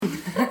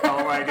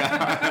Oh my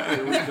god.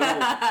 Here we go.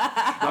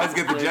 Let's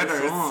get the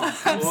genders.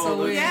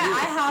 Absolutely. Yeah,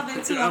 I have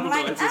it too. I'm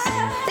like, I'm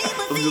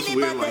just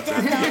weird like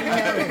that.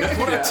 That's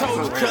what I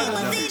told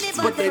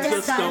you, but they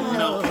just don't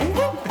know.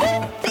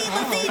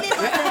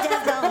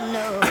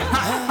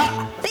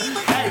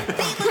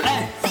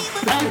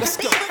 Let's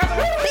go.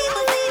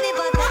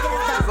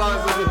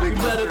 You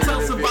better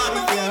tell somebody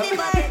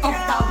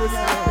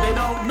they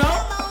don't know.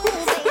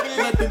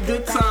 Let the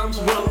good times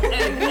roll.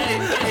 Hey, hey, hey,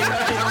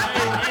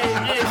 hey,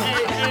 hey,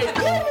 hey, hey.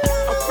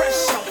 A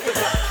fresh off the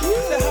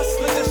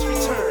hustler just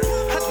returned.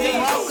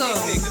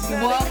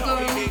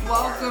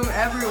 Welcome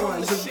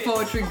everyone to the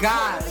Poetry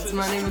Gods.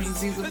 My name is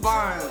Aziza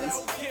Barnes.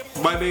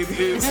 My name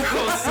is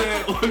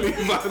Jose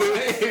Olivares.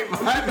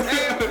 My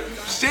name.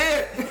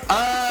 Shit.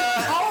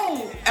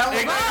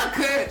 Elevator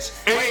Pitch.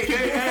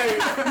 AKA.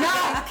 No,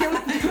 can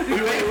we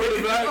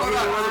Hold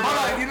on.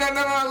 No.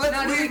 Let's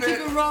leave keep it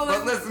rolling?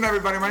 But listen,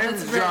 everybody. My name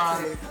is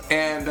John,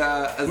 and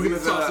toss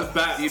it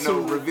back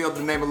Aziza, revealed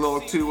the name a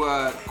little too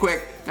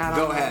quick.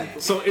 Go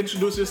ahead. So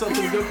introduce yourself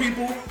to the good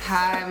people.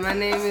 Hi, my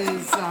name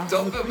is.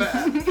 Don't feel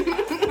bad.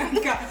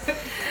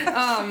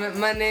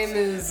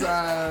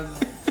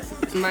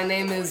 My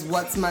name is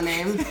what's my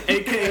name?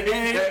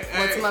 AKA.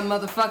 What's my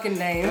motherfucking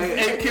name?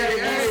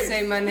 AKA.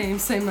 Say my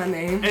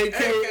name.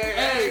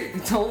 AKA.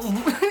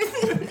 Don't.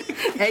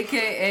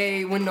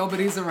 AKA when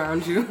nobody's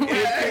around you.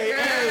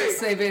 AKA.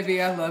 Say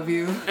baby I love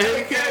you.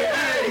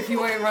 AKA. If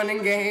you ain't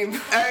running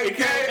game.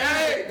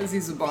 AKA.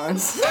 Aziza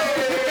Barnes.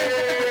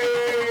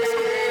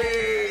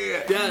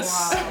 Yes.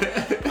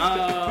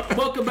 Wow.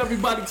 Welcome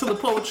everybody to the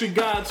Poetry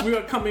Gods. We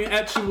are coming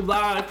at you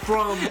live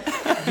from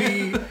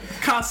the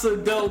Casa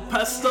del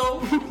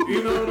Pesto.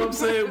 You know what I'm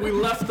saying? We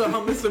left the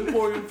Hummus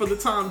Emporium for the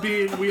time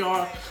being. We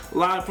are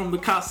live from the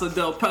Casa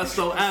del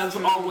Pesto. As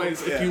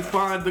always, if you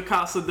find the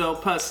Casa del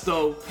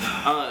Pesto,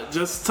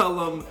 just tell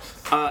them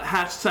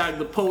hashtag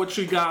the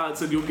Poetry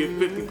Gods and you'll get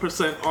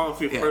 50% off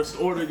your first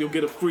order. You'll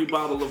get a free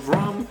bottle of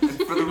rum.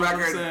 For the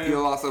record,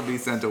 you'll also be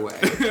sent away.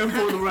 And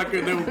for the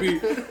record, there will be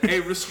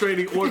a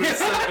restraining order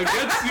set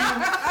against you.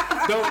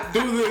 Don't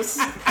do this.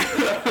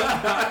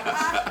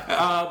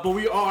 But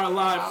we are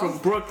live from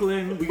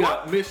Brooklyn. We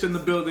got Mish in the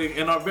building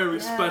and our very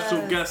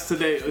special guest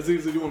today.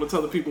 Aziza, you want to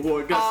tell the people who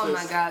are guests? Oh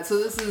my God. So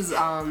this is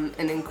an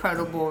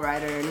incredible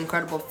writer, an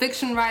incredible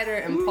fiction writer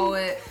and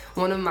poet.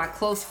 One of my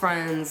close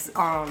friends.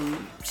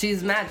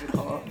 She's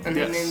magical. And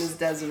her name is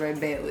Desiree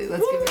Bailey.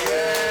 Let's give it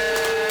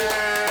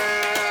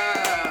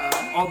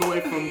all the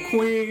way from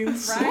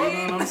Queens. Right?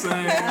 You know what I'm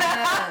saying?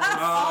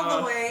 all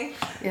the way.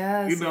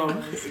 Yes. You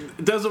know,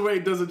 Desiree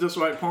doesn't just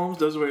write poems.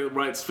 Desiree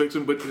writes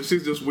fiction, but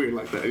she's just weird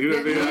like that. You know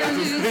what I mean?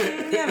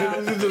 It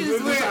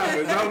just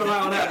happens. I don't know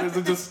how it happens.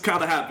 It just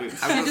kind of happens.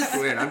 I'm just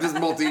weird. I'm just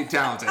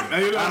multi-talented.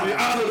 You know,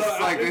 I don't know.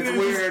 Like it's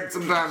weird.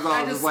 Sometimes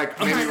I'll just like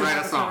maybe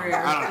write a song.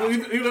 I don't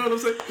know. You know what I'm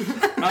saying?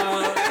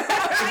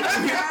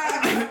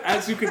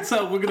 As you can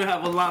tell, we're gonna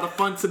have a lot of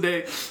fun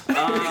today,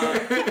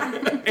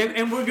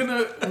 and we're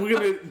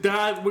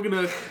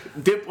gonna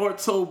dip our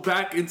toe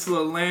back into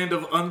the land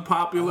of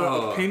unpopular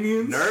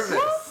opinions.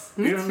 Nervous.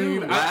 You know what I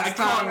mean? Last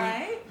time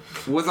Right?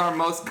 was our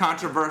most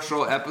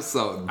controversial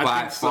episode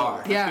by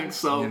far. Yeah. I think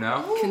so. You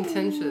know?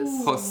 Contentious.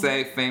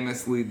 Jose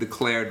famously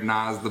declared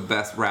Nas the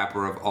best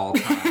rapper of all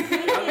time.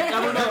 I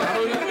don't know.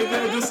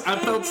 I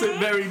felt it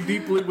very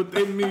deeply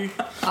within me.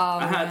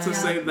 I had to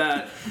say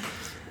that.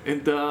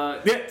 And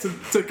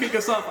to kick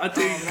us off, I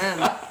think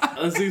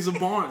Aziza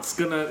Barnes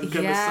gonna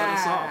set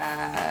us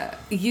off.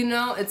 You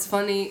know, it's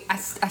funny. I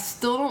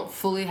still don't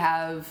fully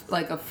have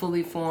like a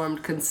fully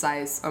formed,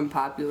 concise,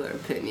 unpopular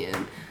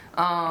opinion.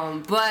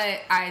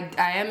 But I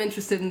am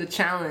interested in the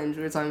challenge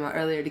we were talking about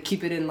earlier to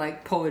keep it in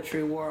like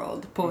poetry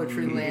world,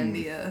 poetry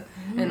landia.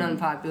 An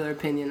unpopular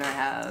opinion I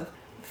have.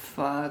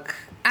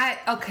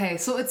 Okay,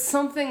 so it's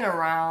something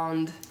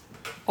around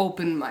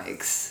open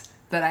mics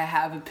that I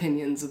have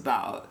opinions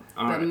about.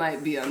 That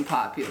might be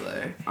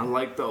unpopular. I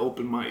like the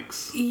open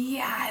mics.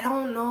 Yeah, I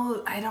don't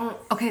know.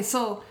 Okay,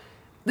 so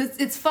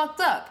it's fucked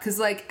up because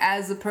like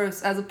as a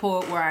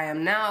poet where I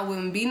am now, I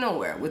wouldn't be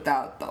nowhere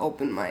without the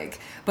open mic.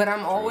 But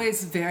I'm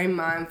always very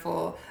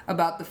mindful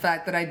about the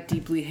fact that I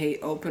deeply hate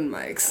open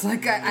mics.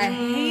 Like I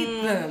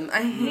hate them.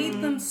 I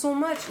hate them so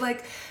much.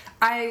 Like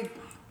I've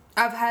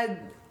had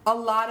a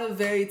lot of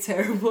very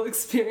terrible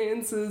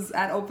experiences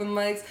at open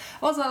mics.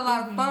 Also had a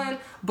lot of fun,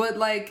 but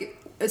like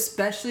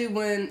especially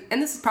when,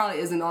 and this probably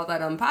isn't all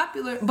that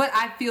unpopular, but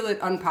I feel it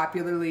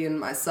unpopularly in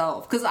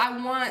myself because I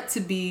want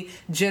to be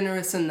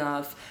generous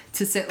enough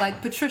to say,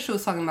 like Patricia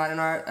was talking about in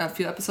our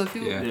few episodes,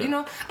 you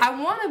know, I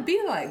want to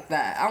be like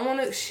that.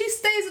 She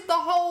stays at the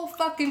whole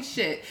fucking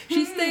shit.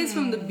 She stays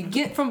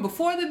from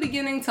before the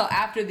beginning till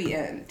after the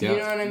end. You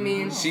know what I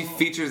mean? She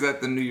features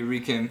at the New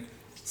Eurekan,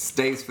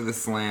 stays for the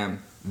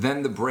slam,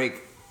 then the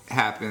break,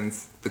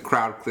 happens, the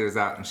crowd clears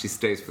out, and she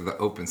stays for the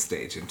open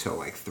stage until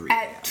like 3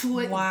 At to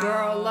it,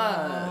 girl,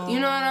 love. You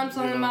know what I'm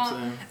talking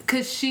about?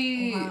 Because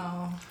she,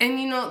 and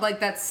you know, like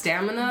that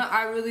stamina,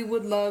 I really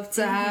would love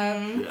to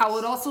have. Yes. I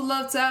would also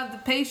love to have the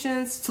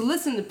patience to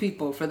listen to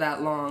people for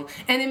that long.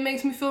 And it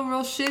makes me feel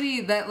real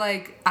shitty that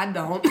like I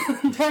don't,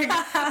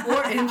 like,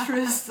 or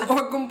interest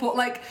or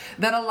like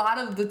that. A lot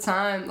of the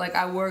time, like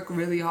I work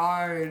really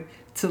hard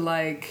to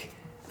like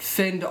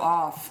fend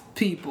off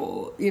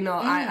people, you know.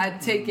 I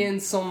take in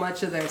so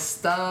much of their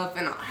stuff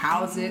and I'll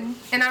house it.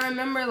 And I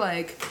remember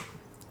like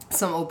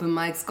some open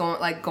mics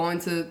going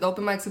to the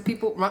open mics of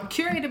people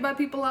curated by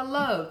people I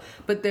love,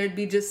 but there'd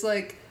be just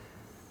like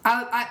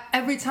I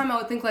every time I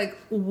would think like,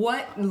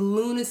 what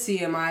lunacy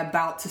am I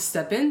about to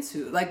step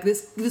into? Like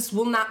this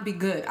will not be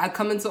good. I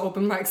come into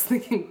open mics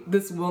thinking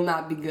this will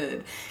not be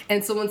good,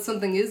 and so when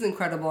something is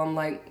incredible, I'm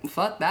like,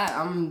 fuck that.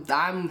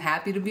 I'm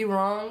happy to be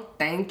wrong.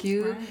 Thank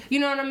you. Right. You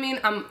know what I mean?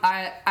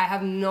 I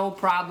have no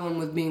problem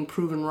with being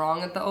proven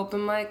wrong at the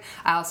open mic.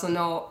 I also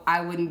know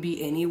I wouldn't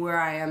be anywhere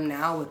I am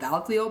now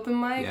without the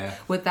open mic. Yeah.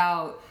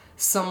 Without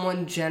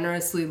someone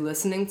generously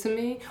listening to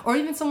me, or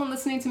even someone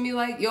listening to me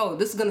like, yo,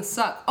 this is gonna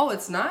suck. Oh,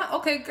 it's not?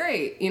 Okay,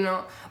 great, you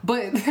know.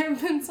 But there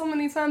have been so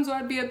many times where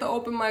I'd be at the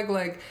open mic,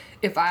 like,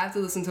 if I have to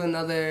listen to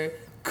another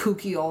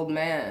kooky old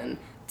man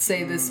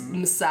say this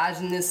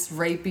misogynist,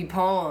 rapey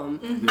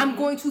poem, I'm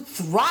going to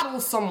throttle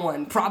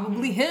someone,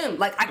 probably him.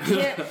 Like, I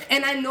can't,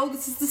 and I know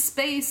this is the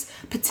space,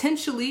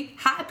 potentially,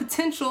 high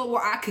potential,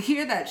 where I could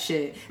hear that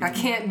shit. I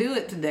can't do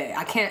it today.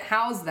 I can't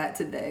house that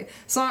today.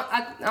 So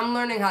I'm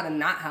learning how to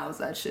not house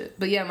that shit.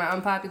 But yeah, my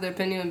unpopular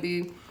opinion would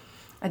be,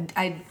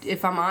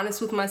 if I'm honest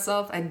with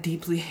myself, I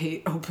deeply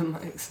hate open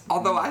mics.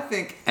 Although I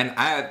think I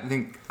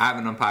have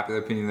an unpopular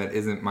opinion that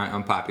isn't my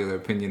unpopular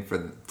opinion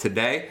for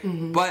today,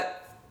 but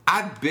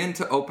I've been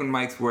to open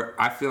mics where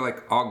I feel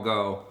like I'll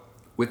go,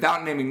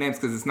 without naming names,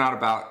 because it's not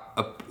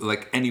about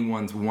like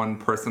anyone's one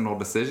personal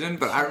decision,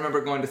 but I remember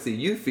going to see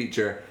you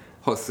feature,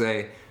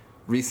 Jose,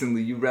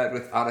 recently. You read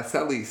with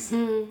Aracelis,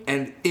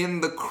 and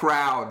in the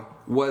crowd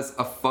was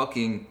a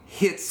fucking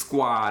hit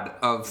squad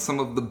of some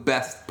of the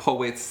best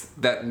poets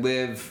that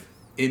live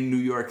in New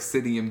York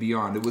City and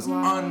beyond. It was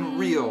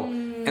unreal.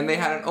 And they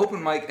had an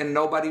open mic and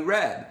nobody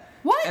read.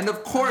 What? And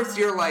of course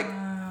you're like,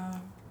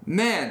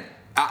 man,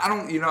 I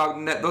don't, you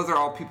know, those are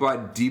all people I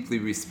deeply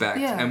respect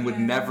and would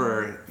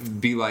never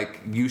be like,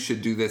 you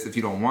should do this if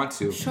you don't want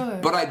to. Sure.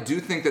 But I do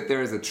think that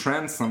there is a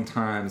trend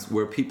sometimes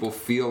where people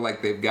feel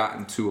like they've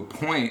gotten to a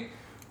point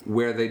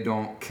where they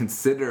don't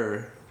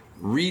consider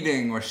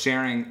reading or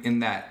sharing in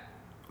that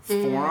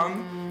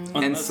forum.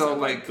 And unless so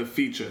like the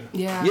feature.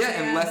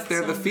 Unless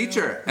they're the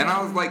feature. And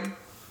I was like,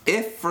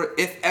 if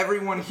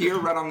everyone here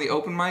read on the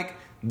open mic,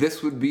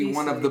 this would be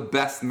one of the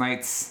best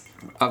nights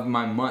of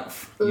my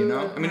month, you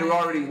know? I mean, it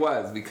already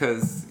was,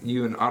 because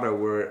you and Otto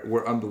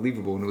were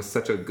unbelievable, and it was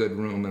such a good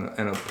room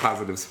and a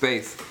positive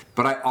space.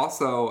 But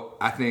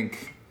I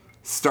think,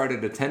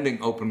 started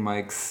attending open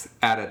mics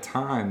at a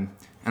time,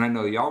 and I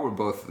know y'all were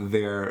both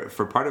there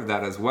for part of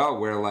that as well,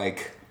 where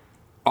like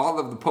all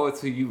of the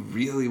poets who you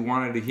really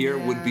wanted to hear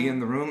would be in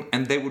the room,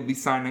 and they would be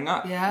signing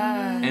up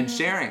and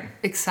sharing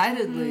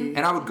excitedly.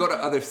 And I would go to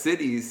other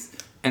cities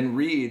and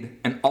read,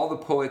 and all the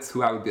poets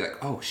who I would be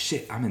like, oh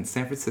shit, I'm in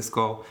San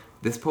Francisco,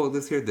 this poet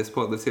lives here, this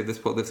poet lives here, this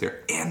poet lives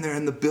here, and they're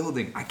in the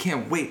building. I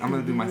can't wait. I'm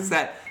gonna do my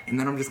set, and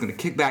then I'm just gonna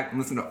kick back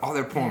and listen to all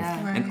their poems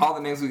and all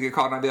the names we get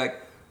called, and I'd be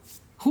like,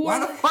 why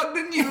the fuck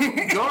didn't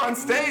you go on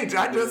stage?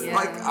 I just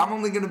I'm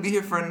only gonna be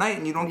here for a night,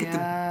 and you don't get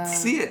to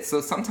see it.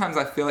 So sometimes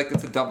I feel like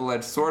it's a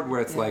double-edged sword, where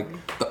it's like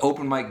the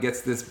open mic gets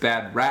this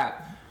bad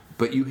rap,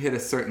 but you hit a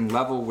certain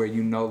level where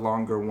you no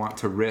longer want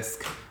to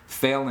risk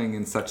failing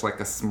in such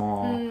like a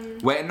small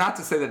way. And not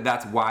to say that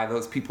that's why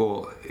those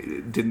people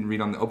didn't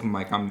read on the open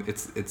mic.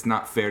 It's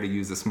not fair to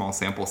use a small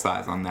sample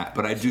size on that,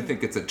 but I do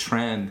think it's a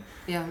trend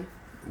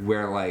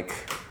where like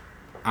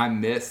I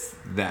miss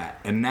that.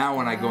 And now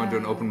when I go into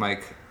an open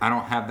mic, I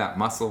don't have that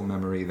muscle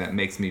memory that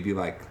makes me be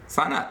like,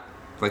 sign up.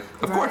 Like,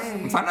 of course,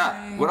 I'm signing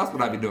up. What else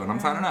would I be doing?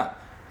 I'm signing up.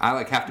 I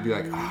like have to be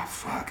like, oh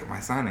fuck, am I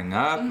signing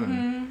up?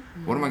 And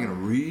what am I gonna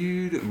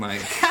read? And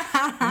like,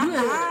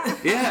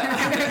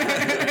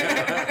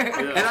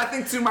 and I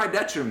think to my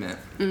detriment.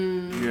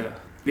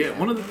 Yeah.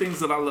 One of the things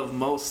that I love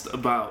most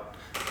about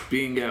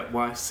being at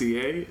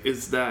YCA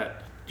is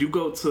that you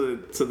go to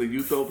the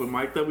youth open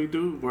mic that we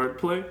do,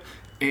 Wordplay,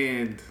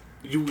 and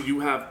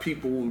you have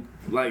people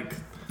like,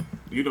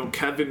 you know,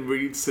 Kevin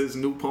reads his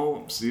new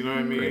poems. You know what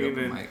I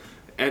mean?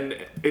 And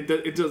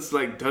it just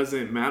like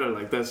doesn't matter.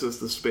 Like that's just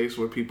the space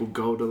where people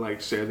go to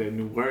like share their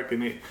new work,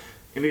 and it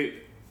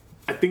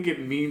I think it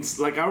means,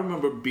 like, I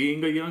remember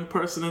being a young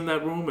person in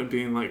that room and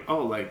being like,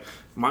 oh, like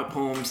my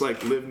poems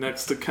like live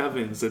next to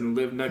Kevin's and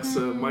live next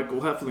to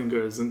Michael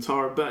Heflinger's and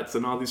Tara Betts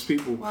and all these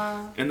people.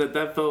 Wow. And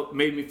that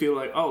made me feel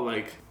like, oh,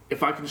 like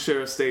if I can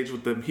share a stage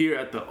with them here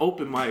at the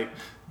open mic,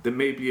 then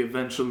maybe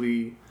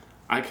eventually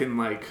I can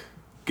like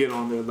get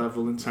on their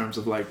level in terms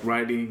of like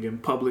writing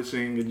and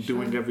publishing and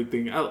doing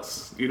everything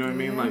else. You know what I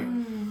mean? Like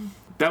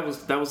that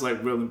was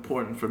like real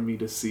important for me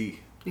to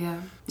see.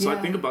 Yeah. So yeah.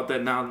 I think about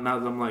that now that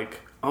I'm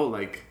like, oh,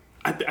 like,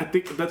 I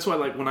think that's why,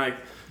 like, when I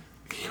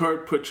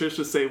heard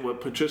Patricia say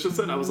what Patricia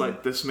said, I was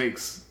like, this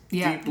makes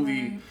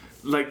deeply,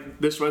 like,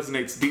 this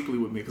resonates deeply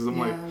with me, because I'm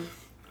like,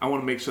 I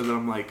want to make sure that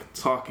I'm, like,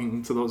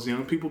 talking to those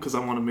young people, because I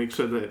want to make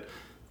sure that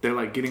they're,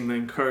 like, getting the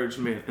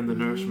encouragement and the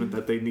nourishment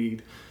that they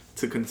need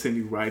to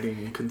continue writing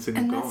and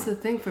continue going. And that's the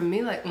thing for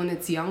me, like when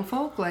it's young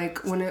folk,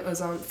 like when it was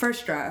on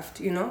First Draft,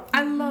 you know,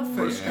 I love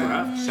First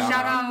Draft.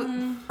 Shout out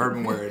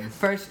Urban Word.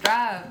 First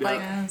Draft, like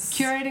Yes.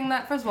 curating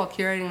that. First of all,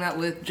 curating that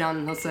with John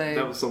and Jose.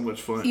 That was so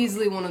much fun.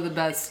 Easily one of the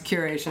best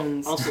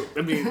curations. Also,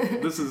 I mean,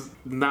 this is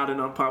not an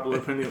unpopular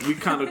opinion. We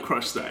kind of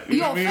crushed that. You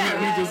know what I mean? Yo,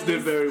 We just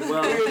did very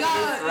well. God, if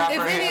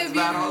Rapper any hands of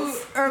you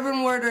battles. urban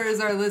worders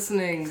are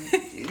listening,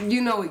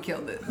 you know we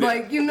killed it.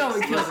 Like you know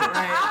we killed it,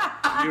 right?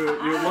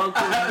 You're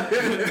welcome.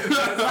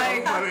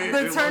 Like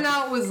the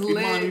turnout was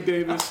Imani lit.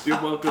 Davis,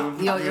 you're welcome.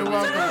 Yo, you're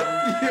welcome.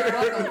 You're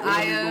welcome.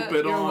 Aya,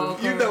 bit you're on.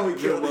 welcome. You know we You're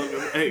killed it.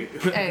 welcome. Hey,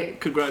 Hey.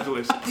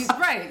 congratulations.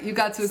 Right, you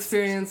got to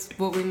experience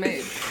what we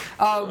made. But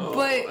I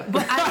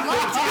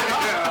loved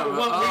it.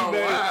 What we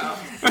made. Wow.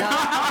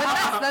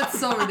 But that's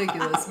so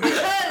ridiculous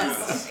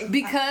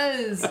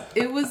because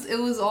it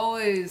was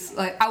always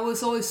like I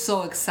was always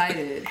so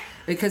excited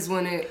because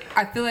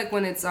I feel like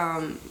when it's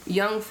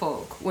young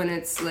folk, when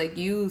it's like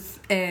youth,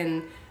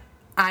 and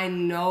I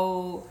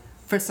know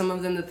for some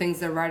of them the things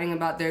they're writing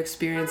about they're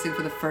experiencing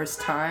for the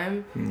first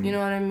time, you know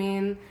what I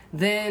mean?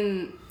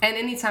 Then and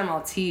anytime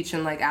I'll teach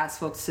and like ask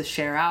folks to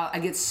share out, I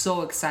get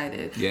so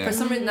excited. Yeah. For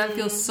some reason that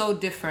feels so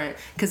different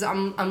because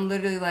I'm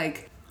literally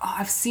like, oh,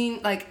 I've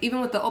seen, like,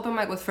 even with the open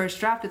mic with First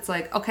Draft, it's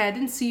like, okay, I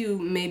didn't see you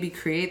maybe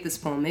create this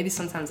poem. Maybe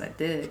sometimes I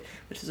did,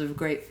 which is a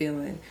great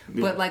feeling. Yeah.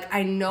 But, like,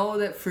 I know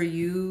that for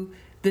you,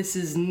 this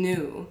is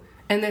new.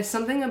 And there's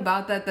something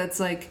about that that's,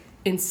 like,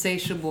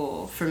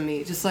 insatiable for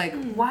me. Just like,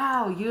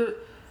 wow, you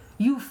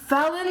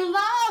fell in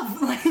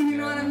love. Like, you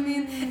know what I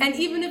mean? And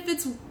even if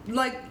it's,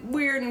 like,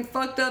 weird and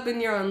fucked up and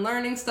you're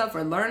unlearning stuff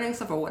or learning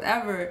stuff or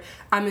whatever,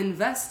 I'm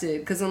invested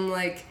because I'm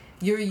like,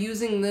 you're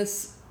using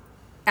this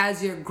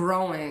as you're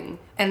growing,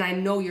 and I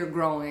know you're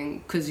growing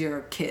because you're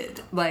a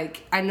kid.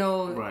 Like, I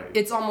know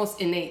it's almost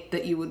innate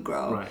that you would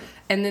grow. Right.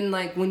 And then,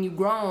 like, when you've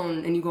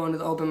grown and you go into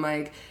the open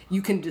mic,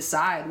 you can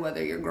decide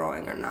whether you're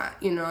growing or not.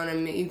 You know what I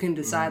mean? You can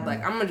decide,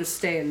 like, I'm going to just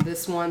stay in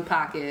this one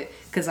pocket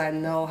because I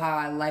know how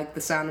I like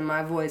the sound of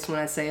my voice when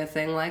I say a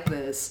thing like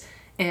this.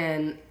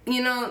 And,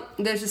 you know,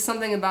 there's just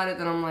something about it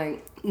that I'm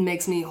like,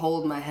 makes me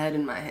hold my head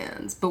in my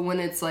hands. But when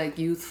it's, like,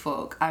 youth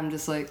folk, I'm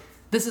just like,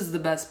 this is the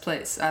best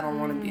place. I don't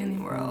want to be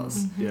anywhere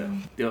else. Yeah.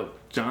 Yo,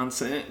 John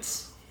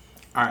Sands.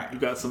 All right. You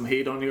got some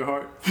hate on your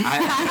heart? You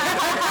guys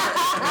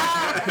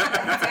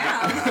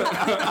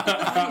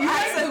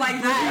said like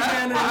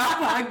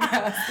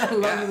that. I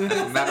love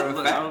this. Matter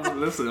of fact.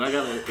 Listen, I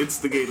gotta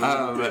instigate a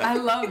little bit. I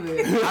love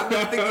it. I've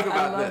been thinking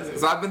about love this. it.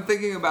 So I've been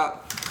thinking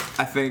about,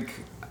 I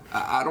think,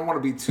 I don't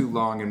want to be too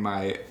long in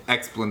my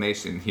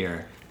explanation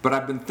here, but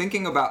I've been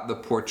thinking about the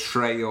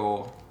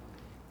portrayal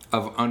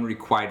of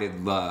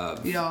unrequited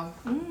love Yeah.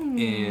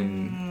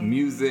 in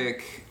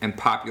music and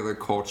popular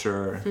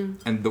culture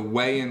and the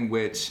way in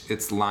which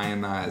it's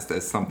lionized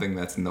as something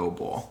that's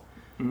noble.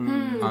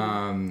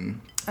 I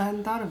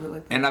hadn't thought of it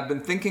like that. And I've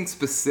been thinking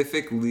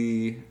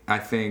specifically, I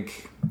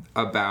think,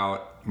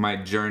 about my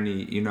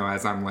journey, you know,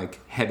 as I'm like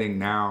heading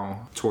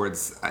now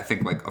towards, I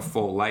think, like a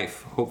full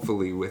life,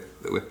 hopefully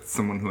with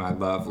someone who I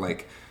love,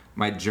 like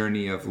my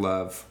journey of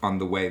love on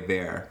the way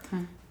there.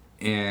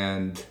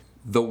 And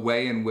the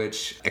way in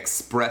which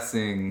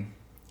expressing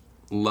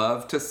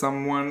love to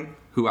someone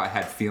who I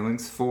had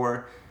feelings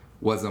for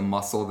was a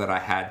muscle that I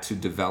had to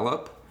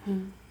develop.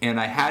 And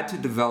I had to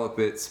develop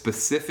it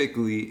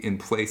specifically in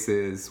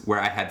places where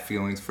I had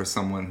feelings for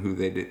someone who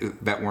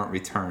that weren't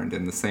returned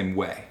in the same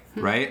way,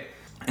 right?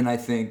 And I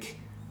think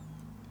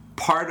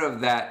part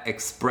of that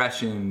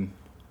expression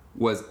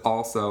was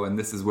also, and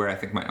this is where I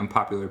think my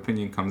unpopular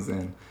opinion comes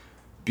in,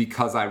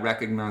 because I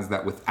recognized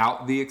that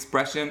without the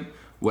expression,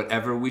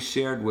 whatever we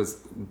shared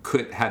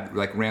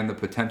ran the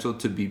potential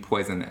to be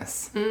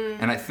poisonous.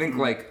 And I think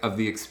like of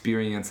the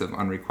experience of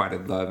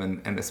unrequited love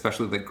and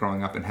especially like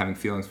growing up and having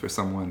feelings for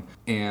someone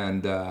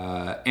and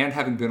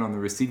having been on the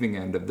receiving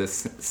end of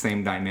this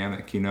same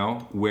dynamic, you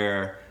know,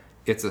 where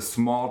it's a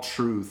small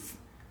truth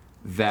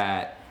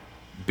that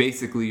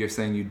basically you're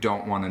saying you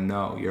don't want to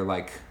know. You're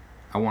like,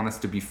 I want us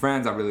to be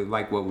friends. I really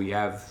like what we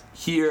have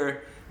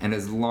here. And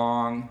as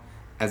long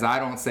as I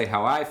don't say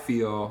how I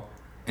feel,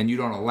 and you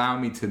don't allow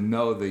me to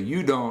know that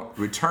you don't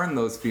return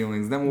those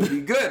feelings, then we'll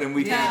be good, and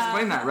we can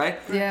explain that, right?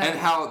 Yeah. And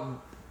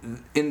how,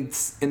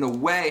 in a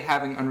way,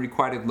 having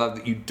unrequited love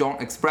that you don't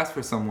express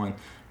for someone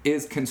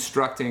is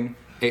constructing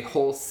a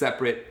whole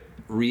separate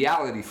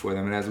reality for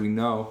them. And as we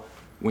know,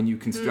 when you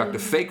construct a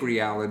fake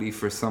reality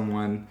for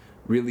someone,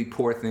 really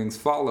poor things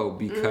follow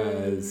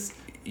because,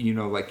 you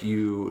know, like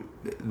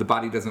the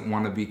body doesn't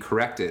want to be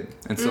corrected.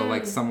 And so,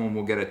 like, someone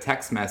will get a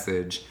text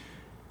message,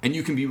 and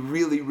you can be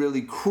really,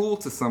 really cruel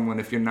to someone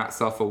if you're not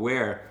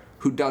self-aware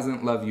who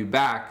doesn't love you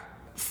back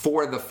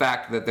for the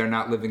fact that they're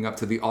not living up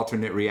to the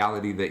alternate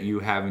reality that you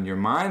have in your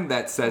mind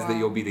that says that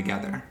you'll be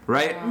together,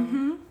 right?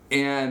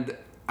 And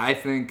I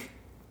think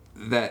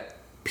that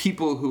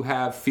people who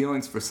have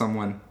feelings for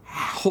someone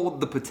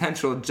hold the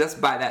potential just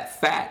by that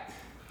fact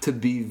to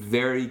be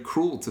very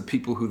cruel to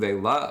people who they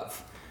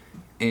love.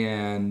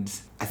 And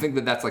I think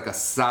that that's like a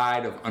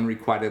side of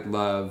unrequited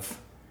love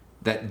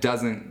that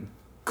doesn't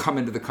come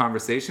into the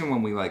conversation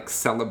when we like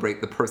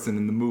celebrate the person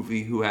in the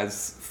movie who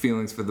has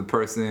feelings for the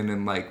person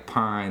and like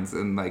pines,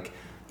 and like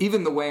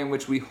even the way in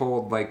which we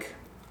hold like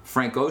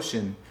Frank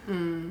Ocean.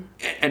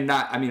 And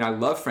not, I mean, I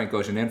love Frank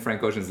Ocean, and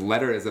Frank Ocean's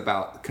letter is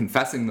about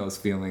confessing those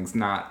feelings,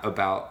 not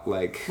about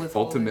like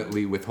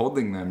ultimately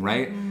withholding them,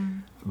 right?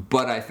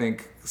 But I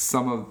think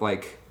some of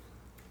like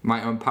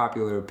my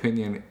unpopular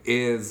opinion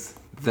is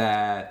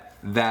that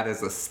that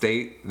is a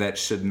state that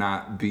should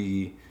not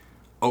be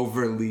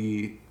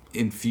overly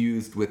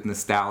infused with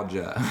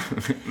nostalgia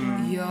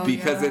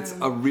because it's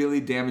a really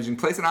damaging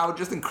place. And I would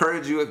just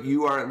encourage you, if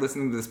you are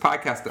listening to this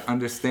podcast, to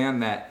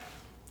understand that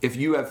if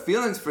you have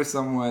feelings for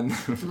someone,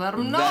 let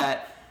them know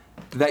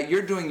that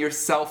you're doing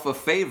yourself a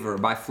favor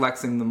by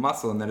flexing the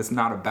muscle, and that it's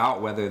not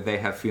about whether they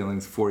have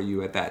feelings for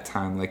you at that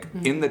time. Like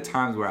in the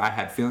times where I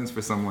had feelings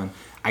for someone,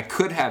 I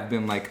could have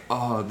been like,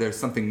 oh, there's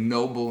something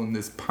noble in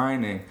this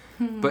pining.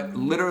 But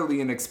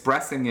literally in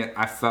expressing it,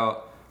 I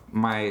felt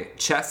my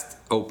chest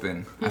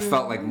open. I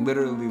felt like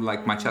literally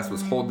like my chest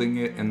was holding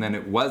it, and then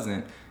it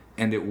wasn't,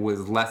 and it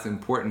was less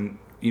important.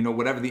 You know,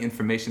 whatever the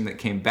information that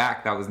came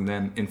back, that was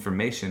then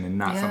information and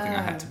not something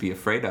I had to be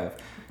afraid of.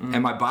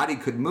 And my body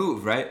could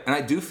move, right? And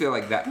I do feel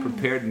like that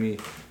prepared me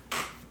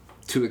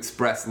to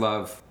express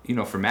love, you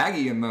know, for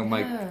Maggie, and then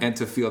like, and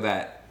to feel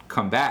that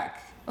come back.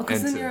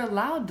 Because then you're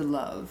allowed to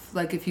love.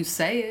 Like, if you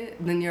say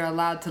it, then you're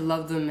allowed to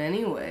love them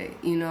anyway.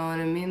 You know what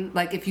I mean?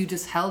 Like, if you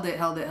just held it,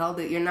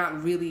 you're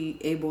not really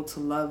able to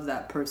love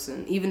that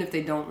person. Even if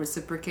they don't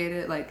reciprocate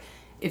it. Like,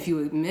 if you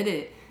admit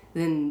it,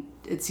 then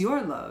it's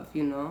your love,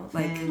 you know?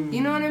 Like, you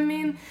know what I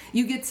mean?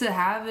 You get to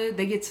have it.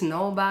 They get to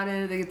know about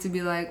it. They get to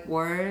be like,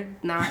 word,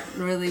 not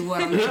really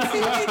what I'm missing.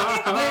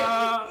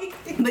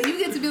 But you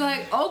get to be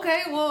like,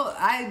 okay, well,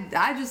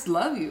 I just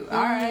love you.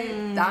 All right.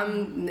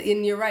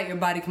 And you're right. Your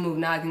body can move.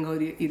 Now I can go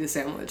eat a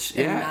sandwich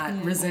and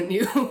not resent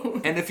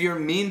you. And if you're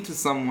mean to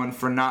someone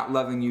for not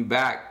loving you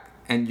back,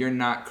 and you're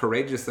not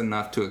courageous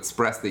enough to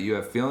express that you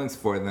have feelings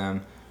for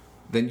them,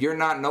 then you're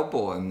not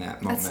noble in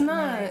that moment. That's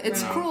not.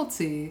 It's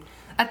cruelty.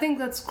 I think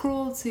that's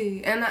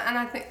cruelty, and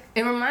I think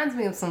it reminds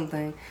me of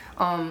something.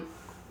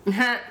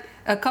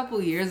 A couple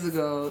years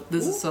ago,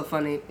 this is so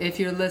funny. If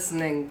you're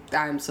listening,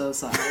 I'm so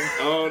sorry.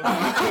 Oh no!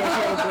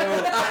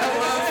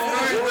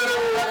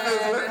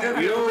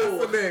 You're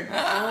listening.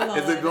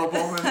 Is it Bill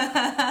Pullman?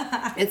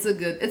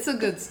 It's a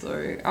good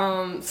story.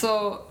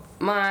 So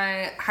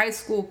my high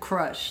school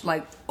crush,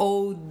 like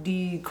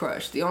OD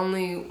crush, the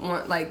only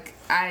one, like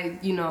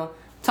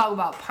talk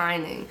about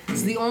pining.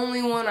 It's the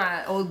only one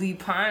I OD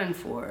pined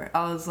for.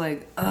 I was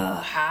like,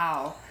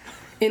 how?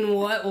 In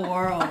what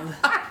world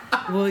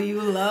will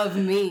you love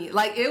me?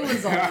 Like, it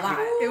was a lot.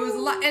 It was a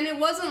lot. And it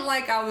wasn't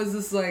like I was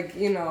just like,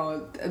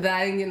 that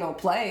I didn't get no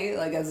play,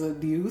 like, as a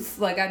youth.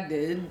 Like, I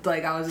did.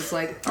 Like, I was just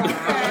like, but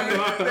I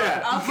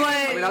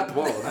mean, not the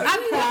ball. I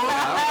don't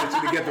want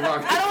you to get the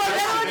wrong. I don't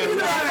want you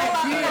to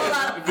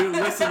If you're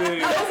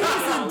listening, let's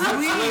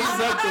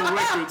set the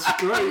record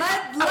straight.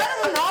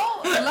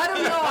 Let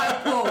them know I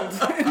pulled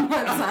in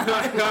my time.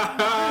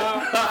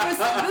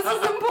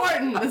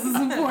 This is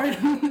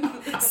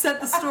important.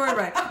 Set the story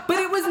right. But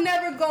it was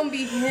never gonna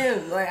be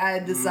him. Like, I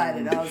had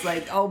decided. I was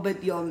like, oh,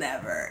 but you'll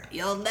never.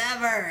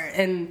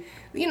 And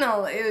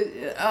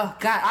oh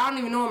God, I don't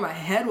even know where my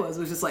head was.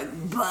 It was just like,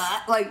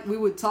 blah. Like, we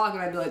would talk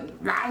and I'd be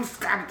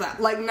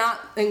like not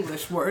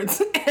English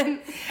words. and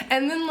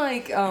then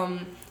like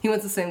he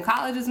went to the same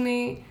college as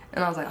me,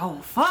 and I was like, oh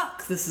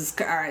fuck, this is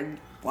alright.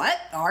 What?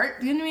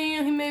 Art? You know what I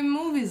mean? He made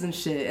movies and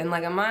shit. And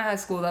like in my high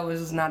school, that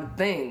was just not a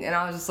thing. And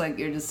I was just like,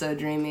 you're just so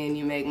dreamy and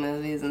you make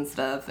movies and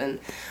stuff. And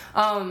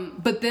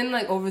but then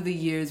like over the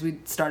years, we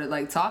started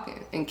like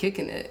talking and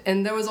kicking it.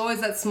 And there was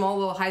always that small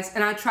little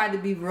and I tried to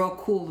be real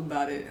cool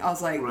about it. I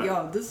was like,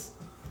 yo, this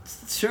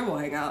sure we'll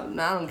hang out.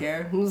 I don't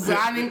care.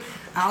 I mean,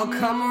 I'll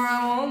come or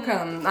I won't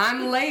come.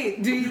 I'm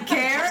late. Do you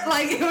care?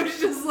 Like, it was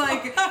just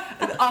like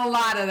a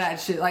lot of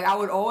that shit. Like, I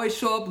would always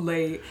show up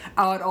late.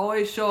 I would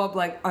always show up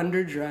like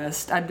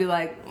underdressed. I'd be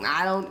like,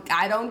 I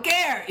don't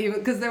care. Even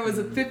because there was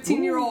a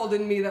 15-year-old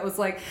in me that was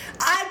like,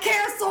 I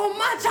care so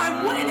much.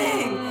 I'm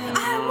winning.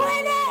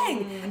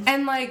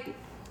 And like,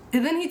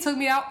 and then he took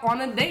me out on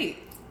a date.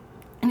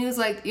 And he was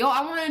like, yo,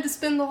 I wanted to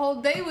spend the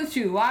whole day with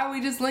you. Why are we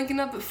just linking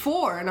up at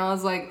 4? And I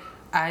was like,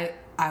 I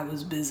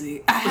was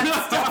busy. I had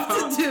stuff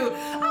to do.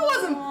 I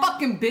wasn't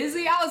fucking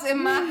busy. I was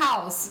in my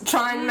house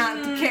trying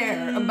not to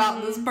care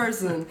about this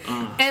person.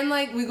 And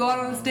like, we go out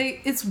on this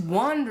date. It's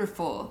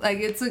wonderful. Like,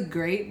 it's a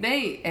great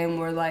date. And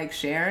we're like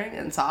sharing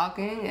and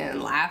talking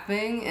and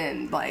laughing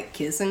and like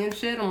kissing and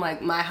shit. I'm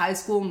like, my high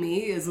school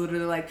me is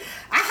literally like,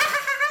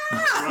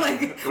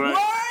 like, we're in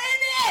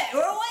it.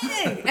 We're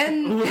winning,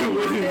 and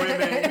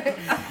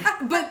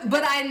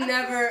but I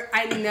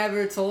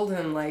never told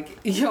him like,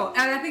 yo,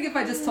 and I think if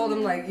I just told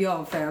him like,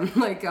 yo, fam,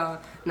 like,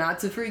 not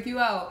to freak you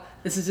out,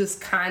 this is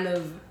just kind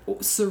of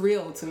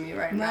surreal to me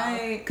right now,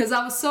 because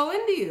I was so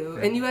into you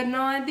and you had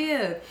no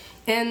idea,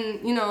 and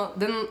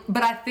then,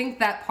 but I think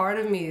that part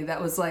of me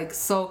that was like,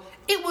 so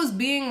it was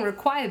being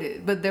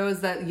requited, but there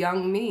was that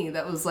young me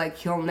that was like,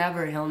 he'll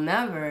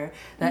never,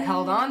 that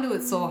held on to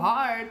it so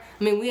hard.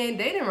 I mean, we ain't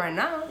dating right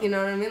now, you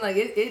know what I mean? Like,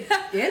 it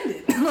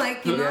ended,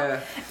 like, you know?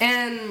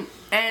 And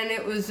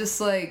it was just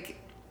like,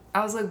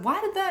 I was like, why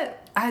did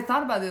that, I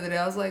thought about it the other day,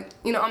 I was like,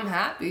 I'm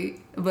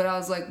happy, but I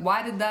was like,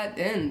 why did that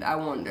end, I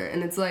wonder?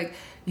 And it's like,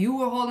 you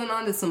were holding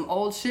on to some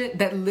old shit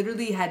that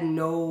literally had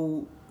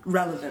no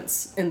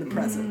relevance in the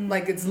present.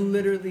 Like, it's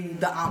literally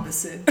the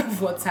opposite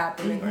of what's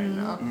happening right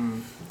now.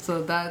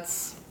 So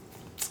that's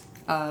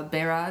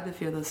Behrad, if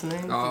you're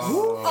listening.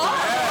 Oh.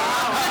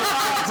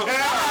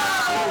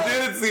 I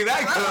didn't see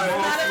that coming.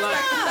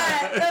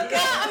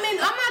 Yeah, I mean,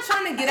 I'm not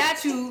trying to get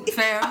at you,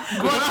 fam,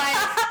 but like,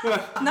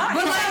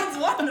 sounds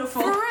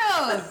wonderful. For real,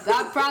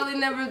 I probably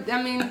never.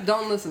 I mean,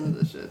 don't listen to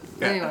this shit.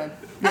 Anyway,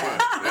 but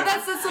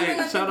that's something.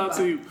 I shout out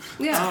to you.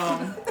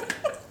 Yeah.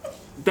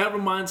 That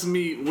reminds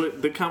me,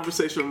 the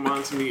conversation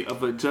reminds me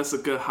of a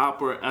Jessica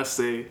Hopper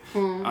essay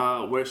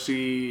where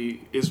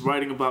she is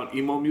writing about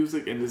emo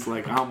music and is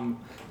like, I'm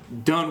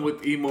done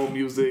with emo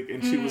music.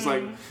 And she was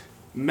like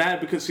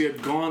mad because she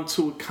had gone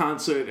to a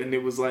concert and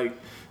it was like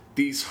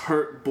these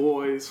hurt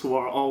boys who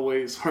are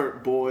always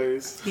hurt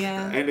boys.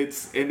 Yeah. And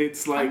it's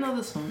like, I know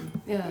this one.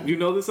 Yeah. You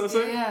know this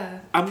essay? Yeah.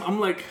 I'm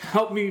like,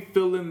 help me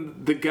fill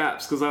in the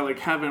gaps because I like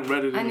haven't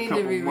read it in a couple months. I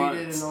need to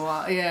reread it in a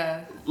while.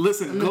 Yeah.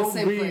 Listen, go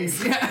read.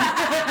 Place.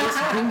 Yeah.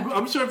 Just Google,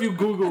 I'm sure if you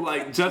Google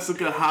like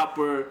Jessica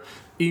Hopper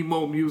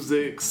emo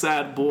music,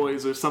 sad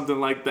boys, or something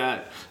like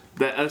that,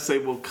 that essay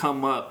will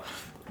come up.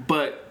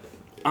 But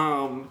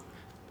the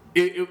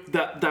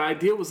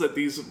idea was that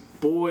these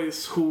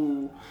boys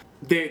who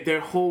their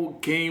whole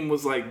game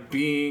was like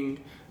being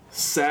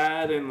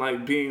sad and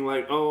like being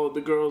like, oh, the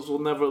girls will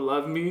never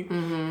love me,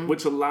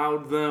 which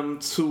allowed them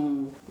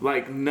to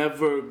like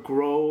never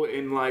grow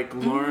and like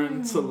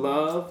learn to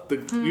love the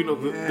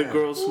the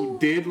girls who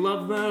did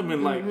love them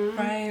and like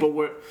but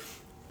were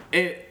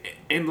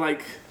and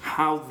like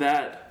how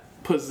that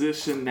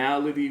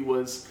positionality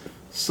was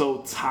so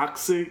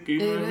toxic, you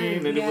know what I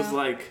mean? And it was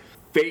like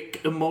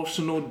fake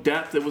emotional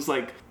depth. It was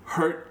like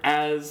hurt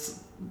as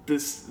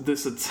this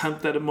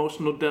attempt at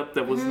emotional depth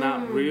that was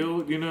not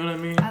real, you know what I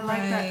mean? I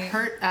like that,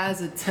 hurt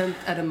as attempt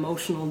at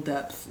emotional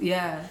depth.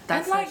 Yeah,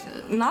 that's like,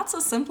 not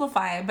to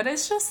simplify it, but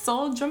it's just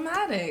so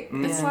dramatic.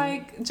 It's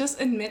like,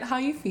 just admit how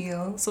you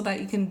feel so that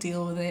you can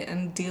deal with it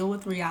and deal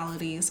with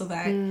reality so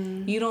that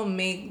you don't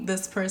make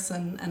this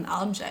person an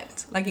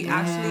object. Like, you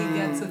actually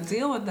get to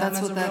deal with them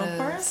as a real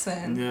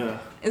person. Yeah.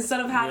 Instead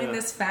of having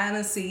this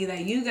fantasy that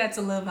you get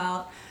to live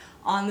out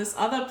on this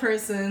other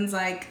person's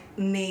like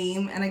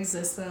name and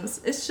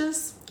existence. It's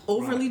just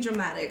overly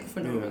dramatic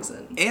for no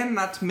reason. And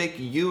not to make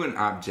you an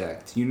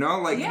object,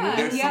 like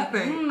there's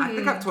something. I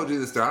think I've told you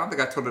this story. I don't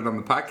think I told it on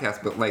the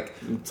podcast, but like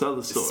tell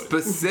the story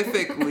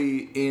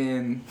specifically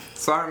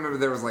so I remember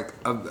there was like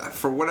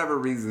for whatever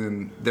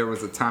reason there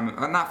was a time,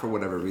 not for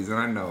whatever reason,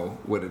 I know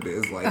what it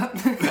is like.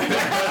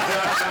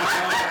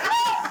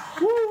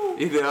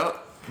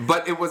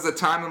 But it was a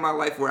time in my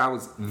life where I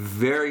was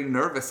very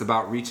nervous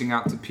about reaching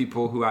out to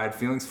people who I had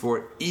feelings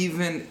for,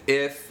 even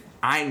if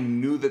I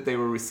knew that they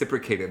were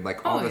reciprocated,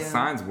 like all the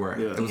signs were.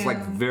 It was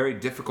like very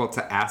difficult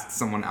to ask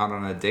someone out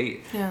on a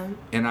date. Yeah.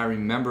 And I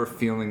remember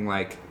feeling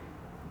like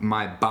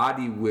my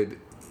body would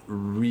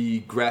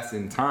regress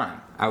in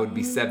time. I would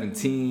be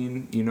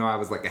 17, I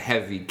was like a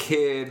heavy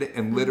kid,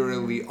 and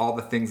literally all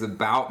the things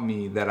about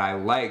me that I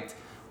liked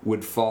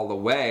would fall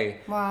away.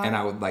 Wow. And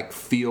I would like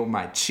feel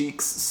my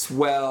cheeks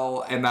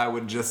swell, and I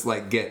would just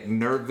like get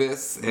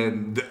nervous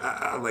and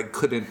like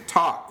couldn't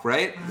talk,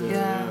 right?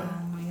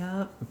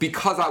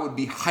 Because I would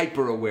be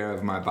hyper aware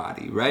of my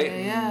body, right?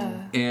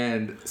 Yeah.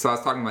 And so I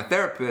was talking to my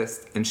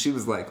therapist, and she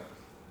was like,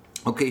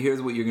 okay,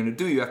 here's what you're gonna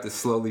do. You have to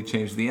slowly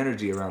change the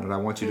energy around it. I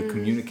want you to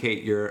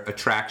communicate your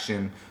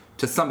attraction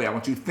to somebody. I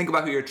want you to think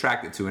about who you're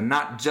attracted to, and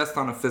not just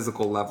on a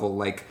physical level,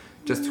 like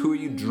just who are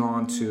you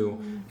drawn to,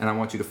 and I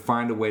want you to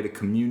find a way to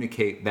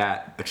communicate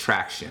that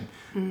attraction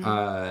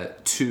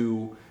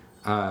to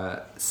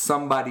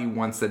somebody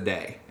once a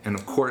day. And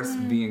of course,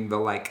 being the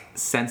like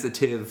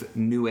sensitive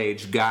new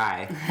age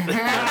guy,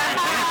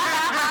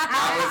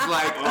 I was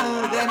like,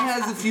 that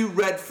has a few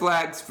red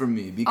flags for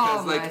me,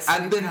 because like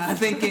I've been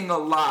thinking a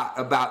lot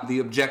about the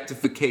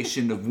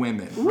objectification of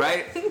women,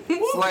 right?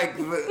 It's like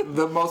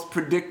the most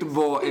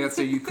predictable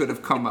answer you could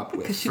have come up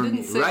with for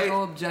me, right?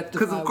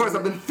 Because of course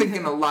I've been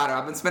thinking a lot.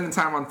 I've been spending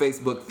time on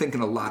Facebook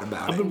thinking a lot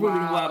about it. I've been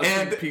reading a lot of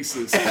think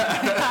pieces.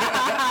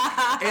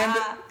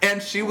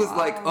 And she was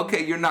like,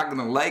 okay, you're not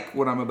gonna like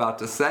what I'm about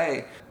to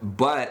say,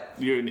 but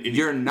you're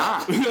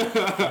not.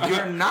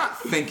 You're not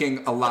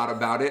thinking a lot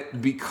about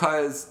it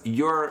because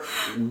your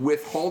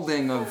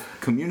withholding of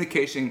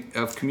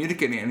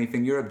communicating anything,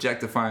 you're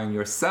objectifying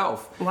yourself.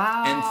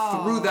 Wow. And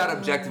through that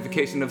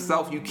objectification of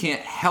self, you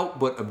can't help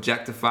but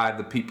objectify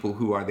the people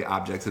who are the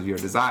objects of your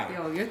desire.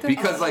 Yo, you're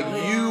because like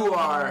you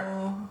are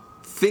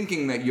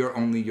thinking that you're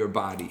only your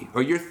body,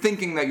 or you're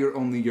thinking that you're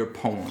only your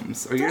poems,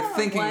 or you're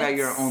thinking that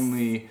you're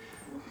only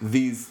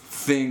these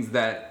things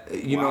that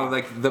you know,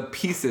 like the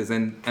pieces,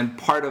 and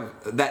part of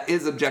that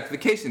is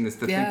objectification, is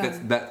to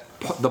think that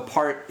the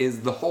part is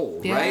the whole,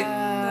 right?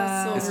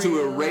 That's It's to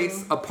erase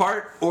a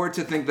part, or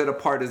to think that a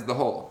part is the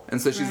whole. And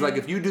so she's like,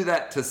 if you do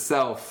that to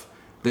self,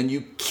 then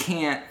you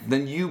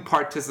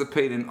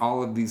participate in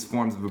all of these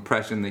forms of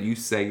oppression that you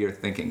say you're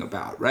thinking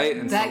about, right?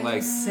 And that so like,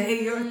 you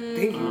say you're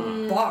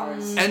thinking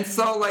bars. and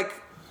so like,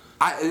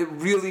 it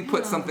really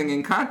put something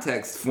in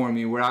context for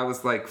me where I was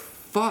like,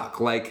 fuck,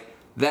 like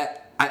that.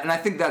 And I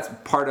think that's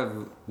part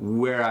of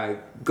where I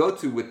go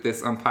to with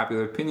this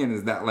unpopular opinion,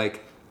 is that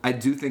like, I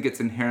do think it's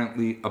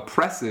inherently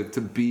oppressive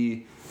to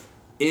be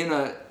in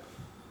a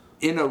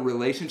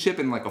relationship,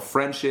 in like a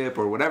friendship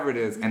or whatever it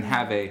is, and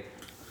have a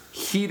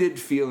heated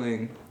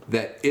feeling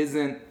that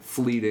isn't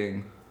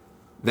fleeting,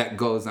 that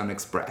goes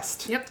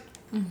unexpressed. Yep.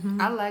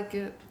 I like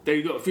it. There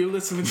you go. If you're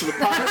listening to the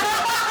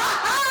podcast,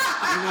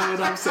 you know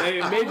what I'm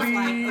saying? Maybe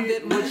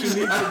what you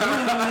need to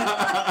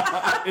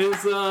do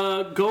is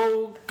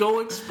go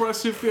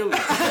express your feelings.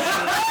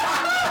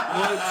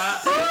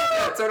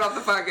 Turn off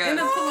the podcast. In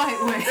a polite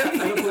way.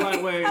 In a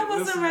polite way. I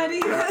wasn't ready.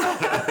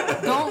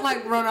 Don't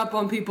like run up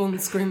on people and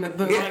scream at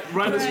them.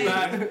 Write us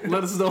back.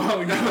 Let us know how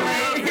it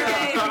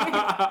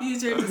goes.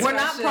 Use your discretion. We're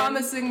not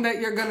promising that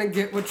you're gonna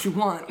get what you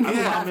want.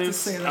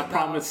 I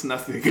promise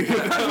nothing.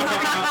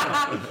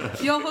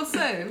 Yo,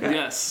 Jose.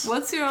 Yes.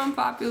 What's your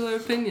unpopular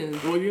opinion?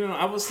 Well, you know,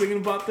 I was thinking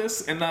about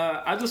this, and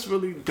I just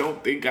really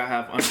don't think I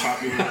have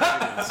unpopular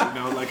opinions. You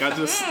know, like I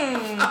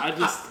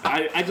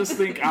just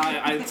think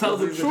I tell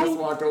the Just truth.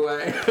 walked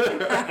away.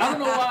 I don't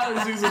know why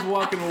Aziz is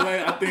walking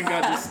away. I think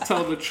I just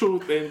tell the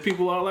truth, and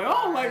people are like,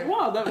 "Oh, like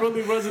wow, that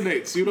really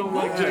resonates." You don't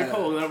like J.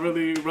 Cole? That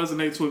really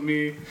resonates with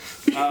me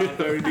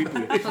very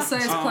deeply. Jose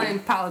is playing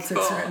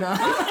politics right now.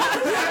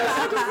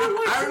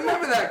 I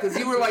remember that because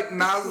you were like,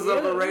 Nas is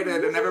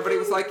overrated, and everybody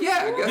was like,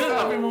 yeah, I guess so.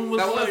 Everyone was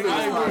That like, the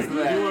 "I response agree.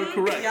 to that. You are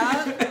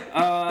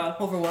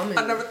correct." Overwhelming.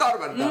 I never thought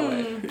about it that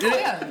way.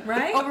 Yeah.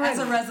 Right? Overrated. As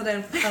a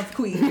resident of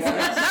Queens. Never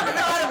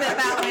thought of it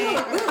that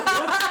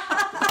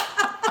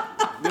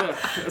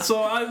Yeah.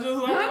 So I just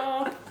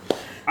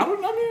I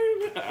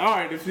mean, all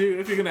right. If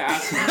you're gonna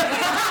ask me,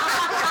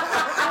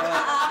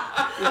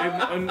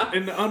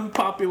 an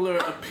unpopular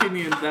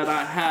opinion that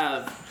I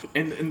have,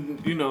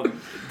 and you know,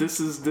 this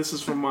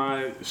is from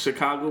my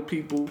Chicago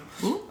people,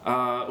 who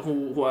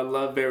I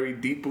love very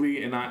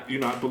deeply, and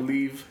I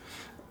believe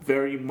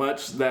very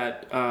much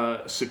that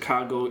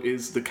Chicago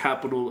is the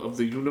capital of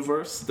the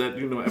universe, that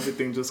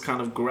everything just kind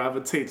of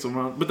gravitates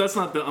around. But that's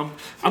not the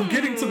I'm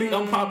getting to the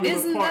unpopular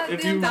Isn't part. that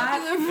If the you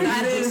unpopular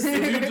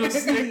if you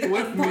just stick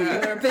with me,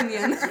 Your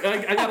opinion.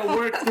 I gotta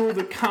work through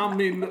the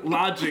common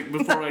logic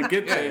before I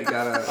get there. You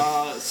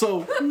gotta.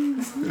 So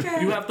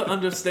you have to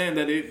understand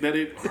that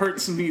it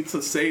hurts me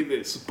to say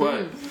this,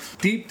 but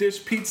deep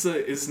dish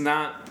pizza is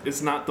not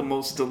the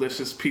most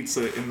delicious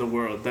pizza in the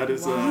world. That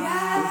is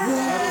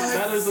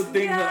that is a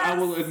thing that I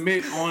will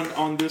admit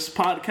on this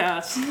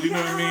podcast. You know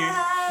what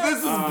I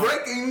This is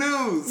breaking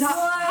news.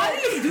 How do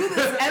you do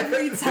this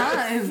every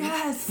time?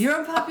 Yes. Your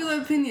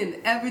unpopular opinion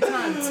every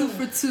time, 2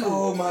 for 2.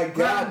 Oh my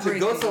God! To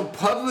go so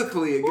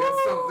publicly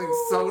against something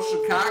so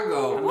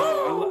Chicago.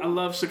 mean? I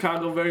love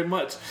Chicago very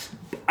much.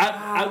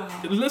 I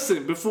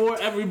listen before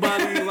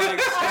everybody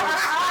like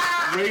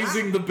starts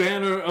raising the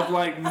banner of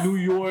like New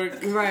York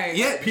Right.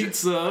 Yeah.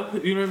 pizza.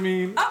 You know what I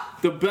mean?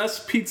 The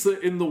best pizza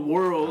in the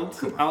world,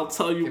 I'll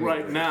tell you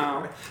right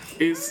now,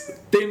 is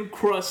thin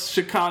crust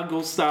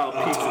Chicago style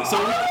pizza. So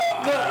look,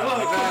 come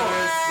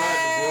on.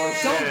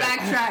 Don't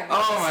backtrack.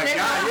 Oh my Stay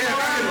God! on Yeah,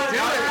 the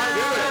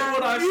do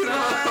What I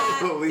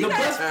said. it. The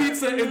best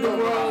pizza in the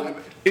world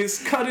is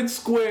cut in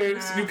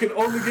squares. You can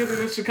only get it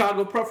in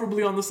Chicago,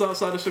 preferably on the south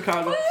side of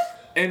Chicago.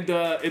 And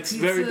it's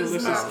very Pizza's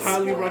delicious. not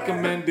Highly square.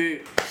 recommend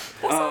it.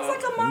 That sounds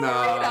like a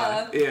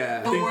margarita.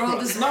 Yeah. The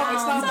world is No, it's wrong.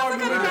 not Sounds like a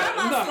margarita.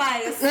 grandma No.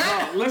 slice.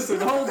 No,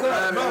 listen, hold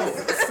up. No.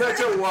 Such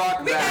a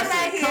walk back.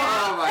 that here.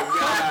 Oh my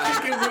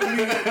God. Take it with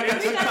me in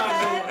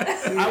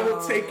Chicago. I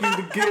will take you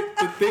to get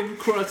the thin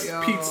crust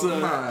Come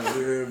pizza. on,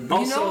 dude.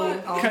 Also,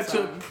 what? Oh,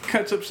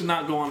 ketchup should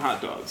not go on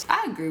hot dogs.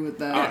 I agree with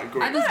that. I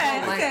agree. just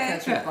don't like Okay.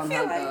 ketchup on I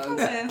feel hot like,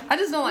 dogs. okay. I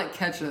just don't like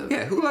ketchup.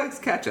 Yeah, who likes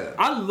ketchup?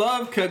 I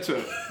love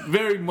ketchup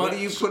very much. What do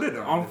you put it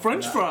on? On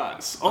French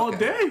fries all Okay.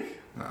 day.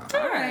 All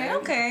right,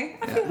 okay.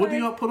 I feel What do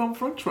like- y'all put on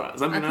French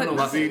fries? I mean, I I put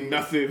don't eat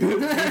nothing. We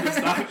does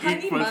not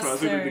Honey eat French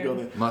fries. We need to go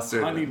there.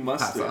 Mustard. Honey and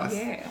mustard. hot sauce.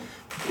 Yeah.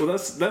 Well,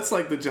 that's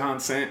like the John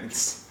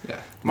Sant's. Yeah.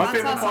 My Hot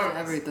favorite sauce on part.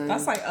 everything.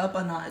 That's like up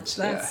a notch.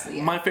 That's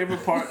yeah. My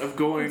favorite part of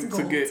going It's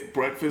to gold. get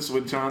breakfast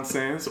with John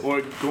Sands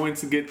or going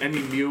to get any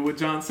meal with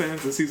John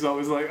Sands is he's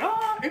always like,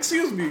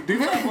 excuse me, do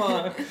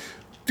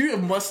you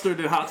have mustard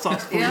and hot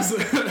sauce, please?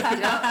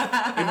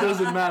 Yeah. It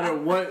doesn't matter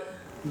what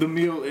the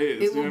meal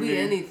is. It will be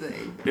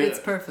anything. Yeah. It's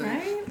perfect.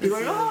 Right? You're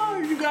like, oh,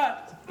 you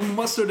got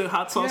mustard and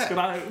hot sauce. Yeah. Can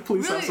I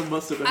please have some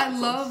mustard and hot I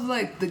sauce? love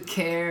like the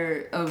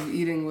care of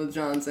eating with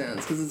John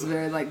Sands because it's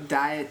very like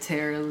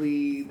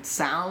dietarily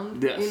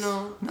sound. Yes.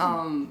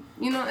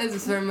 It's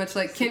just very much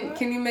like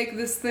can you make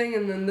this thing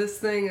and then this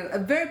thing?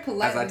 Very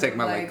polite. As I take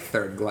my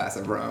third glass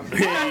of rum.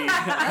 Hey,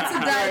 that's a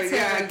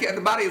dietary. Yeah,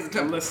 the body is a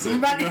temple. listen.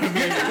 Body,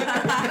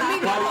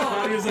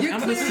 Body is an you're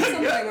clearing embassy.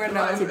 something right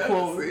now. To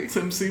quote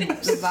Tim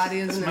Siebes. The body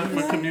is an Meant for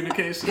embassy.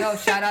 communication. Yo,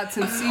 shout out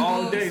to Siebes.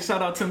 All day.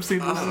 Shout out Tim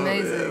Siebes.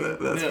 Amazing.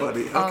 That's Yeah.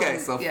 funny. Okay,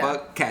 so yeah.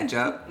 fuck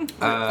ketchup.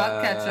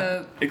 Fuck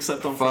ketchup,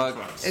 Except on Fuck.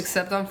 French fries.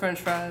 except on French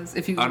fries.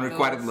 If you eat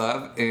Unrequited those.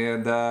 love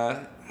and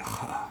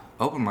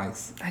open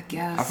mics. I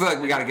guess. I feel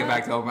like we gotta get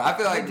back to open. I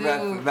feel like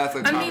that's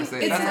a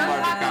conversation. It's That's an a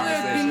larger unpopular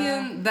conversation.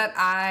 opinion that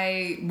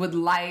I would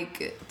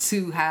like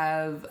to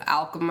have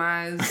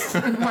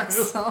alchemized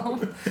myself,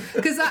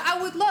 because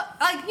I would love,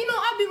 I'd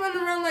be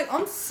running around like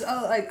I'm so,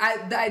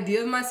 the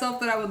idea of myself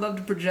that I would love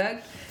to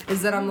project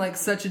is that I'm like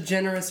such a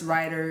generous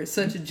writer,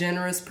 such a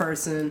generous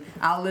person.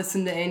 I'll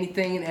listen to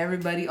anything and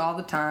everybody all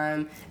the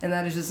time, and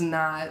that is just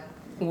not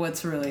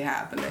what's really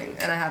happening,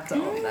 and I have to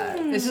own that.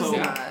 It's just So,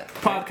 not.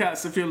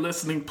 podcast, if you're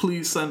listening,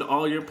 please send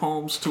all your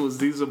poems to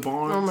Aziza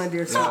Barnes. Oh my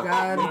dear sweet You know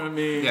God. what I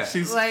mean? Yeah.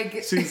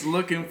 She's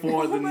looking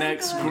for the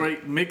next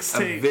great A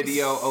mixtape.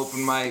 video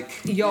open mic.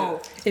 Yo,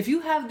 if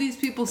you have these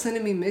people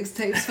sending me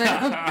mixtapes,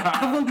 fam,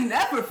 I will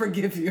never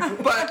forgive you.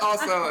 But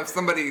also, if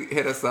somebody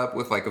hit us up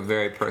with like a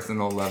very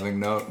personal, loving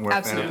note, and we're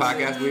a fan of the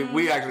podcast,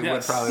 we actually would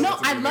Yes. probably. No,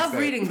 listen to I your love mixtape.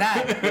 reading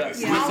that. We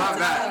love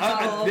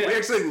that. Yeah. We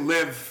actually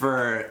live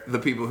for the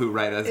people who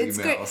write us It's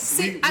emails. great.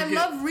 See, We I get-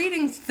 love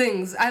reading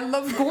things. I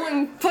love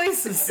going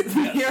places,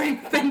 hearing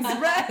things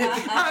read.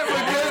 Let's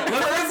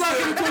not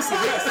get it twisted.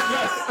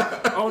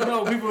 Yes. Oh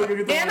no, people are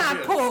gonna get the And I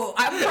idea. pull.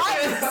 I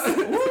promise.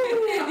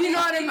 You know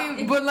what I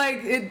mean? But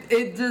like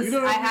it just You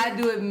know what I I mean? had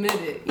to admit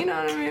it. You know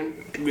what I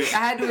mean? Yeah. I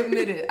had to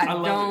admit it. I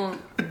love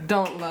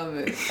don't love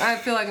it. I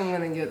feel like I'm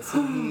gonna get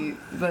some heat,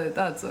 but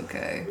that's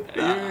okay.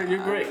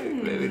 You're great.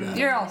 Maybe not.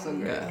 You're also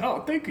great.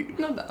 Oh, thank you.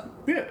 No doubt.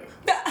 Yeah.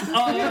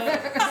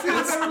 See,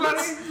 that's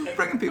everybody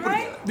bringing people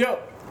together. Yo,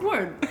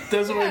 Word.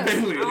 Desiree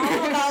Bailey.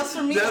 Oh, that was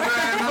for me. That's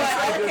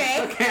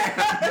right. Okay,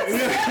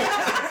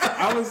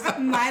 I was.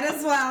 might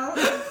as well.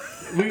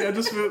 I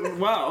just feel.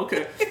 Wow.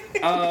 Okay.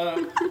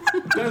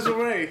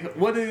 Desiree,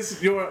 what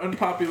is your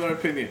unpopular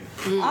opinion?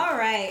 All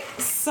right,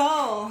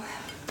 so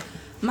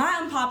my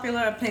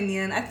unpopular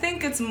opinion, I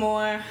think it's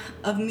more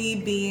of me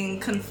being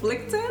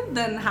conflicted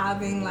than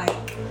having like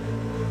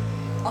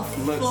a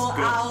Let's full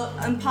go. out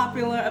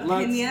unpopular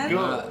opinion.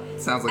 go.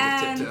 Sounds like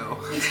And- a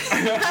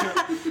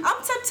tiptoe.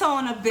 I'm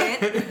tiptoeing a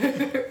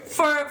bit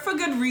for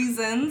good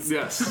reasons.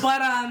 Yes.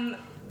 But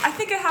I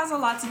think it has a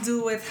lot to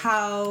do with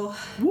how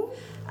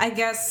I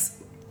guess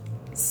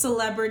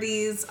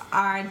celebrities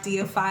are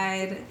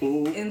deified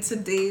Ooh. in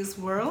today's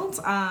world.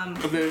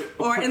 there-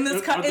 Or in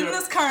this are in there-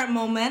 this current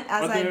moment,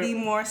 as Are I there be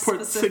more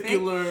specific.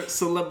 particular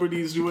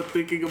celebrities you were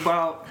thinking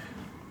about?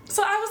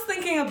 So I was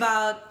thinking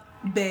about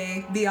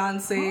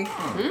Beyonce,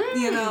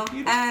 you know,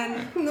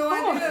 and No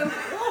idea.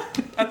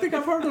 I think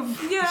I've heard of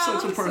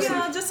such a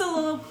person.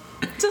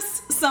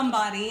 just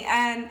somebody.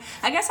 And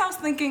I guess I was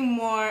thinking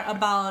more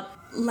about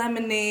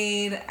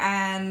Lemonade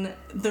and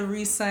the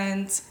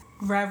recent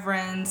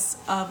reverence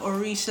of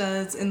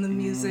Orishas in the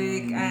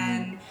music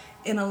and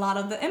in a lot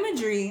of the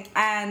imagery.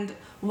 And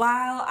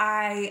while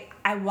I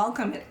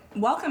welcome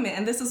it,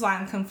 and this is why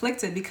I'm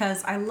conflicted,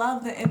 because I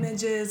love the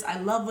images, I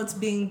love what's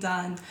being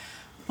done,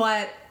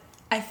 but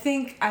I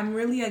think I'm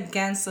really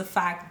against the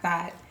fact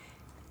that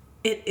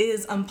it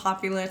is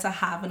unpopular to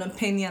have an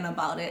opinion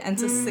about it and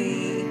to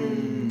say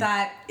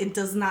that it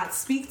does not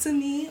speak to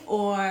me,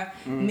 or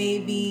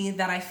maybe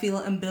that I feel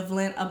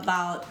ambivalent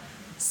about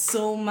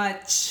so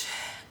much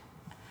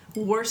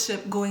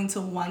worship going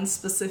to one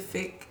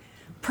specific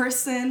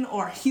person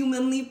or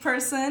humanly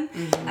person.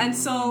 And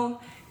so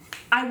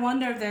I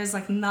wonder if there's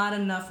like not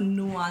enough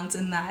nuance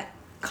in that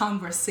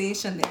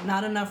conversation there,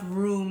 not enough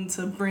room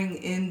to bring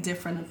in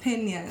different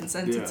opinions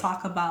and to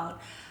talk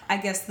about, I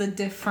guess, the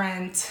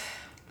different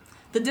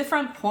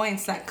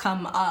points that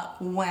come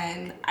up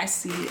when I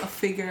see a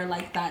figure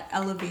like that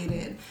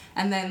elevated,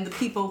 and then the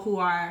people who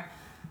are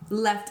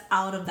left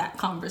out of that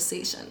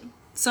conversation.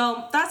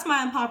 So that's my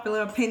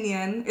unpopular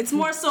opinion. It's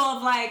more so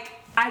of like,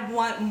 I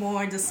want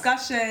more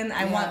discussion.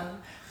 I want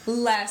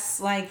less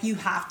like, you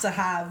have to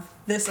have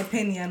this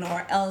opinion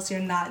or else you're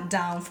not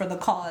down for the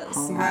cause.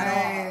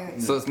 Right.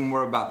 So it's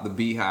more about the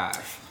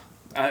beehive.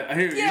 I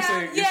hear you. You're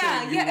saying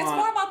you It's want,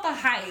 more about the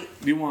hype.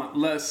 you want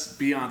less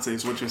Beyonce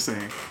is what you're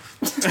saying.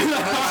 Start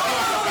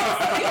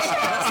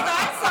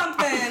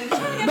something.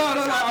 No,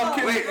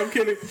 I'm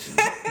kidding.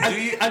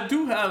 I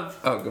do have.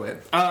 Oh, go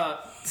ahead.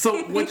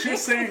 So what you're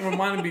saying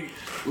reminded me.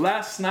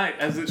 Last night,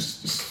 as it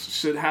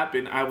should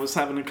happen, I was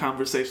having a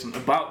conversation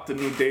about the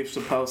new Dave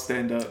Chappelle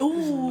stand-up.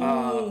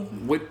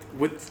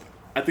 With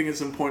I think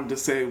it's important to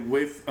say,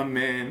 with a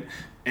man,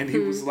 and he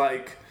was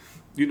like,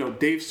 you know,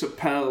 Dave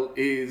Chappelle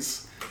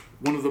is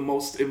one of the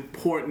most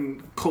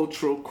important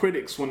cultural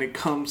critics when it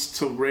comes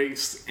to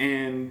race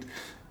and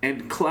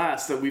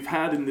class that we've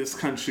had in this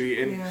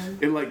country,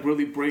 and it like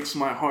really breaks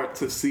my heart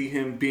to see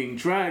him being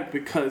dragged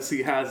because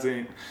he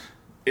hasn't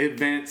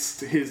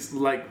advanced his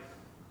like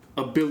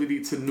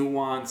ability to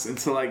nuance and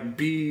to like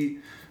be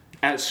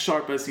as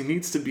sharp as he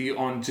needs to be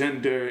on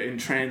gender and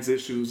trans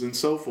issues and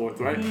so forth,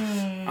 right?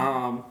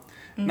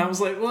 And I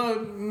was like, well,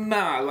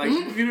 nah, like,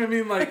 you know what I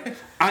mean? Like,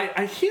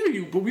 I hear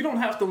you, but we don't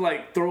have to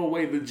like throw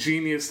away the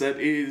genius that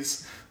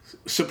is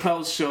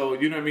Chappelle's Show,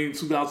 you know what I mean,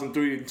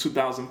 2003 and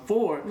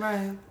 2004.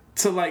 Right.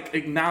 To like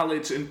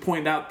acknowledge and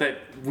point out that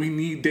we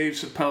need Dave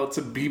Chappelle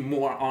to be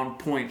more on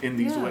point in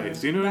these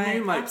ways. You know what I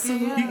mean? Like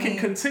he can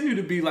continue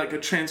to be like a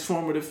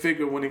transformative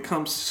figure when it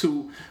comes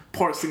to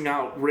parsing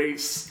out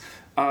race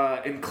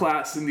and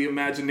class and the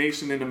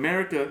imagination in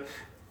America.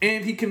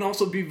 And he can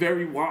also be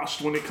very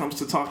washed when it comes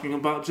to talking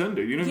about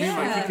gender. You know what I mean?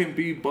 Like he can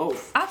be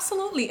both.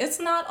 Absolutely. It's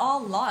not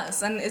all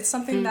lost. And it's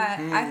something that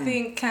I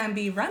think can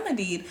be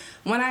remedied.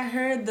 When I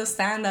heard the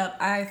stand-up,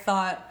 I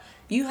thought,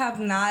 you have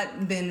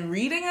not been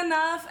reading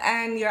enough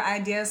and your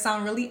ideas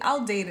sound really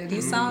outdated.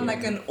 You sound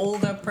like an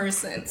older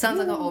person. Sounds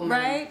like an old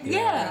man. Right?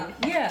 Yeah.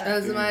 That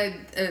was my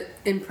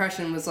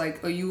impression was like,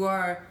 oh, you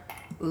are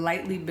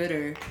lightly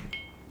bitter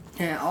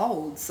and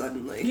old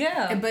suddenly.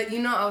 Yeah. But you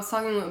know, I was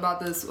talking about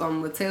this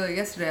with Taylor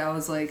yesterday. I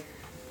was like,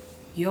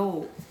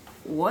 yo,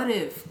 what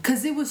if?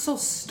 Because it was so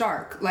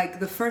stark. Like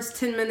the first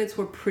 10 minutes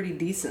were pretty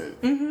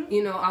decent.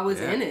 You know, I was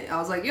in it.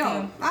 I was like,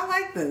 yo, I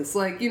like this.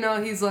 Like, you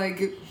know, he's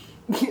like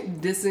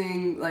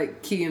dissing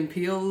like Key and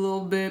Peele a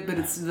little bit, but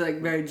it's like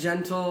very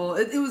gentle.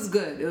 It was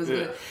good. It was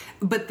good.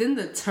 But then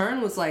the turn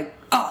was like,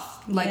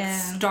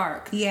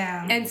 stark.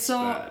 Yeah. And so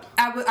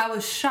I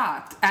was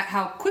shocked at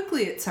how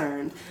quickly it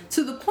turned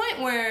to the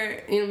point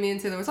where, you know, me and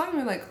Taylor were talking,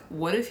 we were like,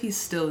 what if he's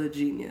still a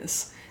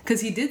genius?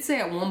 Because he did say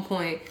at one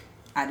point,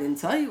 I didn't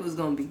tell you it was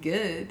going to be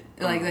good.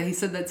 Like, that he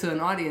said that to an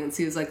audience.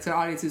 He was like, to the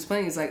audience who's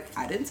playing, he's like,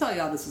 I didn't tell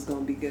y'all this was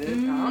going to be good. I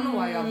don't know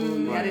why y'all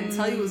booing me. I didn't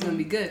tell you it was going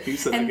to be good. He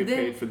said I get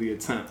paid for the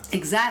attempt.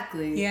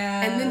 Exactly.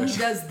 Yeah. And then he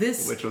does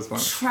this which was fun.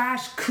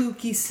 trash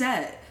kooky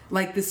set.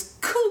 Like, this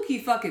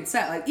kooky fucking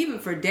set. Like, even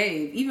for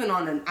Dave, even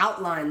on an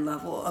outline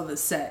level of a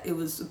set, it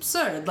was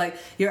absurd. Like,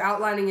 you're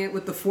outlining it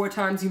with the 4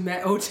 times you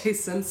met O.J.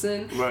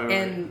 Simpson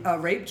and a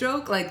rape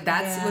joke. Like,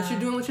 that's what you're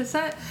doing with your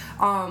set.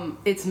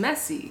 It's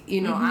messy. You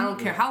know, I don't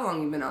care how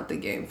long you've been out the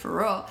game, for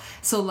real.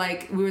 So,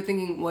 like, we were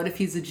thinking, what if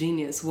he's a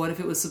genius? What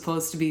if it was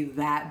supposed to be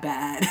that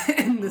bad?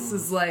 And this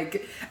is,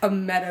 like, a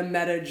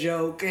meta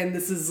joke. And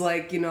this is,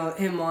 like, you know,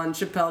 him on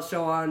Chappelle's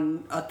Show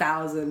on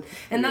 1,000.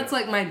 And that's,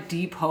 like, my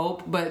deep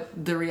hope.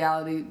 But the reality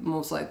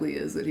most likely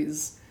is that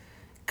he's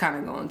kind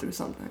of going through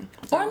something,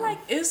 or like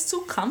is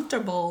too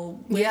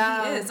comfortable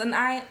where he is. And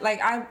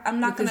I'm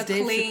not gonna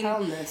claim,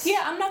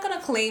 I'm not gonna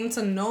claim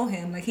to know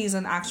him. Like, he's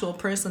an actual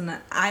person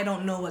that I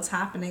don't know what's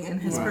happening in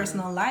his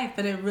personal life,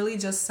 but it really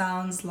just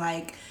sounds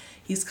like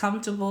he's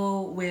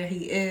comfortable where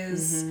he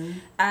is,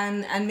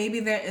 and maybe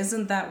there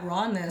isn't that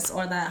rawness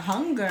or that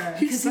hunger.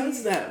 He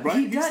says that,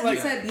 right?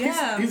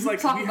 He's like,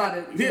 talk about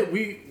it. Yeah,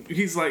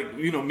 he's like,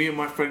 you know, me and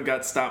my friend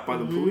got stopped by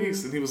the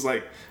police, and he was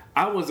like,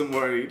 I wasn't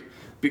worried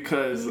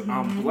because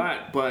I'm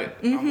black, but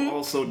I'm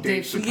also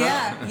Dave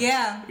Chappelle.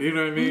 Yeah. You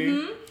know what I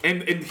mean?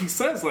 And he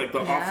says, like, the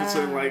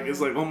officer, like, is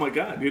like, oh my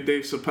God, you're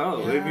Dave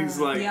Chappelle. And he's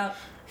like,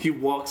 he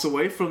walks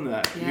away from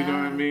that. You know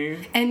what I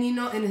mean? And, you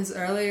know, in his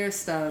earlier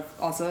stuff,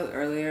 also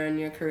earlier in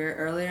your career,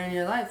 earlier in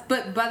your life,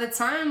 but by the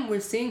time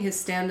we're seeing his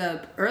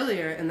stand-up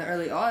earlier in the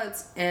early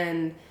aughts,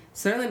 and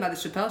certainly by the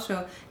Chappelle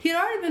Show, he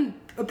had already been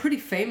a pretty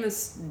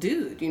famous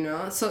dude, you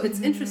know? So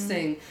it's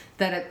interesting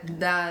that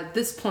at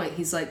this point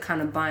he's like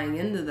kind of buying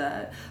into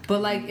that.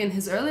 But like in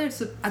his earlier,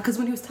 because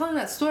when he was telling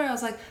that story, I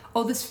was like,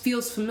 oh, this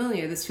feels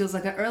familiar. This feels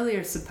like an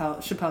earlier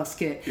Chappelle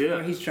skit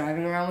where he's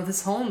driving around with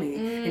his homie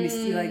and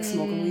he's like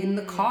smoking weed in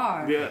the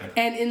car. Yeah.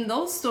 And in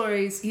those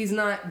stories, he's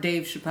not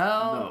Dave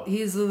Chappelle. No.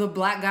 He's the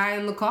black guy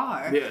in the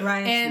car. Yeah.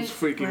 Right. And he's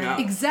freaking out.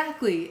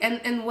 Exactly.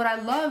 And what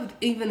I loved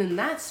even in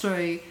that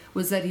story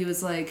was that he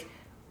was like,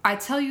 I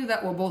tell you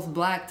that we're both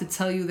black to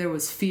tell you there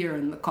was fear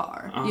in the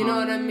car. You know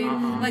what I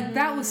mean? Like,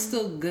 that was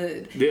still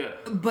good. Yeah.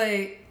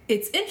 But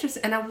it's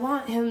interesting, and I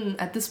want him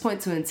at this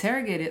point to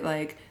interrogate it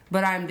like,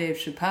 but I'm Dave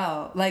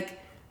Chappelle. Like,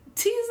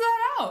 tease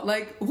that out.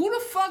 Like, who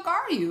the fuck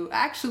are you,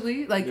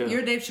 actually? Like,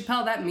 you're Dave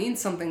Chappelle, that means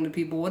something to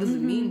people. What does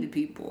it mean to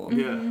people?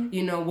 Yeah.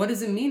 You know, what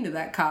does it mean to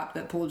that cop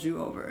that pulled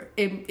you over?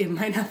 It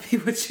might not be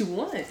what you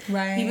want.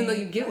 Right. Even though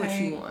you get what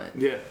you want.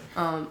 Yeah.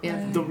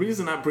 The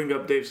reason I bring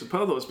up Dave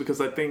Chappelle, though, is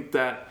because I think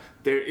that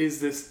there is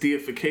this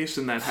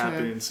deification that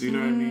happens, you know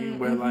what I mean?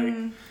 Where, like,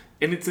 and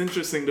it's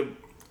interesting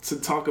to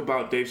talk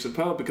about Dave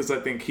Chappelle because I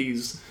think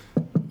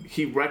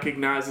he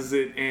recognizes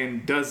it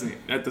and doesn't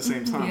at the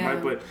same time,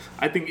 right? But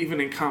I think even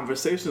in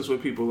conversations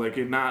with people, like,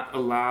 you're not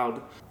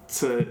allowed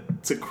to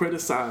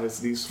criticize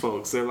these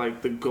folks. They're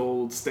like the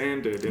gold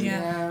standard.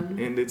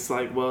 And it's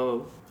like,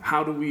 well,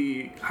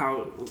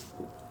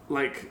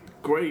 like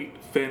great,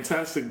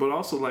 fantastic, but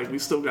also like we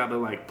still gotta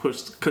like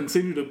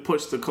continue to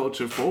push the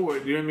culture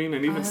forward. You know what I mean?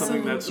 And even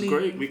something that's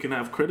great, we can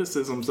have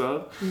criticisms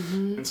of.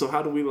 And so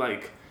how do we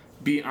like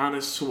be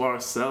honest to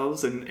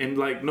ourselves and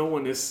like no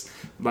one is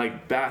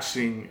like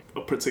bashing a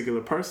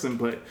particular person,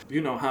 but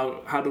you know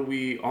how do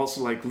we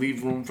also like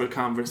leave room for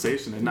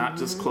conversation and not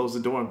just close the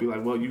door and be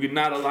like, well, you're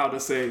not allowed to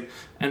say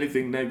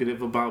anything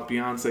negative about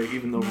Beyonce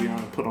even though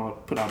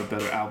Rihanna put out a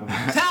better album.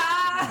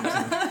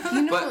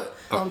 You know, But-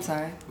 I'm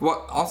sorry.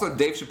 Well, also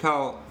Dave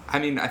Chappelle, I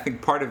mean, I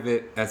think part of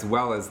it as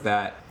well is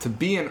that to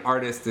be an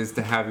artist is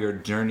to have your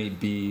journey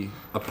be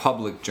a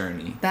public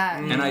journey.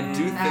 And I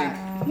do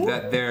think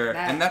that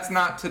and that's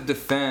not to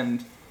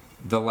defend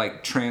the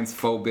like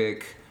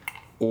transphobic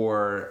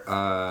or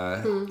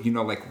you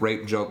know, like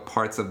rape joke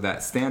parts of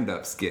that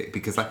stand-up skit,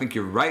 because I think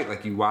you're right.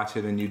 Like you watch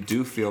it and you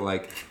do feel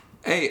like,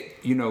 hey,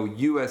 you know,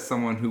 you as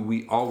someone who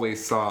we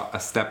always saw a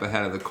step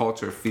ahead of the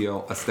culture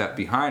feel a step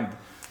behind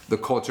the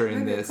culture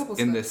in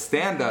this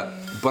stand-up.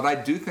 But I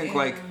do think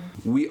like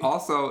we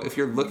also, if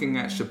you're looking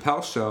at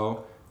Chappelle's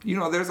show, you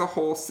know, there's a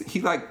whole,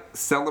 he like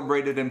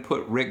celebrated and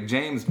put Rick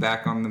James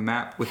back on the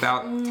map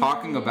without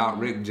talking about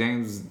Rick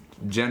James'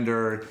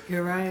 gender.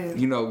 You're right.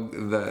 You know,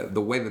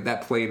 the way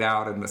that played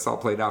out and this all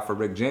played out for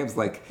Rick James,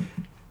 like.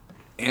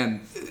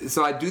 And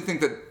so I do think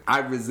that I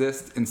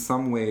resist in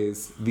some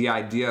ways the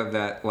idea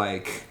that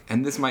like,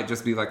 and this might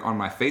just be like on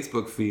my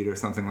Facebook feed or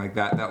something like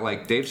that, that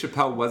like Dave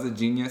Chappelle was a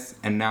genius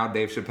and now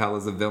Dave Chappelle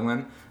is a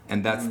villain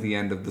and that's the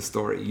end of the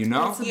story, you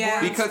know?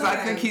 Yeah. Because I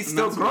think he's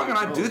still growing and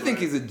I do think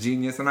he's a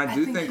genius and I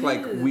do think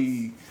like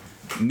we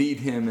need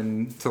him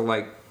and to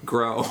like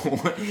grow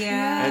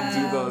and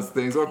do those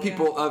things, or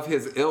people of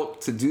his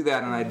ilk to do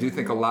that. And I do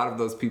think a lot of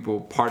those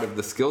people, part of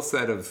the skill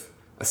set of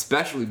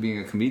especially being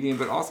a comedian,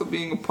 but also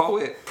being a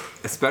poet,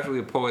 especially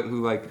a poet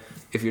who, like,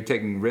 if you're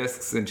taking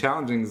risks and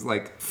challenging, is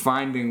like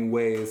finding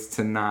ways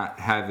to not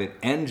have it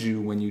end you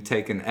when you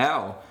take an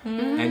L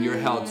and you're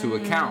held to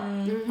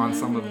account on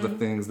some of the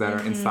things that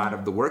are inside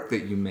of the work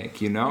that you make,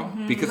 you know?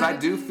 Because I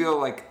do feel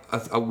like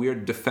a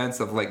weird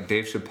defense of like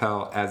Dave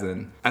Chappelle as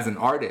an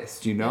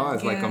artist, you know,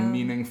 as like a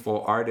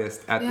meaningful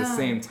artist at the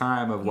same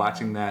time of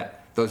watching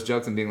those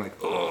jokes and being like,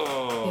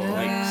 oh,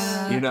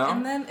 like, you know?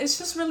 And then it's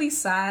just really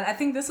sad. I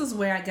think this is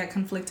where I get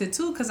conflicted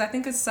too, because I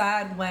think it's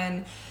sad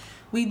when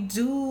we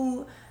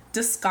do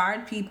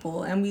discard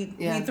people and we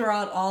throw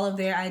out all of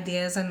their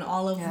ideas and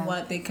all of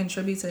what they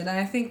contributed. And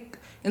I think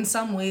in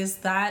some ways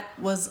that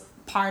was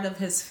part of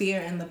his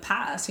fear in the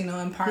past, you know,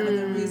 and part of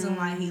the reason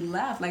why he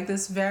left. Like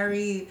this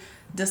very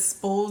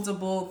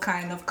disposable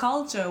kind of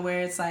culture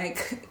where it's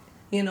like,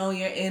 you know,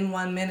 you're in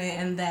 1 minute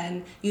and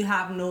then you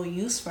have no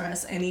use for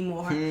us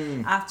anymore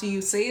after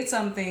you say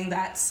something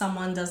that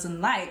someone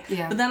doesn't like.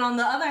 Yeah. But then on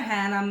the other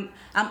hand,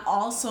 I'm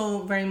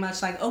also very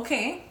much like,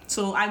 okay,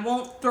 so I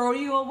won't throw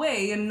you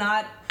away. You're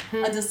not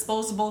a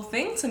disposable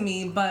thing to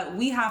me, but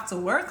we have to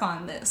work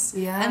on this.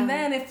 Yeah. And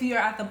then if you're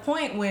at the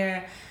point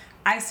where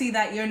I see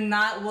that you're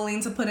not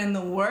willing to put in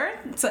the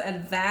work to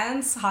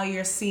advance how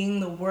you're seeing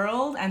the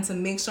world and to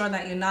make sure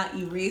that you're not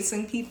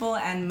erasing people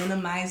and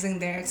minimizing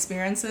their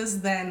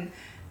experiences, then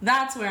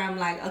that's where I'm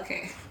like,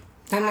 okay,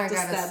 then I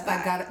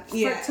gotta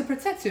to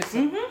protect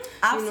yourself.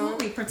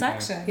 Absolutely, you know?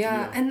 Protection.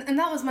 Yeah. And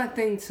that was my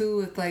thing too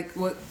with like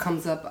what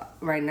comes up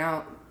right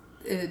now,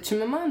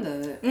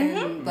 Chimamanda,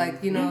 and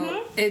like, you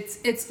know,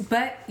 it's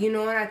but you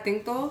know what I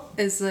think though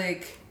is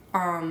like,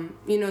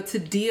 you know, to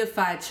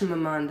deify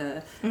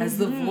Chimamanda as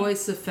the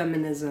voice of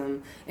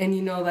feminism, and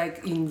you know,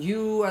 like,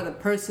 you are the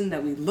person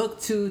that we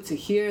look to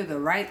hear the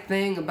right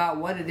thing about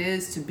what it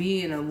is to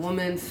be in a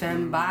woman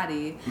femme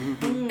body.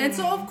 And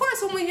so of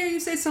course when we hear you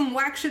say some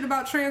whack shit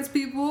about trans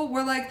people,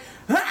 we're like,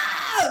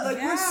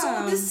 we're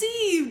so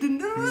deceived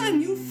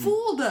and you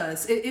fooled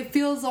us. It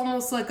feels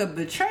almost like a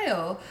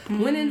betrayal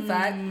when in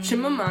fact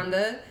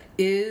Chimamanda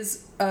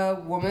is a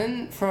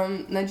woman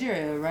from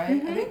Nigeria,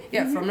 right? I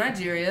think, from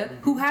Nigeria,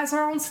 who has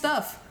her own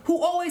stuff,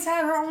 who always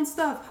had her own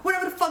stuff,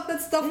 whatever the fuck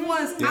that stuff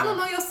was. I don't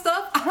know your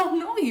stuff, I don't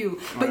know you,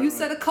 but you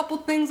said a couple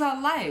things I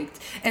liked,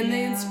 and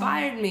they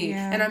inspired me,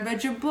 and I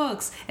read your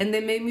books, and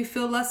they made me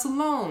feel less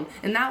alone,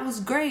 and that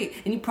was great.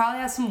 And you probably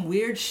have some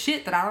weird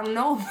shit that I don't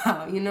know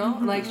about, you know?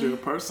 Like, you're a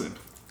person.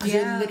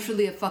 You're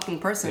literally a fucking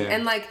person.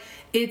 And like,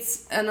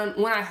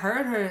 when I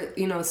heard her,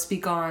 you know,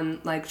 speak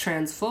on like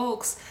trans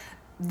folks,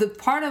 the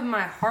part of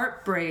my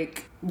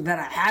heartbreak that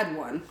I had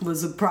one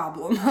was a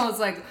problem. I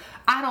was like,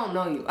 I don't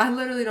know you. I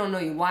literally don't know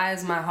you. Why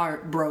is my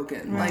heart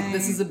broken? Like,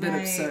 this is a bit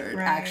absurd,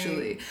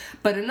 actually.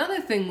 But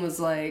another thing was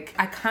like,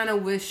 I kind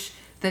of wish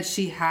that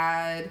she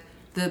had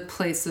the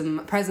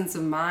presence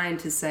of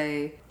mind to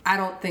say, I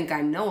don't think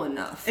I know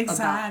enough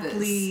about this.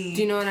 Do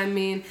you know what I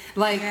mean?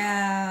 Like,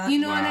 you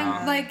know what I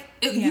mean? Like,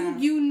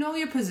 you know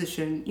your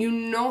position. You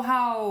know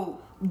how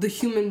the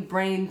human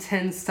brain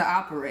tends to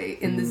operate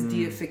in this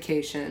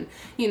deification.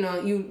 You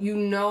know, you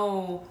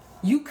know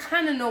you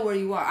kind of know where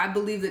you are. I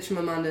believe that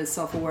Chimamanda is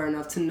self-aware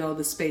enough to know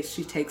the space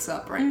she takes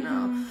up right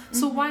now.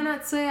 So why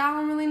not say, I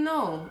don't really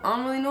know. I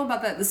don't really know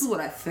about that. This is what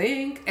I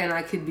think, and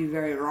I could be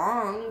very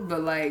wrong,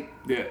 but like...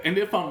 Yeah, and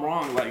if I'm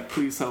wrong, like,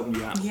 please help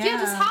me out. Yeah,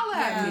 just holler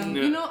at me.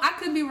 Yeah. You know, I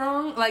could be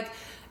wrong. Like,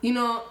 you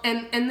know,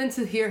 and then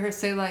to hear her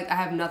say, like, I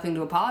have nothing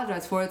to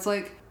apologize for, it's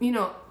like, you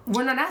know,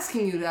 we're not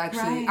asking you to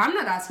actually... Right. I'm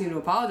not asking you to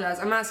apologize.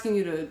 I'm asking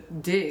you to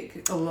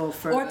dig a little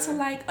further. Or to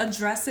like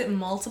address it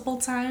multiple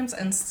times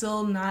and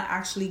still not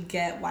actually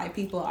get why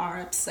people are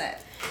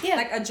upset. Yeah.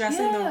 Like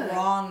addressing the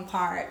wrong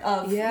part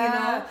of, you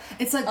know,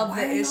 it's like, of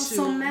why the are y'all issue.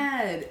 so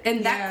mad?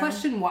 And that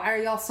question, why are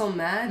y'all so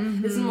mad,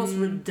 is the most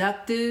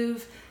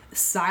reductive,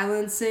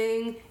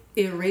 silencing,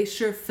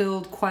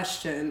 erasure-filled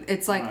question.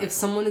 It's like, if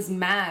someone is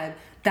mad,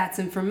 that's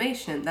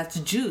information, that's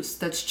juice,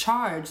 that's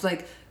charge.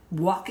 Like,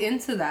 walk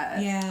into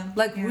that. Yeah.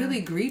 Like, Yeah. really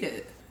greet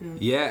it.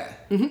 Yeah.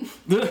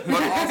 But also,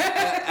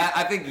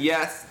 I think,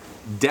 yes,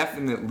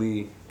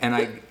 definitely. And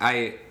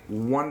I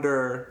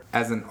wonder,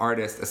 as an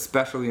artist,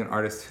 especially an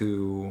artist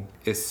who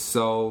is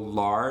so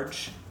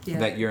large,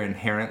 that you're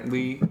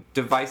inherently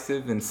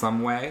divisive in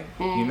some way.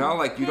 You know,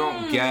 like, you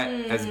don't get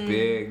as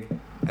big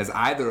as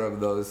either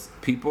of those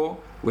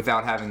people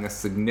without having a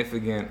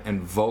significant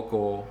and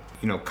vocal,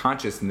 you know,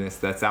 consciousness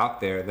that's out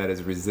there that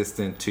is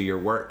resistant to your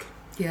work.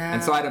 Yeah.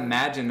 And so I'd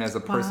imagine as a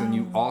person,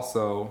 you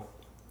also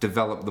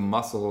develop the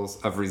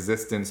muscles of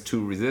resistance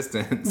to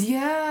resistance.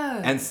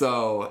 Yeah. And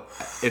so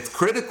it's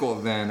critical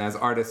then, as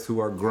artists who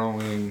are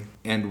growing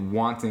and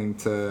wanting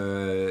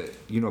to,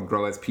 you know,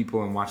 grow as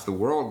people and watch the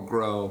world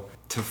grow,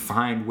 to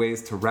find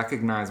ways to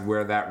recognize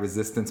where that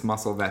resistance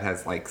muscle that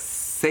has like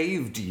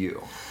saved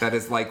you, that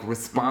is like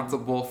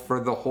responsible for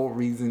the whole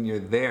reason you're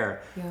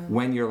there,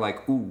 when you're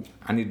like, ooh,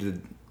 I need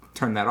to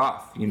turn that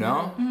off, you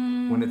know?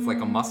 When it's like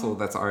a muscle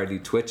that's already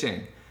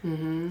twitching.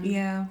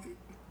 Yeah.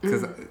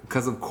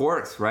 Because of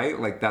course, right?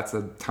 Like, that's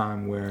a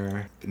time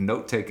where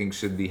note-taking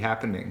should be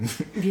happening.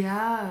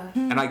 Yeah.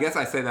 And I guess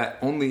I say that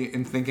only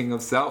in thinking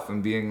of self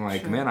and being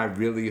like, man, I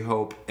really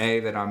hope,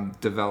 that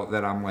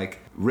I'm like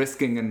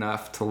risking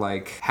enough to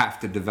like have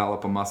to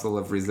develop a muscle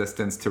of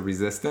resistance to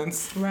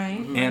resistance.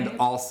 Right. And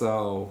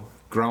also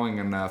growing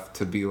enough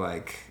to be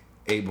like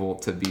able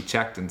to be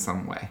checked in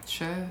some way.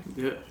 Sure.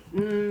 Yeah.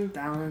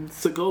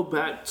 Balance. To go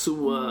back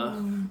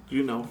to,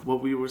 you know,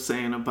 what we were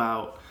saying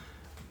about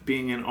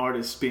being an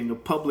artist, being a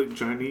public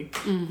journey,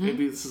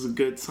 maybe this is a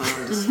good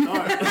time to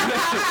start.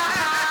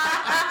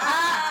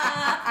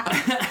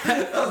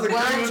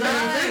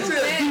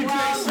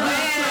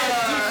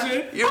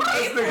 You're a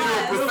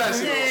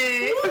professional.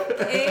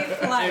 A+.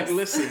 Hey,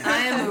 listen, I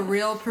am a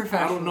real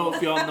professional. I don't know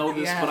if y'all know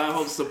this, but I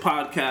host a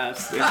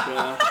podcast. And,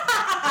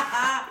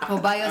 Oh,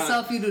 by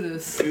yourself you do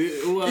this.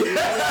 well, Hold on.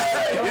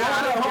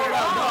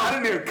 I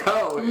didn't hear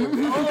code.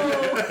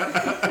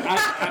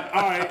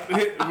 all right,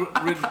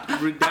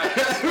 redact.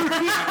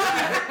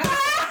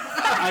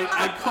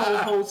 I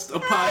co-host a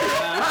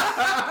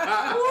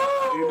podcast.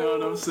 You know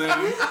what I'm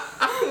saying?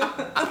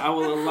 I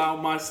will allow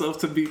myself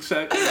to be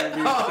checked.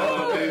 I'm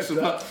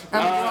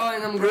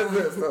growing.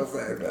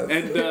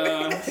 And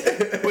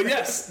but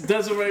yes,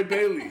 Desiree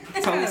Bailey,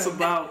 tell us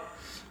about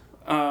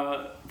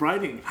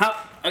writing. How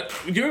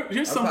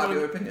you're someone.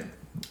 Unpopular opinion.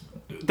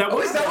 That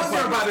was That was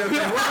your unpopular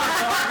opinion.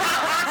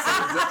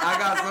 I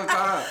got so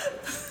caught up.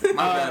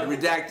 My bad.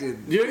 Redacted.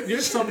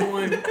 You're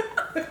someone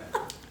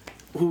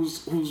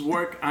whose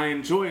work I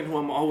enjoy and who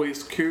I'm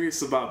always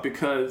curious about,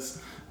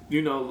 because,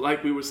 you know,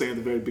 like we were saying at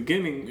the very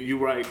beginning, you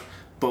write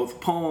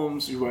both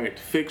poems, you write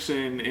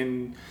fiction,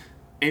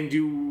 and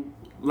you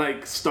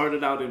like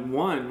started out in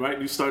one, right?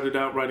 You started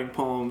out writing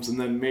poems and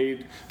then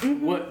made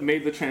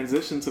the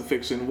transition to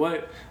fiction.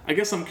 I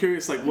guess I'm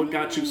curious, like, what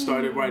got you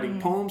started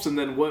writing poems, and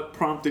then what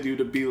prompted you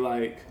to be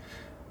like,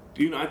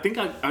 you know, I think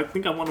I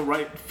want to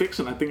write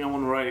fiction. I think I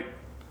want to write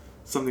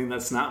something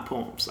that's not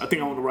poems. I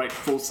think I want to write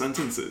full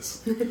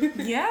sentences.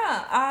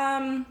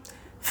 Yeah.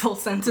 Full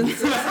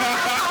sentences.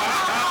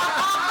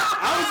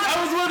 I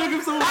was wondering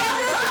if someone.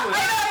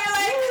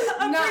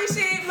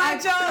 Appreciate my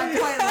joke. I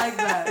quite like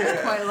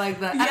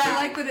that. I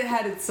like that it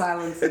had its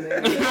silence in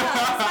it.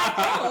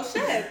 Oh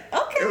shit.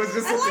 Okay. It was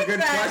just I such like a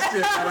good that.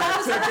 question, and I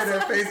took it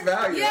at face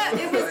value. Yeah,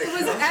 it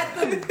was at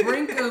the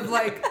brink of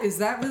like, is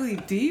that really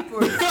deep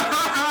or is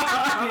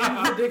that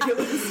being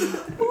ridiculous?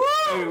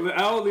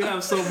 I only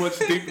have so much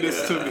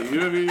deepness to me. You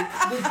know what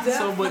I mean?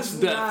 So much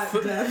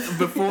depth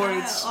before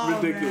it's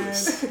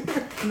ridiculous.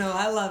 Man. No,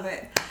 I love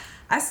it.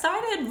 I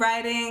started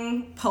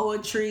writing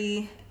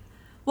poetry.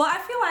 Well, I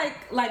feel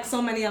like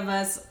so many of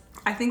us,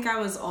 I think I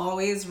was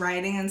always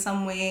writing in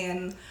some way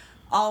and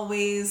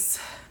always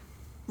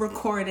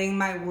recording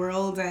my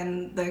world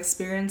and the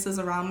experiences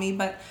around me.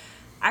 But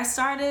I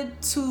started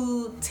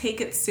to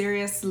take it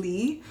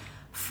seriously.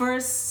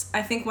 First,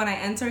 I think when I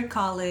entered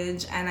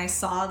college and I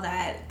saw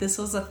that this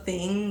was a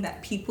thing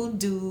that people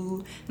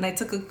do, and I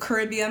took a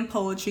Caribbean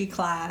poetry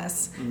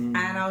class, and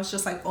I was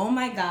just like, oh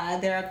my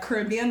God, there are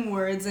Caribbean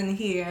words in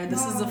here.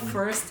 This is the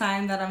first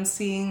time that I'm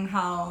seeing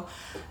how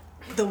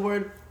the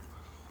word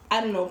I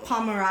don't know,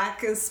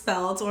 Pomerac is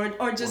spelled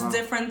or just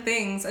different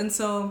things. And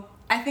so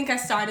I think I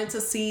started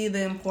to see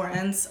the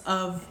importance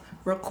of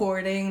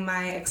recording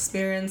my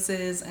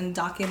experiences and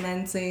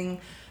documenting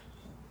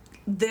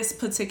this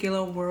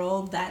particular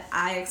world that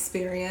I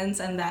experience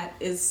and that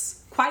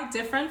is quite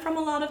different from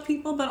a lot of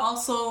people, but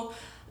also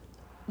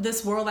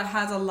this world that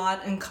has a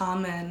lot in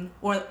common,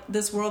 or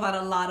this world that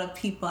a lot of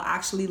people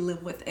actually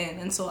live within.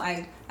 And so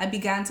I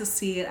began to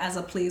see it as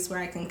a place where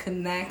I can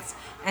connect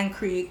and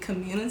create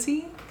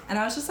community. And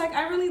I was just like,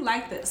 I really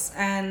like this,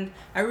 and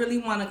I really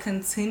want to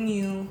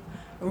continue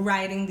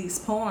writing these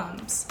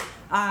poems.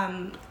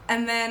 And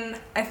then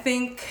I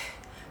think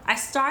I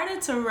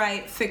started to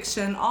write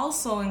fiction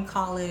also in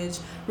college,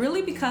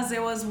 really because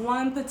there was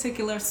one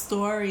particular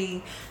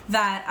story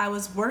that I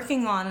was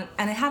working on,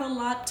 and it had a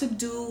lot to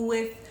do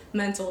with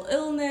mental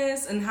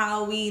illness and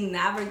how we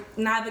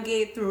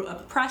navigate through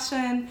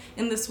oppression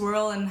in this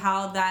world, and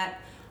how that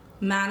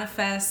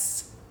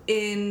manifests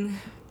in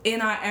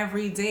our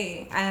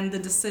everyday and the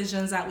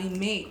decisions that we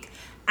make.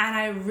 And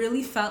I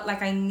really felt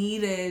like I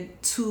needed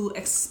to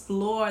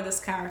explore this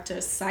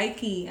character's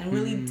psyche and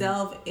really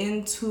delve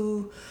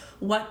into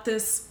what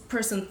this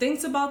person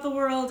thinks about the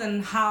world,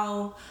 and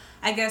how,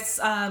 I guess,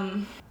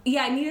 I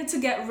needed to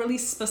get really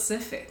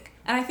specific.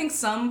 And I think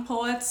some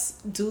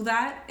poets do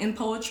that in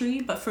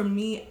poetry, but for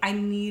me, I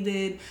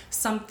needed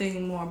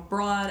something more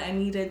broad. I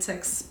needed to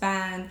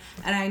expand,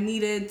 and I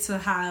needed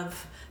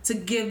to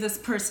give this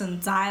person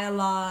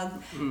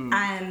dialogue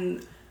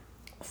and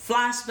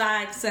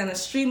flashbacks and a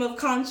stream of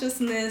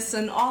consciousness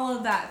and all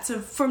of that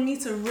for me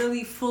to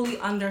really fully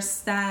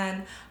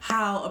understand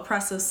how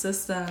oppressive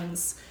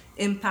systems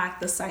impact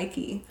the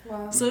psyche.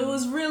 Wow. So it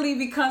was really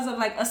because of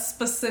like a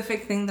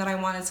specific thing that I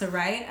wanted to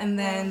write, and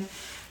then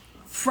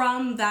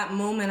from that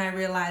moment I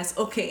realized,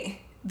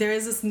 okay, there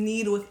is this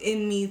need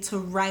within me to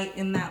write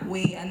in that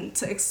way and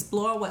to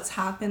explore what's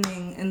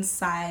happening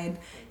inside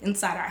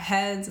our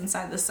heads,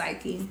 inside the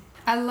psyche.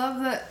 I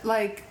love that,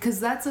 like, because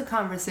that's a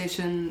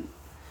conversation,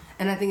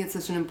 and I think it's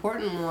such an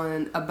important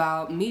one,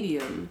 about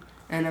medium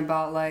and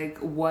about like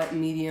what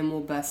medium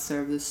will best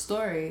serve this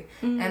story.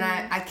 And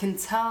I can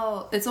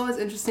tell, it's always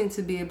interesting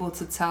to be able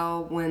to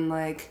tell when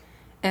like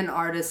an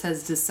artist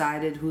has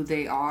decided who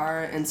they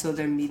are, and so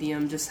their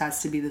medium just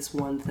has to be this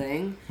one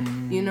thing.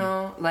 You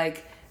know,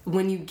 like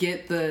when you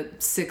get the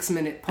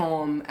 6-minute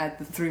poem at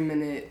the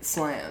 3-minute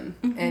slam,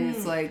 and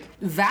it's like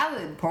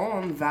valid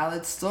poem,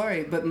 valid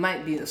story, but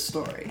might be a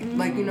story.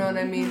 Like, you know what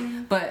I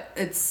mean? But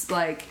it's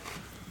like,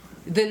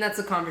 then that's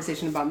a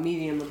conversation about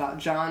medium,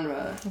 about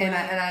genre. Right. And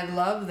I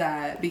love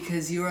that,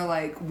 because you were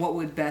like, what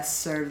would best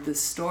serve this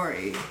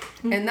story?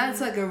 And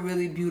that's like a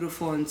really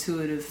beautiful,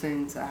 intuitive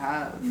thing to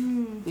have,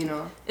 you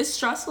know? It's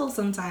stressful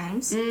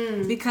sometimes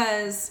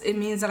because it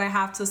means that I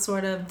have to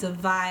sort of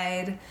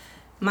divide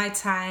my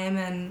time.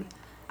 And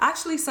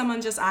actually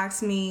someone just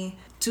asked me,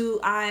 do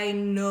I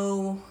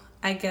know,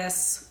 I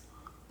guess,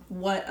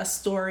 what a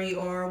story,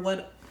 or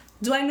what...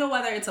 do I know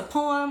whether it's a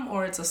poem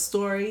or it's a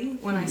story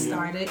when I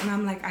start it? And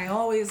I'm like, I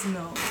always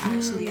know,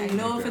 actually. I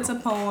know if it's a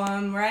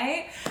poem,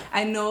 right?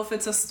 I know if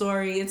it's a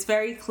story. It's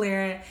very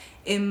clear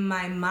in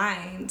my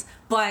mind.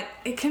 But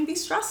it can be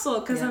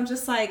stressful because I'm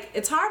just like,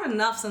 it's hard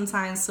enough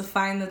sometimes to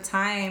find the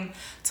time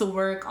to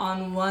work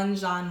on one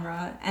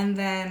genre. And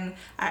then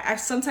I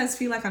sometimes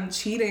feel like I'm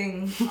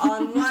cheating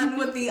on one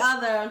with the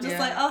other. I'm just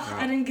like,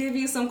 I didn't give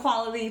you some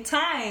quality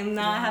time.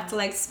 Now I have to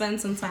like spend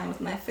some time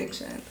with my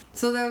fiction.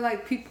 So they're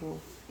like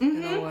people.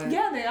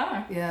 Yeah, they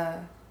are.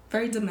 Yeah.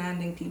 Very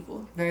demanding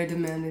people. Very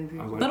demanding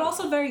people. But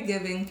also very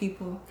giving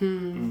people.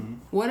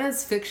 What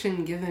has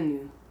fiction given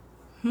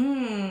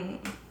you?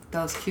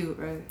 That was cute,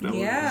 right? That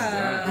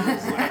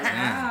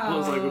I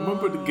was like,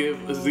 remember to give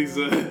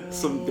Aziza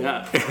some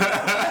depth.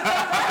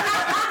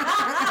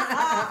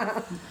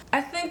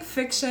 I think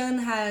fiction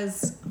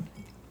has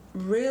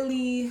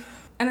really,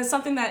 and it's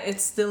something that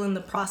it's still in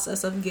the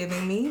process of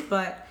giving me,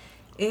 but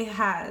it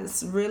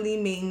has really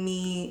made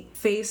me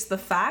face the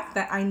fact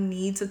that I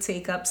need to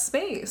take up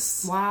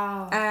space.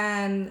 Wow.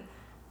 And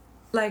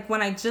like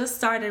when I just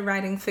started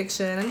writing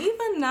fiction, and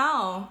even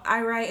now,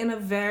 I write in a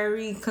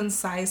very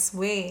concise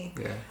way.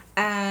 Yeah.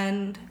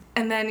 And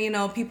then, you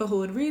know, people who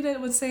would read it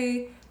would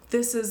say,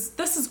 this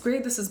is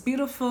great, this is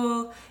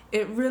beautiful,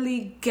 it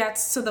really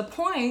gets to the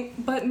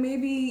point, but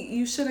maybe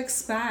you should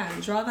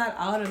expand, draw that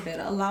out a bit,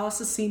 allow us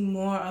to see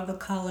more of the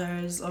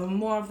colors or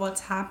more of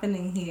what's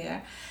happening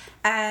here.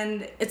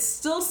 And it's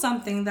still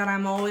something that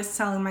I'm always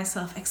telling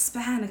myself,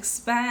 expand,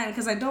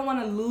 because I don't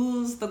want to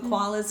lose the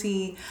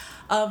quality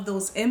of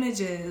those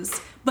images.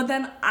 But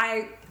then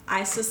I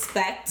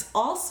suspect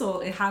also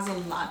it has a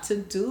lot to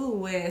do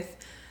with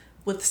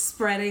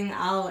spreading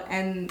out,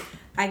 and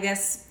I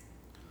guess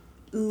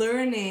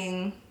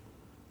learning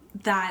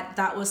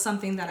that was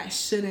something that I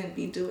shouldn't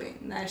be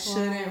doing. That I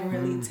shouldn't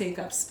really take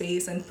up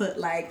space and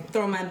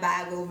throw my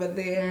bag over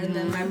there and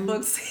then my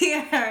books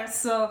here.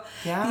 So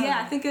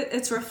I think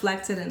it's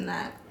reflected in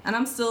that. And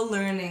I'm still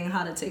learning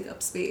how to take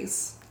up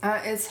space.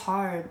 It's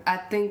hard. I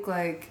think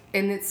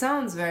and it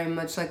sounds very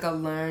much like a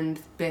learned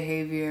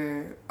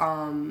behavior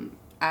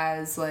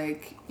as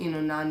like, you know,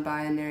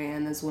 non-binary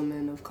and as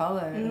women of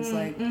color, it's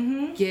like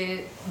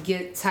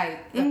get tight,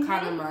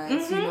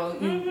 economize. You know,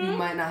 you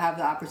might not have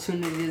the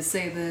opportunity to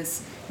say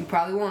this. You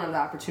probably won't have the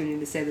opportunity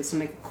to say this, so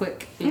make it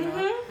quick. You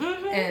know,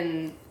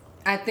 and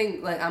I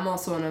think like I'm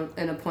also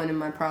in a point in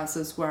my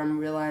process where I'm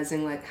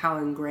realizing like how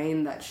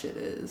ingrained that shit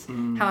is,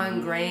 how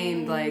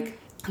ingrained like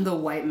the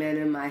white man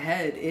in my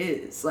head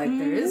is. Like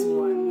there is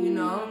one, you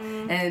know,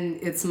 and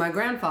it's my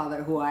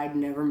grandfather who I'd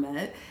never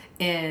met.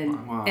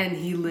 And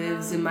he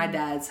lives in my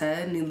dad's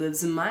head, and he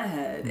lives in my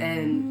head.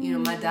 And, you know,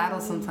 my dad will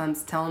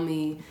sometimes tell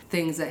me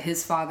things that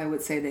his father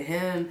would say to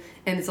him.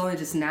 And it's only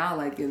just now,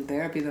 like, in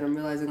therapy that I'm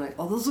realizing, like,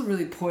 oh, those are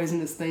really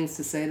poisonous things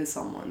to say to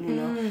someone, you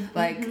know?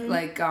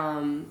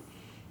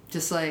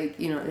 Just like,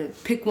 you know,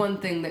 pick one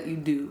thing that you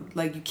do.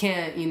 Like, you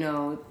can't, you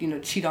know,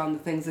 cheat on the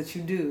things that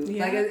you do.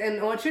 Yeah. Like,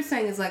 and what you're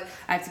saying is like,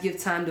 I have to give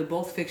time to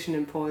both fiction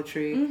and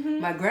poetry.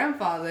 My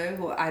grandfather,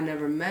 who I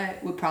never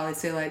met, would probably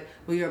say like,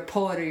 well, you're a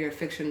poet or you're a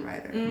fiction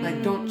writer.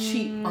 Like, don't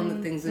cheat on the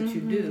things that you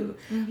do.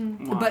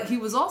 Wow. But he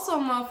was also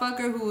a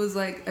motherfucker who was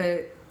like,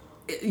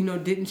 you know,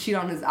 didn't cheat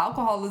on his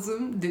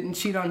alcoholism, didn't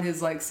cheat on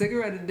his like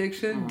cigarette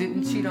addiction,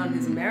 didn't cheat on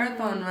his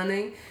marathon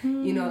running,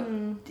 you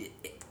know.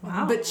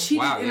 Wow. But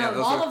cheating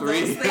all of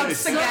those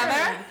things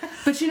together.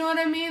 But you know what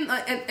I mean?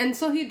 And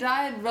so he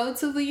died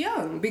relatively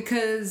young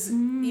because,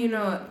 you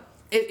know,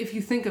 if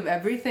you think of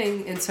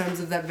everything in terms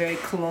of that very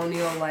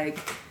colonial, like,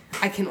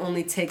 I can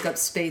only take up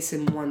space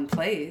in one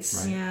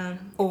place. Right. Yeah.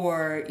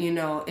 Or, you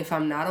know, if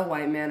I'm not a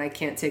white man, I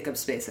can't take up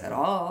space at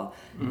all.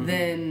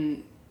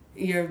 Then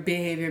your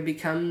behavior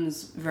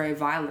becomes very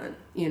violent,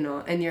 you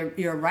know, and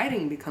your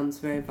writing becomes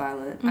very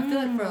violent. I feel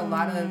like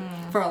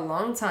for a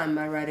long time,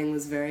 my writing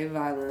was very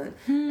violent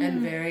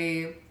and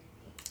very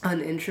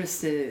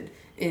uninterested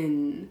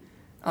in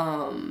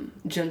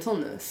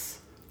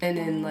gentleness and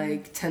in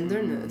like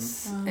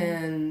tenderness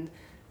and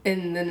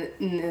then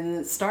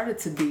it started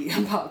to be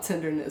about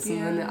tenderness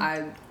and then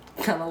I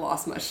kind of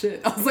lost my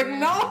shit. I was like,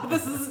 no,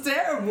 this is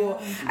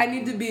terrible. I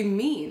need to be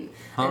mean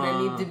and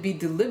I need to be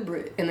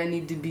deliberate and I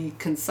need to be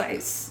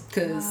concise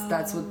because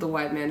that's what the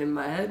white man in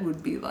my head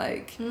would be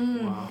like.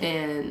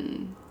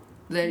 And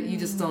you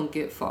just don't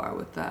get far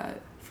with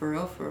that. For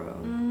real.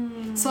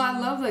 So I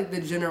love like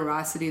the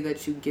generosity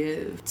that you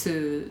give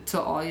to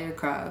all your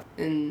craft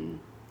and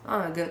oh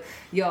my god,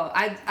 yo,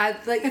 I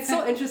like it's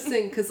so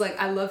interesting because like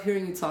I love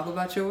hearing you talk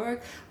about your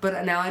work,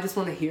 but now I just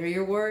want to hear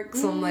your work.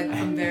 So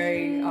I'm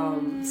very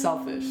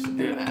selfish.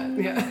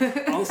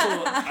 Yeah. Also,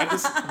 I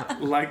just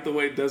like the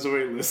way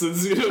Desiree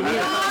listens. You know,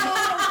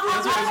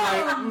 Desiree's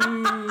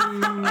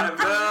like,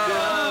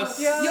 yes.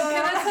 Yo,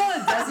 can I tell a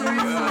Desiree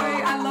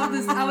story? I love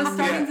this. I was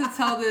starting to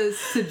tell this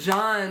to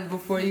John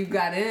before you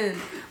got in,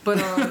 but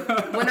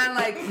when I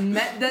like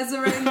met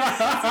Desiree,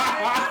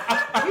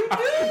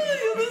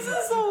 you listen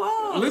so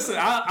well. Listen,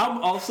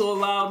 I'm also a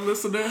loud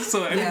listener,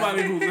 so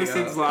anybody who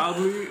listens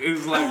loudly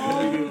is like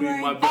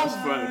immediately my best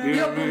friend. You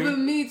know what I mean? But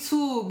me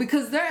too,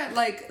 because there are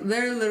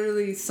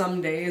literally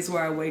some days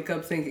where I wake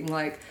up thinking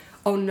like,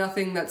 oh,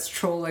 nothing that's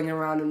trolling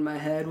around in my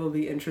head will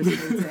be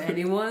interesting to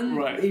anyone,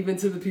 right. Even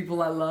to the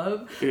people I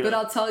love. Yeah. But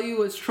I'll tell you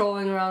what's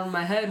trolling around in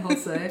my head,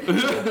 Jose.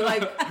 You'll be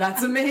like,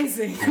 that's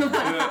amazing. I'm like,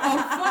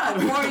 oh, fuck.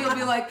 Or you'll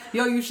be like,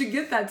 yo, you should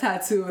get that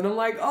tattoo. And I'm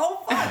like,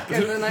 oh, fuck.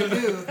 And then I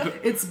do.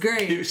 It's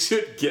great. You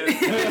should get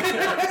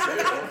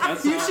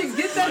that. You should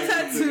get that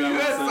tattoo. You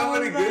had so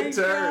many good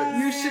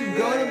turns. You should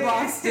go to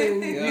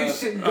Boston. You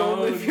should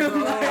go live your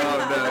life.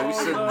 Oh, no, you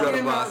shouldn't go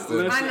to Boston.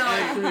 Listen,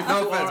 I know.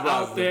 No offense,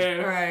 out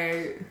there.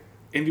 Right.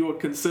 And you are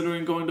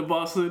considering going to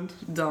Boston?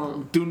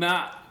 Don't. Do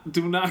not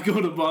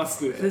go to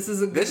Boston. This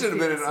is a good This should have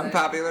been an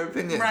unpopular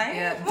opinion. Right?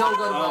 Yeah, don't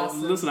go to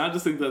Boston. Listen, I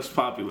just think that's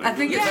popular. I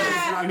think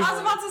I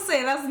was about to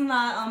say that's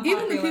not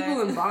unpopular. even the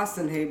people in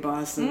Boston hate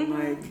Boston.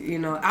 Like, you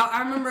know, I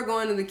remember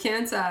going to the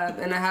Cantab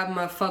and I had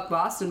my Fuck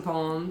Boston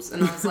poems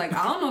and I was like,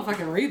 I don't know if I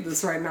can read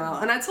this right now.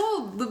 And I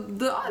told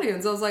the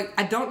audience, I was like,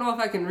 I don't know if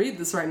I can read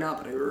this right now,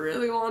 but I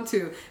really want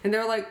to. And they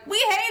were like, we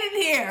hate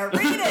it here.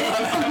 Read it.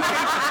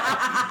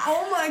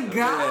 Oh my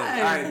God.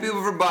 All right,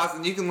 people from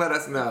Boston, you can let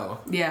us know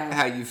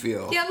how you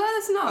feel. Yeah, let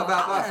us know.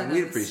 About Boston.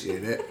 We'd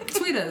appreciate it.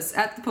 Tweet us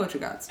at the Poetry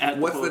Gods.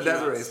 What's the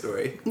Desiree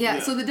story? Yeah,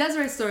 so the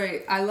Desiree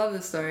story, I love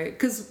this story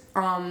because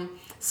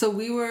so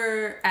we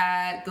were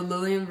at the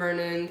Lillian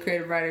Vernon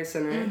Creative Writers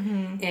Center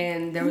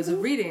and there was a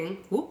reading.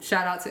 Whoop,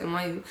 shout out to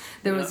NYU.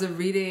 There was a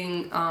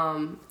reading.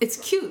 It's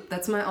cute.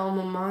 That's my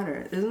alma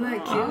mater. Isn't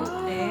that cute?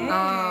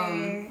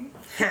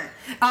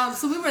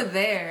 So we were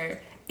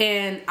there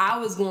and I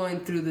was going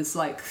through this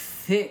like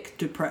thick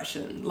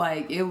depression.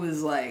 Like it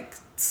was like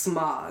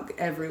smog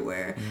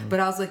everywhere. But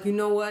I was like, you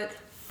know what?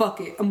 Fuck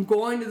it. I'm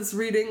going to this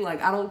reading.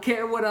 Like, I don't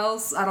care what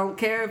else. I don't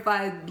care if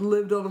I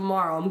live till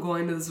tomorrow. I'm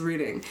going to this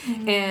reading.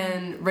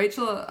 And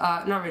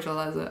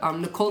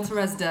Nicole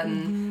Therese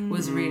Dutton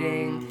was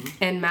reading,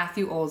 and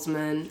Matthew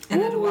Oldsman,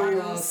 and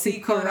Eduardo C.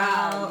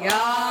 Corral. Yo!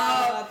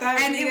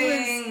 And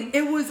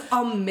it was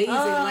amazing.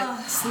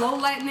 Like Slow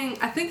Lightning,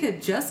 I think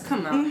it just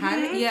come out.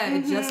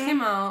 It just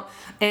came out.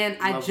 And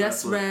I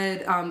just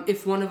read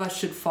If One of Us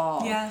Should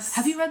Fall. Yes.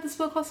 Have you read this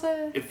book,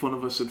 Jose? If One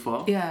of Us Should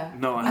Fall? Yeah.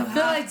 No, I haven't.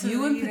 feel like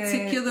you in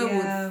particular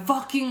would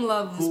fucking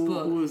love this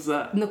book. Who is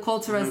that? Nicole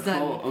Torres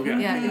Dutton.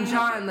 Okay. Yeah, and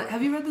John, like,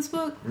 have you read this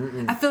book?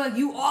 I feel like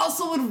you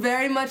also would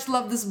very much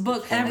love this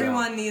book.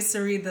 Everyone needs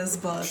to read this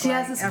book. She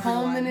has this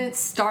poem in it,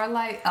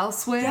 Starlight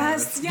Elsewhere.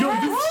 Yes.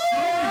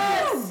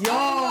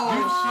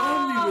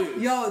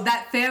 Yo,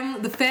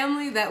 the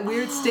family, that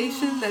weird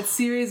station, that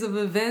series of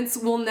events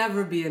will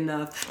never be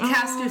enough.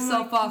 Cast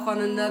yourself off on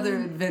another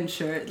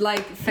adventure.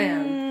 Like,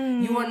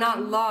 fam, you are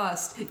not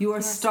lost. You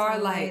are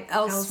starlight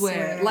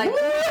elsewhere. Like,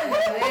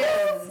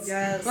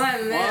 my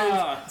man.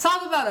 Wow.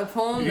 Talk about a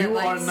poem that,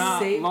 like,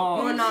 you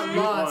are not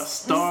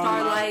lost. You are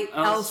starlight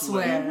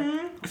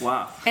elsewhere.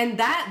 Wow. And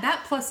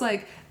that plus,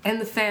 like, and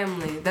the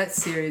family, that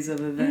series of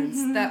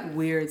events, that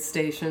weird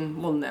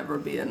station will never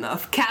be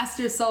enough. Cast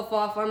yourself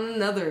off on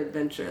another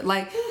adventure.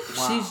 Like,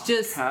 she's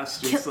just...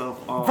 Cast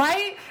yourself off.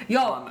 Right?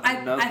 Yo,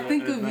 I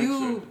think of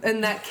you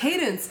in that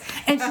cadence.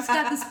 And she's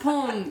got this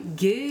poem,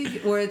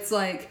 Gig, where it's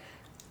like...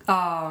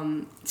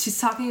 she's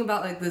talking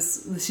about like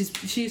this.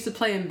 She used to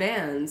play in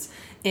bands,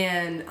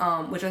 and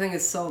which I think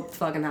is so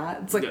fucking hot.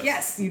 It's like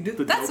yes you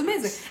do. That's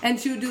amazing. And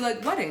she would do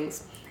like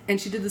weddings, and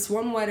she did this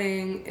one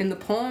wedding in the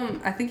poem.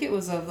 I think it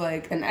was of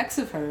like an ex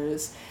of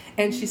hers,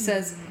 and she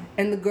says,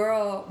 and the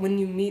girl when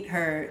you meet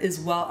her is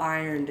well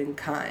ironed and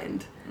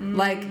kind.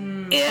 Like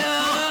ew,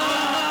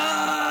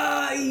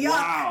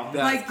 wow,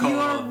 like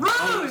you're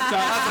rude.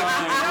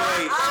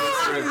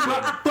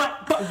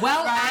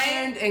 Well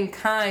ironed and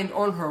kind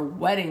on her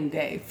wedding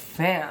day,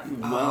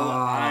 fam. Well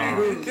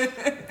ironed.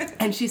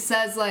 And she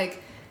says,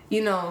 like,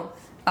 you know,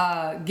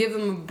 give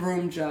him a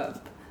broom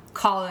job,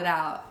 call it,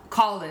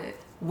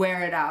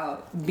 wear it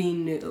out, be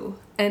new.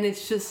 And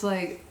it's just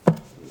like,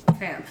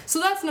 fam.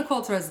 So that's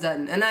Nicole Torres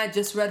Dutton, and I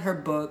just read her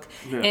book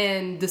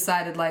and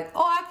decided like,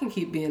 oh, I can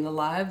keep being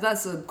alive.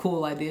 That's a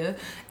cool idea.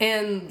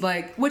 And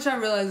like, which I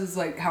realize is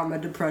like how my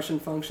depression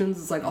functions.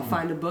 It's like I'll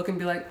find a book and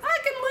be like, I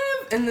can live,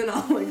 and then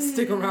I'll like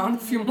stick around a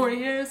few more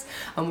years.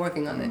 I'm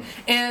working on it.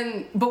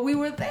 But we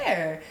were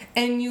there,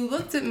 and you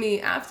looked at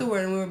me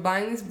afterward, and we were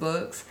buying these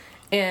books,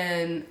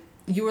 and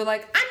you were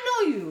like, I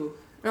know you.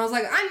 And I was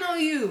like, I know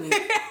you, but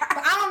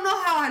I don't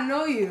know how I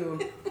know you.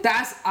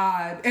 That's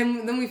odd.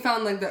 And then we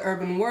found like the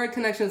urban word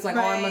connection. It's like,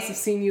 oh, I must have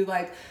seen you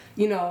like,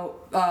 you know,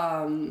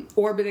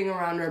 orbiting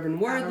around urban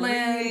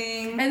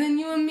wordland. And then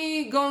you and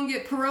me go and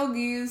get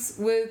pierogies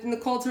with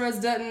Nicole Torres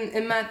Dutton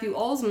and Matthew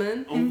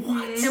Olsman.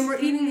 What? And we're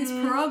eating these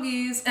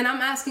pierogies, and I'm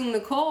asking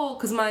Nicole,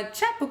 because my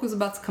chapbook was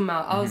about to come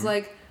out. I was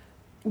like,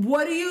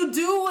 what do you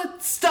do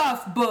with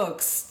stuff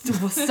books?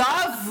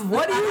 Stuff?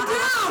 What do you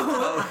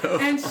do?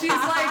 And she's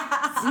like,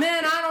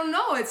 man, I don't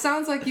know. It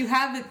sounds like you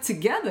have it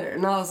together.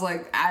 And I was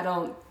like, I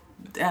don't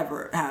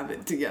ever have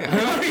it together. And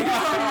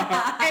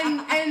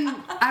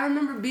I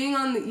remember being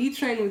on the E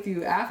train with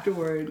you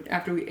afterward,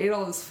 after we ate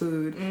all this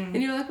food.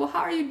 And you're like, well, how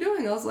are you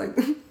doing? I was like,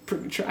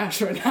 pretty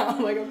trash right now.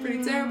 Like, I'm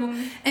pretty terrible.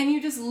 And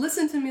you just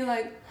listened to me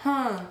like,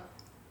 huh,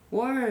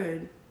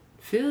 word,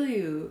 feel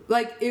you.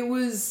 Like, it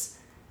was...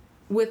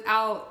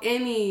 without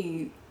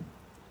anything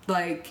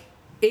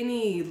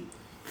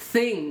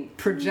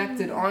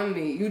projected on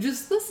me. You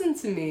just listened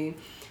to me.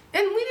 And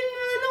we didn't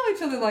really know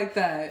each other like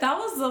that. That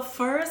was the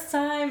first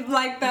time,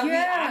 like, that we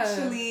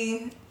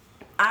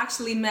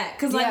actually met.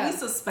 Because, like, we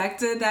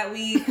suspected that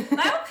we, like,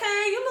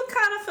 okay, you look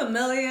kind of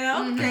familiar.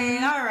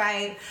 Okay, all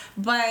right.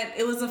 But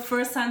it was the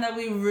first time that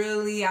we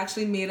really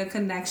actually made a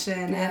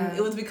connection. And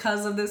it was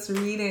because of this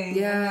reading.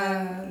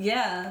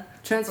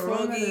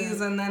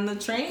 Pierogies and then the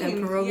train.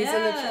 And pierogies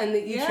and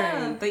the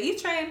E-train. The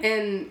E-train.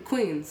 And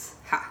Queens.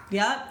 Ha.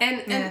 Yep.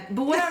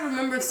 But what I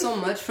remember so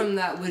much from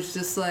that was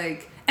just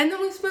like... And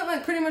then we spent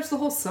like pretty much the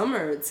whole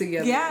summer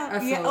together. Yeah.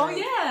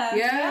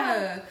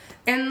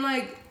 And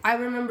like... I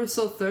remember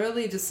so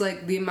thoroughly just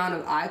like the amount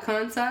of eye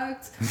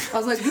contact. I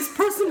was like, this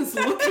person is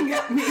looking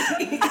at me.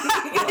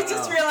 I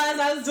just realized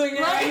I was doing it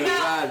right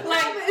now.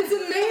 Like, it's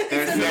amazing.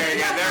 Their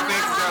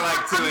faces are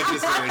like 2 inches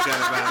from each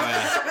other, by the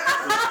way.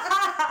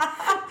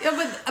 Yeah,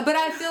 but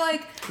I feel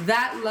like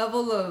that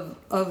level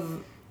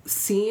of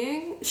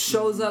seeing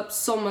shows up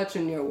so much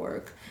in your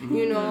work.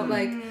 You know,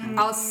 like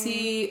I'll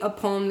see a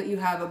poem that you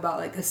have about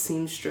like a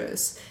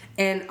seamstress,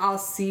 and I'll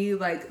see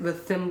like the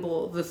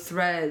thimble, the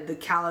thread, the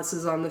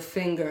calluses on the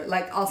finger.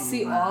 Like I'll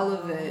see all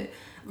of it.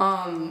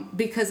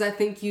 Because I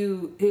think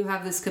you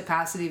have this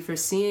capacity for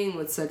seeing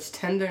with such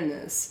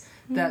tenderness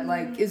that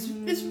like is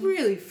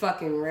really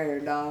fucking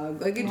rare,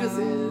 dog. Like it just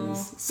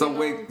is. So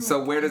wait,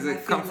 so where does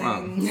it come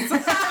from?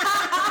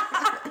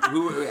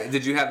 Who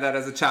did you have that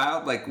as a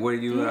child? Like, were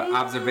you an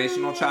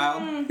observational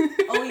child?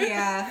 Oh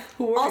yeah.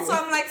 Also,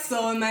 I'm like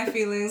so in my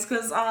feelings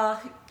because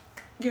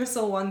you're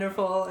so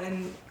wonderful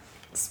and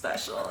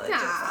special. And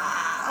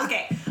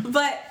okay,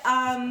 but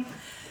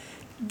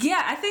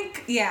yeah, I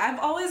think I've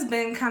always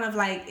been kind of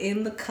like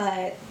in the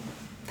cut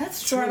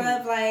That's sort true.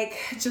 of like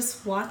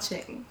just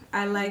watching.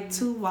 I like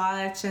to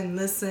watch and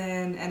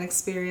listen and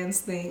experience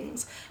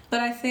things.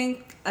 But I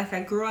think like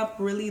I grew up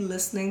really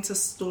listening to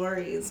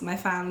stories. My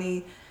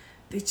family,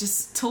 they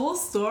just told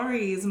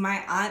stories.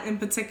 My aunt in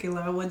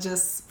particular would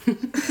just,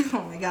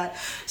 oh my God.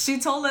 She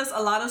told us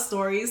a lot of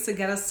stories to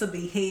get us to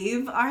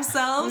behave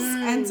ourselves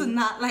and to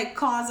not like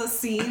cause a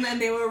scene. And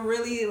they were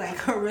really like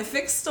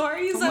horrific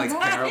stories. Like at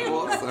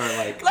parables times. or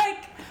like...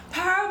 Like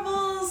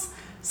parables.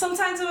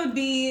 Sometimes it would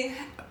be,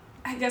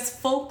 I guess,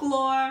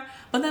 folklore,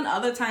 but then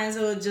other times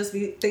it would just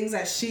be things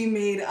that she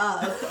made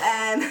up,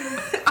 and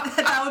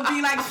that would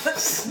be like the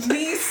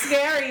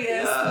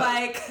scariest. Yeah.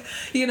 Like,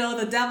 you know,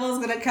 the devil's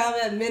gonna come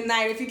at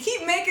midnight if you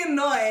keep making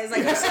noise.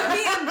 Like, you should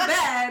be in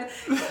bed,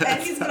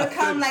 and he's gonna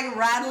come like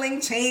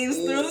rattling chains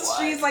through the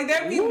streets. Like,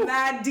 there'd be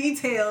bad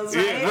details,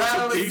 right? Yeah,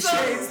 rattling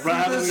chains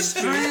through the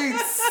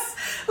streets.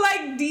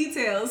 Like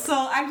details. So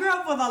I grew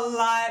up with a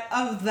lot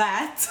of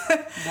that.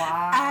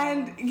 Wow.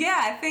 And yeah,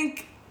 I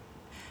think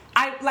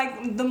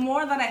the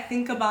more that I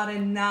think about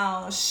it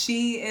now,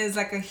 she is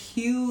like a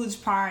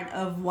huge part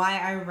of why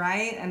I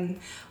write and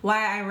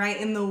why I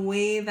write in the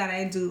way that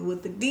I do,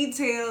 with the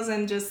details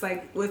and just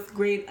like with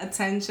great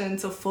attention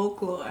to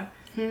folklore.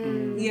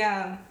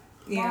 Yeah.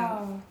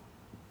 Wow.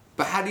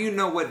 But how do you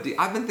know I've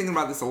been thinking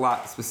about this a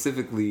lot,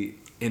 specifically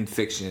in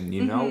fiction,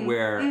 you know,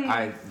 where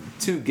I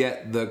too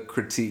get the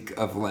critique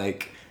of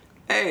like,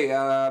 hey,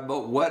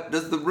 but what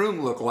does the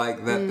room look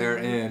like that they're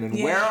in, and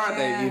where are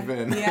they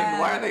even, and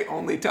why are they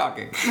only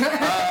talking? And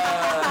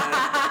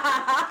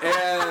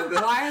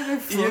why are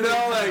they, you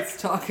know, like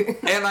talking?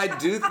 And I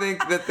do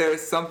think that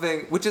there's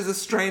something which is a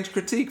strange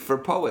critique for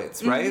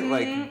poets, right?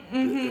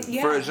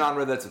 For a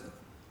genre that's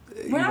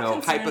you know,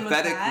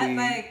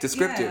 hypothetically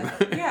descriptive.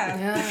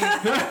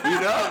 Yeah. You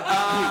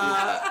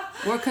know?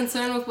 We're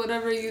concerned with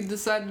whatever you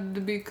decided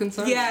to be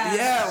concerned with. Yeah,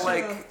 that's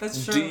like, true.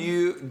 That's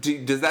true.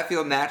 does that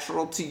feel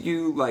natural to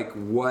you? Like,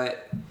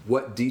 what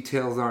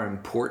details are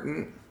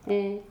important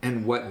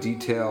and what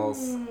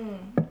details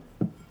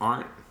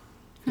aren't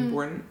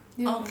important?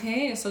 Yeah.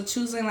 Okay, so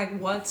choosing like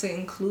what to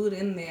include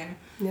in there.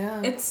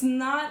 Yeah. It's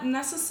not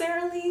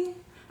necessarily,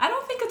 I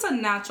don't think it's a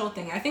natural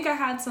thing. I think I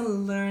had to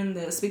learn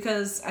this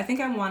because I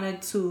think I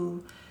wanted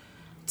to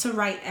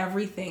write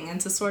everything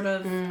and to sort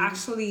of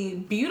actually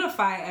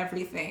beautify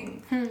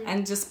everything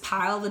and just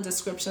pile the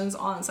descriptions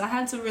on. So I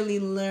had to really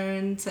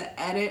learn to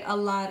edit a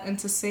lot and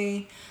to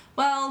say,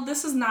 well,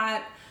 this is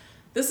not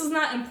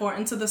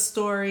important to the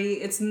story.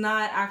 It's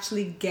not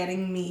actually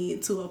getting me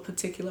to a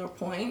particular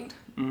point.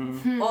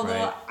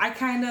 Although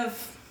right.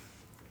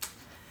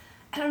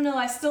 I don't know,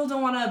 I still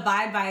don't want to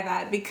abide by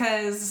that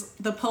because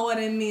the poet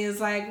in me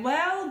is like,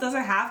 well, does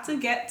it have to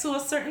get to a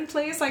certain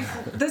place? Like,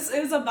 this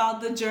is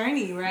about the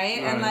journey, right?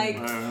 And like,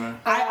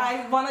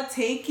 I want to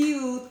take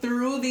you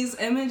through these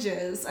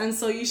images, and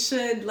so you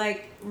should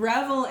like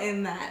revel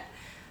in that.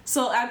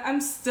 So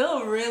I'm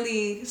still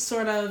really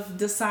sort of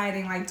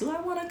deciding, like, do I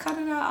want to cut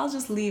it out? I'll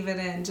just leave it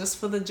in just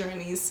for the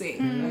journey's sake.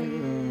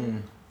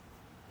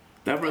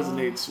 That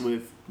resonates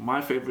with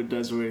my favorite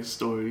Desiree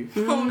story.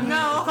 Oh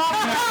no!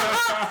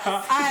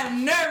 I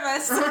am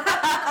nervous.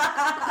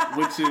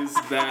 Which is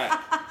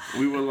that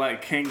we were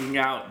like hanging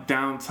out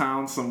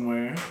downtown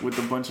somewhere with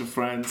a bunch of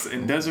friends,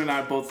 and Desiree and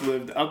I both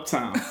lived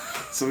uptown.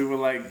 So we were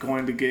like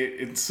going to get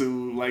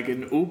into like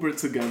an Uber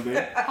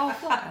together. Oh,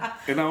 what?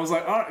 And I was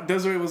like, all right.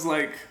 Desiree was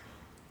like,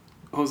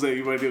 Jose,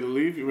 you ready to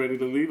leave? You ready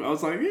to leave? I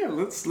was like, yeah,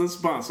 let's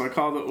bounce. So I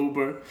called the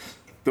Uber.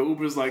 The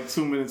Uber's like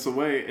 2 minutes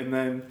away, and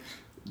then,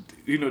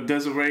 you know,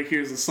 Desiree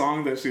hears a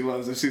song that she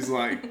loves, and she's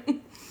like,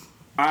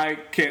 I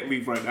can't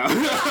leave right now.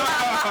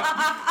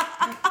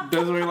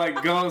 Desiree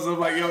like goes, I'm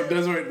like, yo,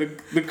 Desiree,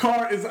 the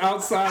car is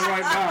outside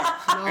right now.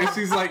 And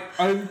she's like,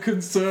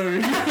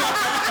 unconcerned.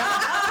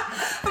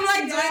 I'm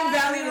like doing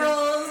belly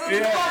rolls.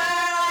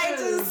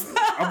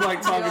 I'm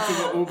like talking to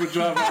the Uber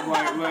driver. I'm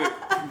like, look,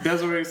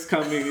 Desiree's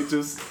coming.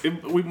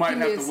 We might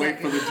have to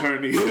wait for the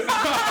journey.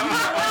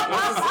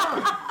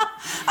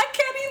 I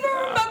can't even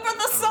remember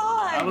the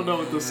song. I don't know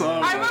what the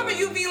song I remember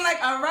you being like,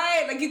 all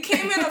right, like you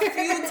came in a few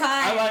times.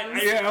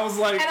 I was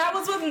like, and I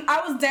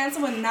was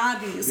dancing with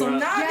Nabi. So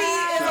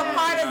Nabi is a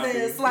part of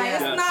this. Like,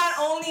 it's not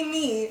only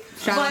me.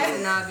 Shout out to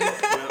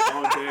Nabi.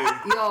 all day.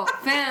 Yo,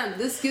 fam,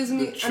 this gives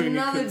me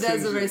another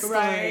Desiree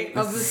story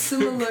of a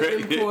similar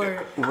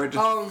import.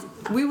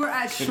 We were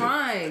at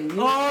Shrine.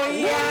 Up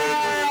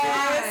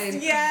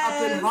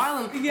in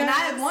Harlem. And I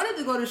had wanted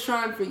to go to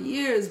Shrine for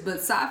years, but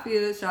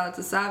Safia, shout out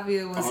to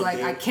Safia, was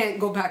I can't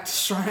go back to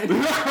Shrine.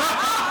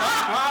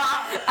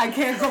 I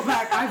can't go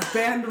back. I've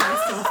banned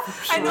myself from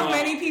Shrine. I know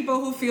many people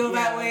who feel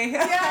that way.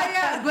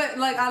 But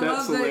like I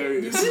love that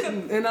you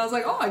didn't. And I was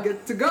like, oh, I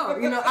get to go.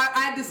 You know,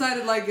 I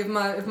decided like if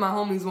my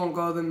homies won't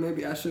go, then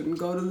maybe I shouldn't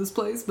go to this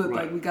place. But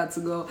like we got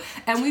to go,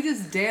 and we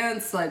just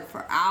danced like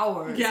for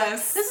hours. Yes. Like,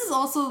 this is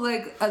also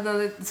like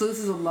another. So this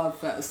is a love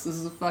fest. This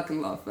is a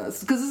fucking love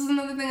fest. Because this is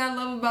another thing I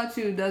love about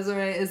you,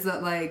 Desiree, is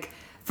that like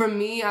for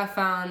me, I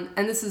found,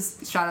 and this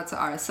is shout out to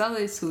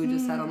Aracelis, who we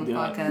just had on the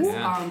podcast.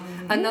 Yeah.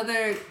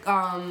 Another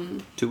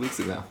 2 weeks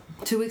ago.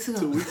 2 weeks ago.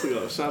 2 weeks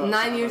ago. Shout out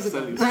 9 to years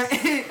ago.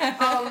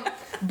 Aracelis.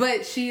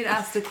 But she had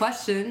asked a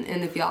question,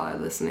 and if y'all are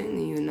listening,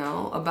 you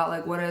know, about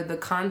like what are the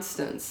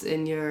constants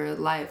in your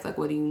life? Like,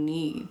 what do you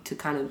need to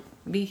kind of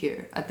be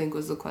here? I think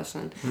was the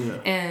question. Yeah.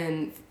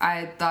 And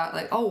I thought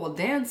like, oh well,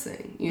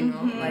 dancing. You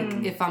know,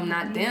 like if I'm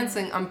not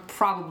dancing, I'm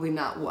probably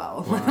not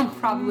well. Like, I'm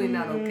probably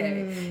not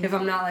okay if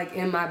I'm not like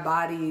in my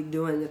body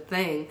doing a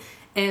thing.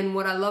 And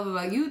what I love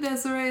about you,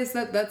 Desiree, is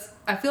that's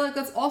I feel like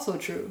that's also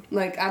true.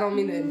 Like, I don't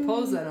mean to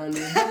impose that on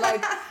you, but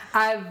like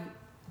I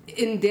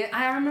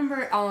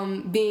remember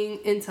being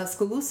in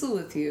Tuscaloosa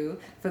with you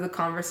for the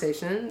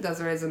conversation.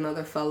 Desiree is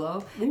another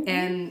fellow,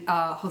 and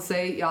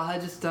Jose, y'all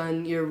had just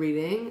done your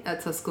reading at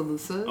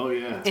Tuscaloosa. Oh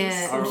yeah,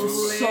 and it was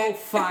just so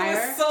fire. It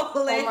was so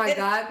lit. Oh my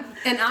god!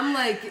 And I'm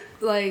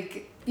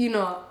like you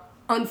know,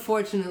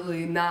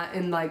 unfortunately not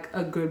in like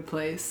a good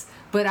place,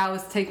 but I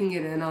was taking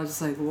it in. I was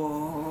just like,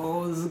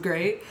 whoa, this is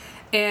great.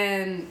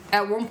 And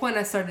at one point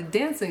I started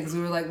dancing because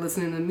we were like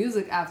listening to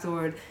music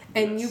afterward,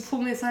 and you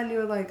pulled me aside and you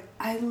were like,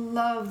 I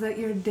love that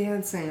you're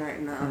dancing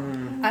right now.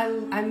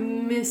 I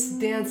miss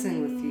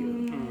dancing with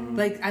you.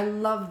 Like, I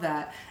love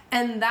that.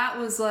 And that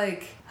was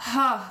like,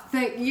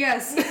 thank you. Yeah,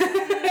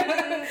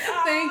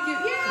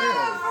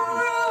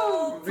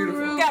 for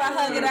real. Gotta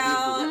hug it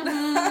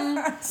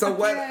out. So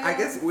what? I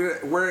guess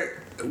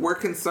we're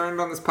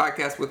concerned on this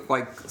podcast with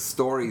like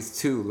stories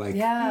too, like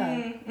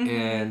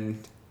and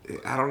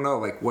I don't know,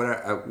 like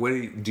what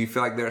do you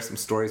feel like there are some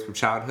stories from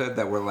childhood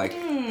that were like,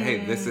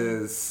 hey, this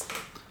is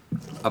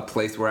a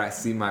place where I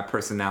see my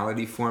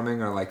personality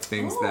forming, or like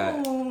things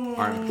that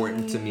are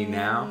important to me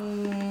now,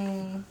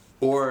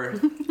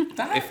 or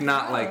if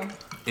not like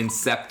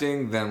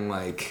incepting, then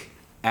like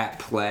at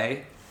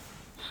play.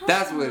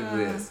 That's what it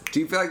is. Do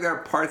you feel like there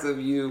are parts of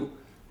you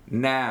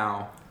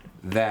now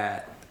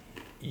that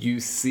you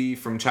see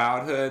from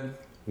childhood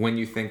when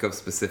you think of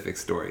specific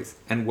stories?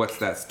 And what's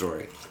that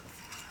story?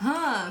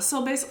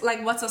 So basically,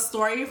 like, what's a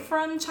story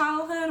from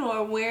childhood,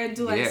 or where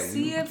do I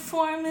see it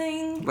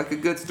forming? Like a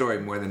good story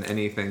more than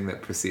anything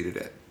that preceded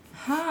it.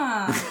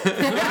 Wow, this is,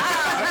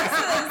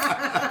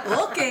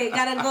 okay,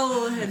 gotta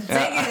go dig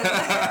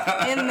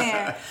it in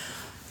there.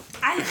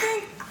 I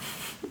think,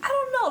 I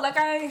don't know, like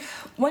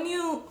when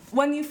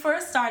you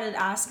first started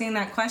asking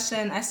that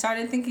question, I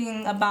started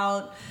thinking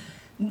about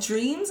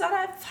dreams that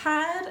I've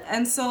had.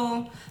 And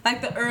so,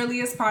 like, the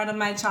earliest part of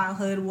my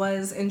childhood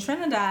was in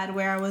Trinidad,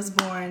 where I was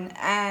born,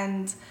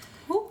 and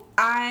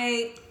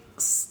I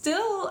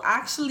still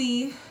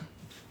actually,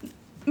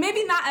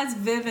 maybe not as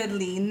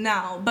vividly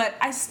now, but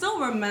I still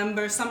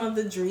remember some of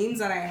the dreams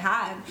that I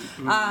had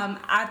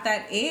at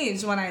that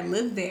age when I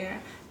lived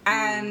there.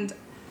 And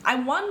I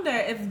wonder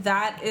if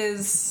that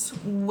is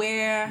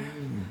where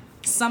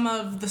some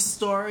of the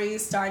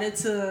stories started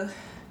to...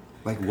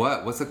 Like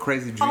what? What's a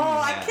crazy dream?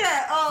 Oh, I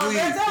can't. Oh, please,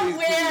 they're so please,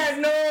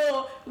 weird.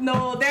 Please.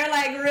 No, they're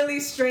like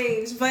really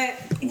strange. But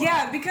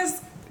yeah,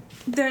 because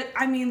they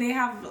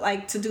have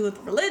like to do with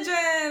religion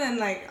and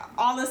like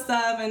all this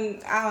stuff,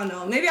 and I don't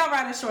know. Maybe I'll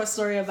write a short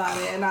story about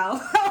it and I'll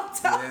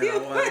tell you.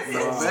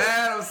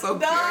 I'm so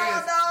curious.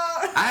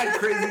 I had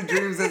crazy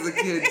dreams as a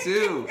kid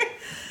too.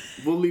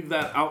 We'll leave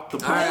that out the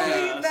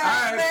podcast.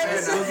 All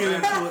right, we'll get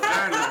into it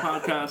after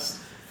the podcast.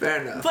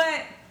 Fair enough.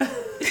 But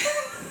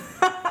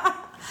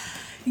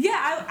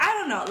yeah, I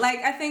don't know. Like,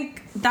 I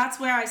think that's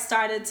where I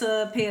started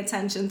to pay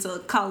attention to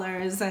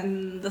colors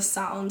and the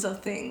sounds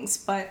of things.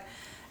 But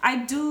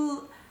I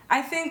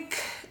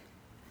think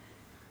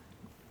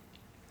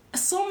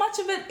so much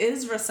of it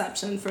is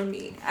reception for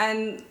me.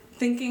 And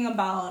thinking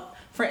about,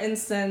 for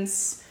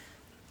instance,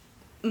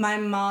 my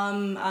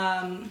mom,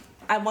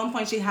 at one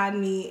point she had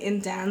me in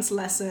dance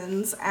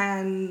lessons,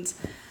 and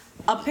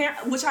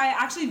which I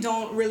actually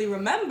don't really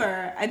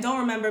remember. I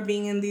don't remember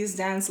being in these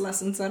dance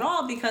lessons at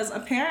all, because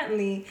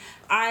apparently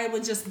I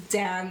would just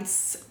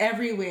dance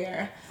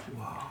everywhere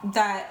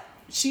that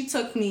she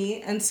took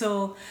me. And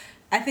so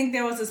I think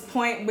there was this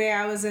point where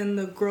I was in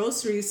the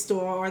grocery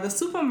store or the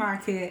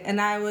supermarket, and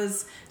I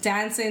was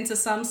dancing to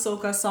some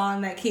soca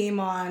song that came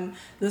on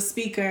the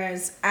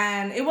speakers,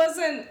 and it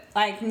wasn't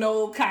like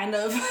no kind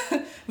of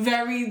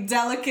very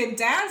delicate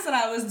dance that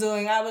I was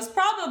doing. I was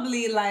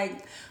probably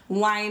like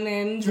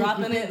whining,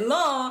 dropping it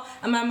low,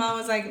 and my mom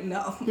was like,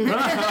 no,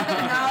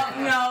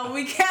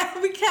 we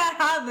can't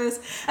have this.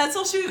 And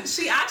so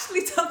she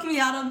actually took me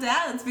out of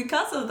dance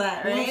because of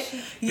that, right?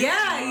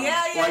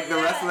 Yeah. Like the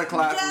rest of the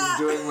class was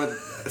doing with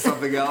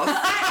something else.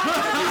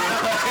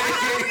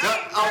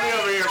 I'll be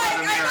over here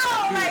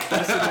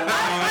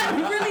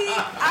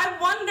I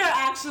wonder,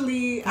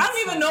 actually, I don't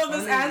even know if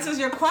this answers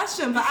your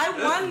question, but I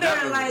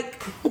wonder,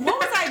 like, what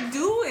was I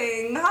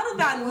doing? How did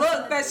that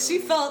look that she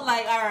felt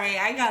like, all right,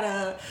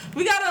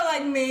 we gotta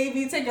like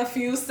maybe take a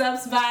few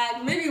steps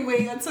back, maybe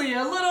wait until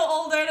you're a little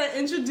older to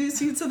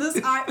introduce you to this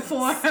art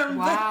form.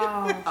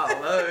 Wow. I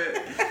love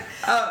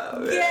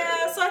it.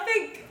 Yeah, so I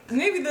think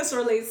maybe this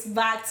relates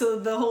back to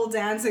the whole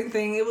dancing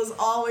thing. It was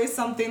always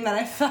something that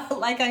I felt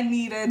like I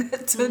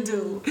needed to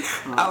do.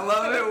 I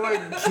love it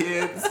when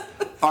kids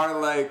are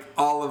like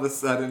all of a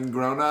sudden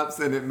grown-ups,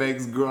 and it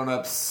makes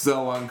grown-ups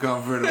so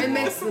uncomfortable. It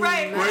makes them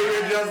Right. Where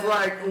you're just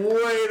like,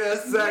 wait a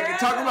second. Yeah.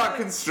 Talk about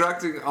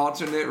constructing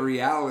alternate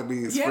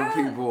realities Yeah.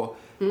 for people.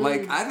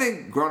 Like, I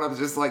think grown-ups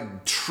just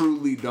like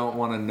truly don't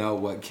want to know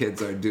what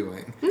kids are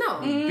doing. No.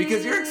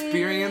 Because your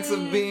experience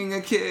of being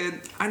a kid,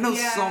 I know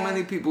so Yeah.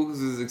 many people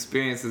whose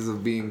experiences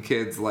of being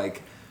kids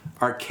like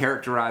are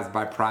characterized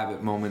by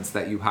private moments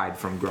that you hide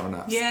from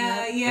grown-ups.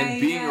 Yeah, yeah, And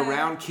being yeah.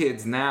 around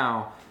kids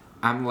now,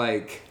 I'm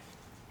like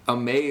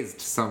amazed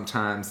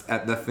sometimes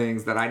at the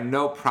things that I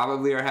know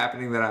probably are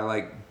happening that I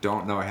like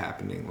don't know are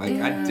happening. Like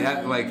I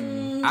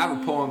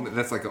have a poem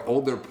that's like an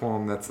older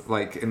poem that's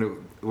like, and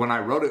when I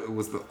wrote it, it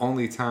was the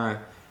only time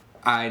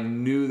I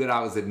knew that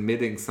I was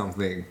admitting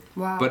something.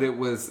 Wow. But it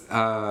was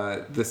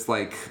this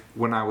like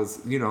when I was,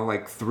 you know,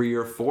 like 3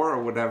 or 4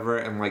 or whatever,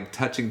 and like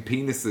touching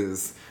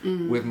penises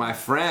with my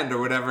friend or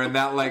whatever, and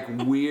that like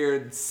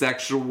weird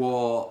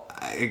sexual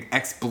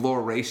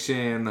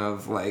exploration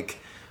of like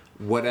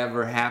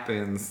whatever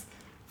happens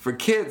for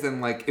kids,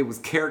 and like it was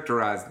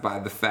characterized by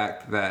the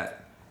fact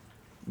that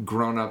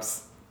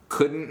grown-ups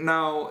couldn't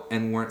know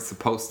and weren't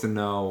supposed to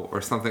know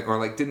or something, or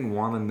like didn't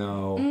want to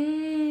know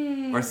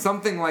or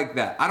something like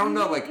that. I don't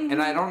know, like,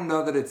 and I don't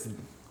know that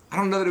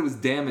it was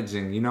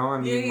damaging, you know? I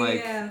mean,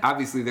 Yeah.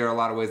 obviously there are a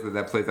lot of ways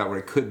that plays out where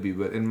it could be,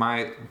 but in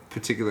my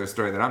particular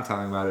story that I'm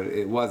telling about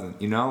it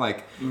wasn't, you know?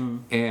 Like,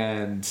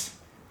 and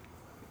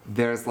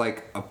there's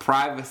like a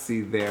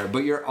privacy there, but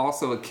you're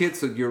also a kid,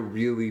 so you're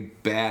really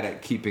bad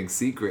at keeping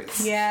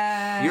secrets.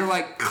 Yeah. You're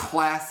like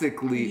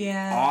classically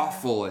Yeah.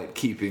 awful at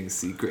keeping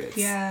secrets.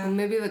 Yeah.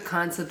 Maybe the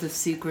concept of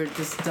secret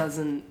just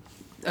doesn't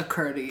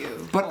occur to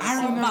you. But I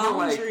remember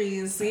like,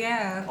 Boundaries,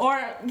 yeah. Or,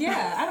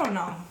 yeah, I don't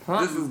know.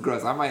 this is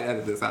gross. I might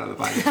edit this out of the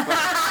podcast. But, like,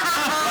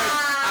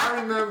 I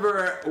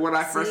remember when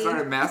I first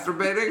started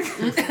masturbating.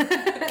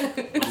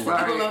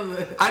 Sorry. I love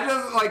it. I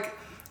just like,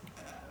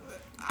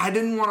 I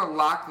didn't want to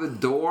lock the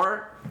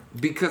door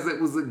because it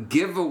was a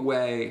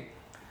giveaway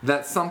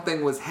that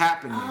something was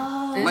happening.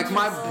 Like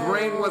my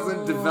brain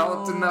wasn't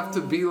developed enough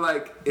to be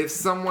like, if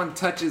someone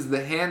touches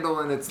the handle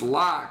and it's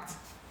locked,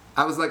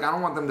 I was like, I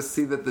don't want them to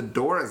see that the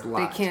door is They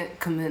locked. can't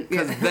come in.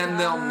 Because then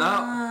they'll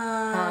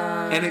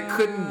know. And it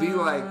couldn't be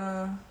like,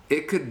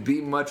 it could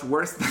be much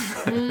worse than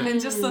that.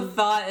 And just the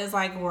thought is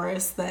like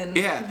worse than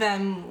Yeah.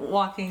 them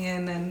walking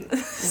in and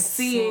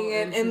seeing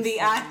it in the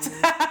act.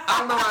 I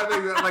don't know why I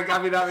think that, like, I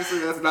mean, obviously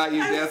that's not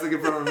you dancing in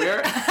front of a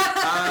mirror.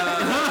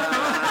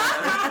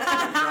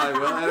 Probably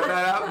will edit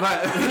that out,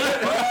 but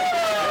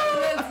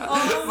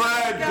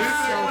I do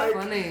So feel like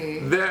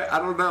funny. I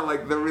don't know,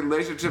 like the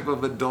relationship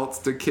of adults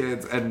to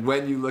kids, and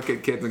when you look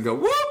at kids and go,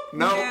 whoop,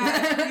 nope,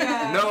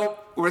 Yeah. nope,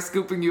 we're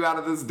scooping you out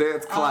of this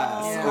dance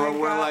class, yeah. or my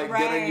we're God, like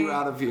getting you right,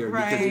 out of here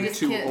right. because You you're just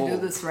too can't old. do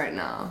this right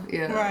now.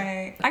 Yeah.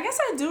 Right. I guess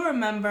I do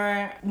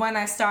remember when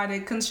I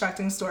started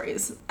constructing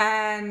stories.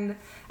 And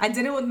I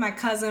did it with my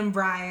cousin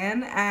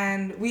Brian.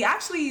 And we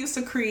actually used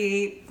to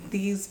create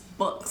these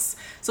books.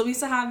 So we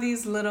used to have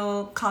these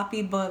little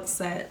copy books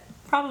that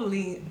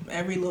probably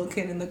every little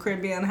kid in the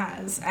Caribbean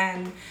has.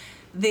 And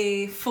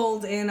they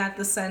fold in at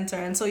the center,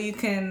 and so you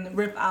can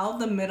rip out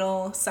the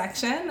middle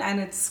section and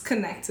it's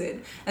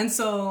connected. And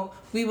so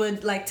we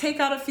would like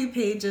take out a few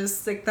pages,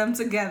 stick them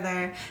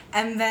together,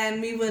 and then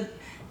we would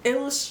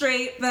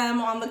illustrate them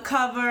on the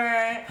cover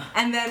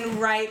and then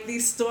write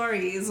these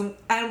stories.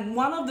 And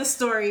one of the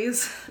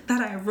stories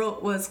that I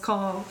wrote was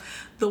called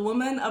The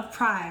Woman of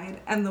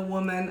Pride and the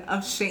Woman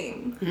of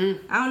Shame.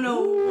 I don't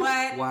know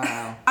what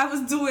Wow. I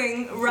was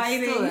doing Still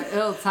writing an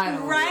ill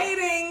title.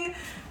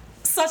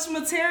 such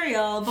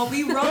material, but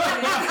we wrote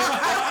it.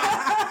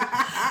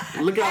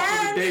 Look out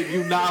for the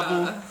debut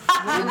novel,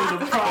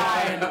 Woman of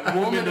Pride,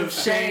 Woman of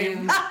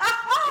Shame,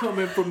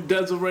 coming from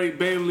Desiree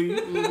Bailey.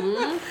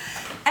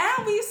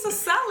 And we used to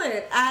sell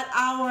it at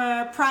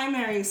our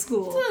primary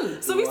school.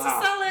 So we used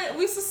to sell it.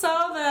 We used to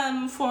sell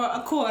them for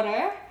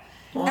 $0.25.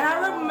 And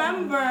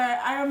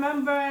I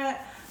remember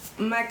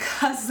my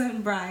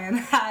cousin Brian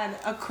had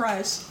a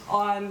crush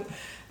on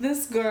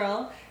this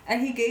girl,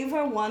 and he gave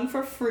her one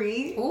for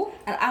free. Ooh.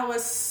 And I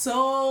was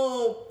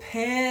so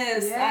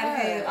pissed at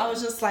him. I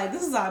was just like,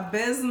 this is our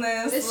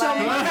business. It's like,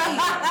 your money.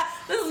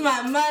 this is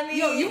my money.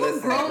 Yo, you were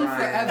Listen, grown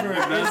Brian. forever.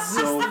 That's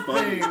so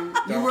funny.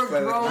 You were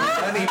Play with grown.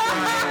 my money,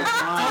 Brian.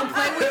 Don't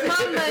play with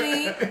my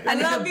money. I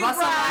need love to you,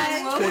 bust out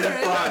Brian. my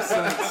 25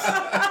 cents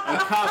a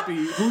copy.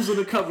 Who's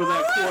gonna cover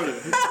that quarter?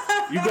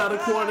 You got a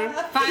quarter?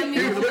 Find me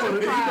a Give me a quarter.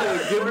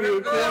 $5. Give me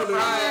a quarter. Oh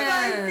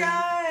my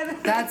God.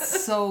 That's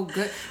That's so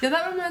good. Yeah,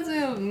 that reminds me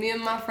of me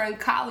and my friend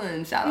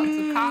Colin. Shout out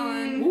to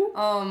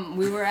Colin.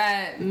 We were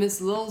at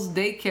Miss Lil's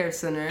daycare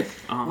center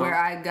where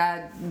I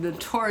got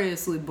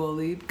notoriously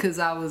bullied because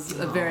I was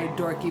a very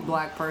dorky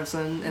black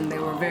person and they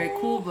were very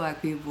cool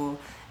black people.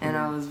 And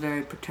I was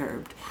very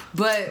perturbed.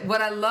 But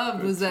what I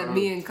loved was that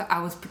I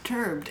was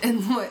perturbed.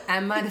 And I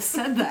might have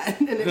said that.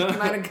 And it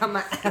might have got my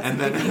ass And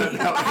then why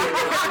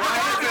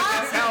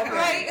is it helping?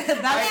 Right? I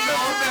told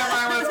them I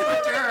was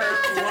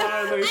perturbed. Why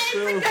are they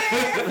still?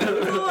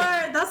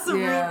 That's the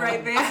root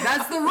right there.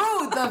 That's the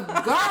root. The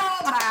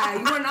girl,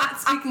 you are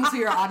not speaking to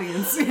your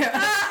audience.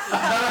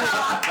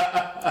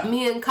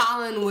 Me and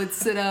Colin would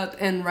sit up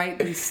and write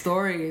these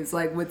stories.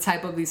 Like, would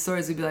type up these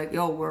stories. We'd be like,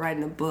 yo, we're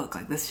writing a book.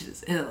 Like, this shit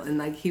is ill. And,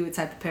 like, he would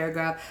type a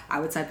paragraph. I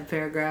would type a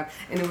paragraph.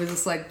 And it was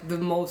just, like, the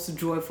most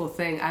joyful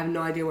thing. I have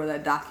no idea where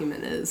that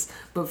document is.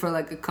 But for,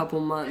 like, a couple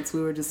months,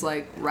 we were just,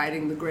 like,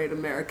 writing the great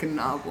American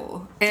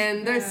novel.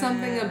 And there's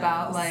something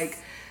about, like,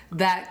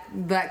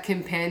 that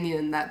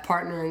companion, that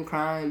partner in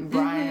crime,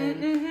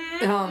 Brian,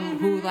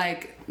 who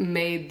like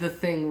made the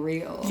thing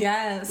real.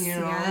 Yes, you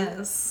know?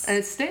 yes. And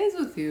it stays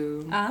with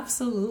you.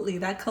 Absolutely.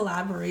 That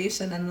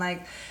collaboration and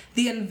like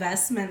the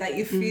investment that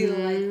you feel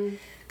like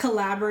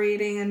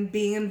collaborating and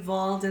being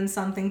involved in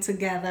something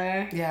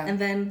together. Yeah. And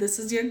then this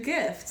is your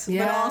gift.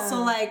 Yeah. But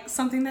also like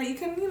something that you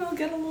can,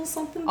 get a little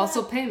something back.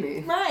 Also pay me.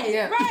 Right,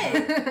 Yeah.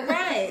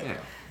 right. Yeah.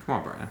 Come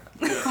on, Brian.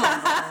 Come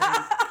on,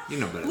 Brian. You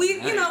know better. We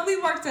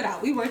worked it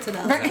out.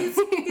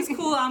 He's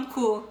cool, I'm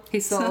cool. He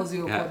still owes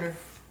you a Yeah. quarter.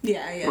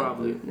 Yeah.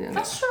 Probably. Yeah.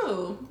 That's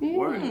true.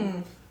 Word.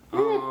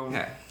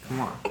 Yeah, come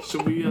on.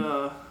 Should we,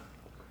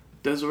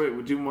 Desiree,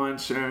 would you mind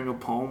sharing a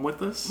poem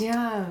with us?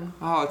 Yeah.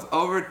 Oh, it's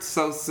over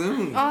so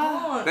soon.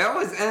 Oh, They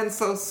always end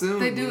so soon.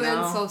 they do you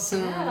know? end so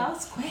soon. Yeah, that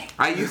was quick.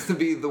 I used to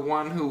be the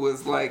one who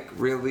was like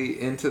really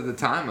into the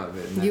time of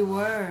it. Now, You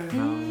were.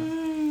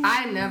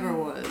 I never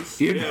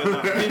was. You Yeah, know? no,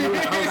 I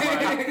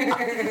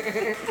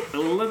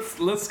was like,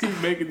 let's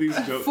keep making these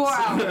jokes. 4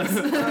 hours.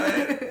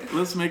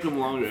 Let's make them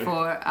longer.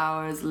 4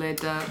 hours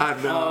later. I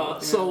know.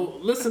 So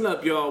listen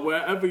up, y'all.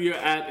 Wherever you're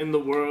at in the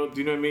world,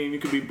 you know what I mean? You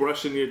could be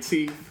brushing your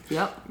teeth.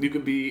 Yep. You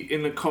could be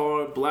in the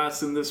car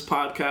blasting this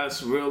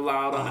podcast real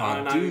loud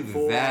on do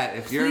I-94. that.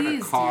 If you're in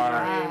Please a do car,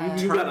 that.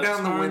 You turn gotta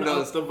down the turn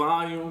windows. up the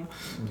volume.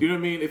 You know what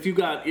I mean? If you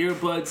got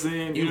earbuds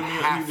in, you know what I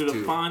mean? I have need you to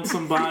to. find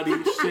somebody,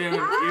 share an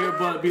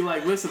earbud, be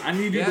like, listen, I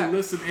need you Yeah. to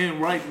listen in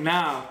right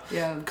now.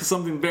 Yeah. Because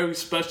something very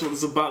special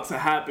is about to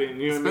happen.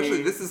 You know what I Especially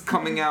mean? this is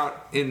coming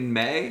out in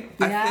May,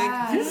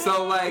 Yeah. I think.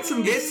 So like,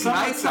 it's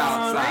nice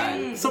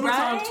outside.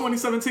 Summertime Right?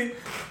 2017.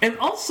 And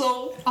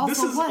also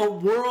this is what? a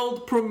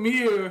world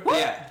premiere,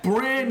 Yeah.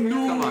 brand new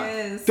Come on.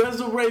 Yes.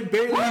 Desiree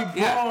Bailey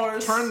Yeah,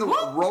 bars.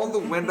 roll the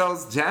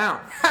windows down.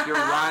 You're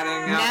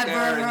riding out Never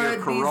there in heard your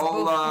these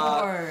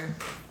Corolla. before.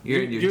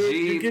 You're in your You're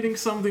Jeep. getting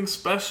something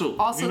special.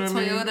 Also, you know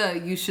what I mean?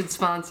 Toyota, you should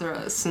sponsor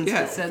us since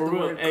Yeah, we said For the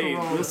real. word Hey,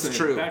 Corolla. listen,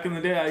 true. back in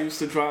the day, I used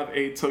to drive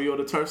a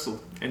Toyota Tercel.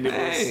 And it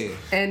Hey. was...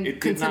 And It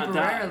did not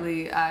die.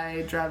 contemporarily,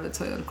 I drive a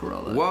Toyota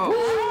Corolla. Whoa!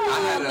 I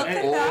had look an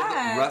at old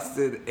that.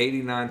 rusted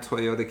 '89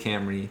 Toyota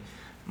Camry,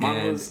 Mine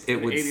and was it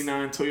an was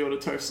 89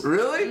 Toyota Tercel.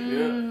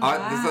 really.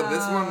 Yeah. So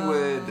this one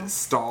would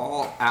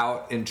stall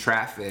out in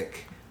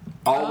traffic,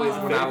 always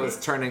when I was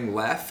turning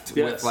left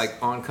Yes. with like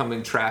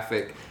oncoming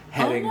traffic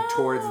heading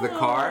towards the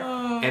car,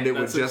 and it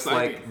That's would just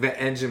exciting. like the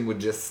engine would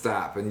just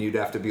stop, and you'd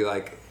have to be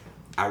like,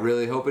 I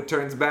really hope it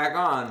turns back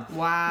on.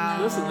 Wow.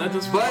 Listen, that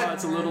just But-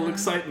 provides a little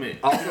excitement.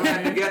 Also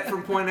had to get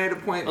from point A to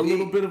point A B.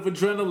 little bit of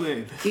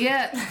adrenaline.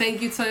 Yeah,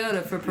 thank you,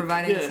 Toyota, for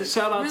providing Yeah, us.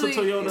 shout out to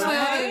Toyota.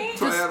 Toyota,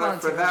 just Toyota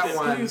sponsor for that us.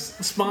 one. Please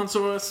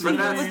sponsor us. For you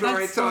know that what I mean?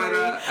 story, That story.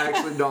 Toyota, I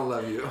actually don't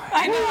love you.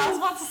 I know, I was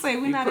about to say,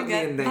 we're You not put me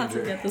in about to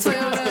danger. get this.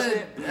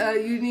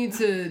 Toyota, you need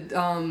to Get it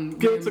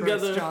reimburse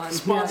together, John.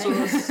 sponsor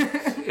Yeah. us.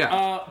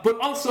 Yeah. But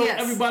also, Yes.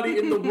 everybody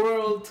in the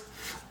world,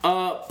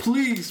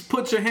 please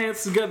put your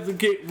hands together to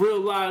get real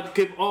loud.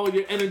 Give all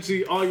your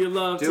energy, all your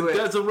love Do to it.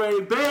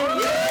 Desiree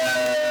Bailey.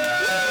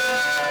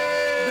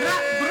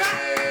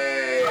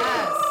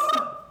 Yes.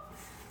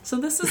 So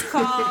this is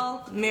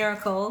called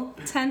Miracle,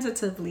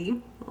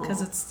 tentatively,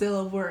 because it's still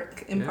a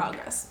work in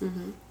progress.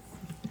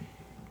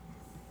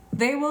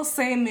 They will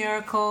say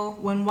miracle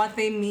when what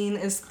they mean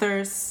is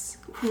thirst,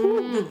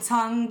 the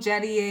tongue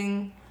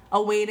jettying,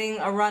 awaiting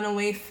a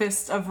runaway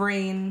fist of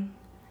rain.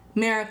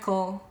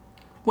 Miracle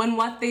when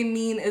what they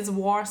mean is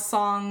war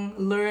song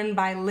learned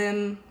by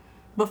limb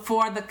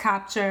before the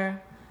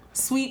capture,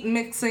 sweet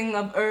mixing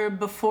of herb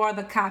before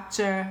the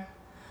capture.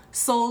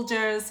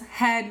 Soldiers,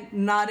 head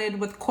knotted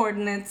with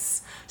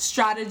coordinates,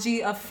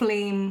 strategy of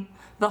flame,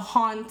 the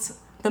haunt,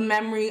 the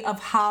memory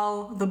of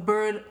how the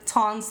bird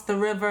taunts the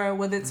river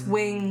with its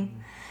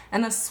wing,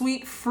 and a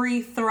sweet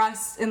free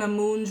thrust in a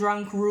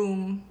moon-drunk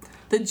room,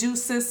 the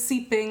juices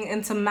seeping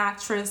into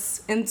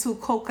mattress, into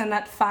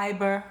coconut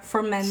fiber,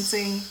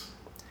 fermenting.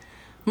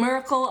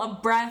 Miracle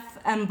of breath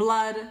and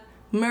blood,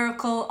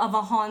 miracle of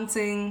a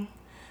haunting.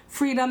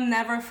 Freedom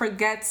never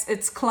forgets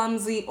its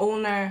clumsy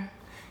owner.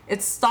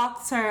 It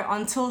stalks her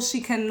until she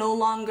can no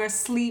longer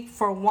sleep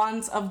for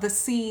want of the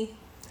sea.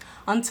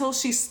 until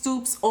she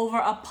stoops over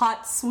a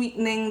pot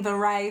sweetening the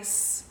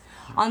rice,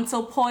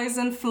 until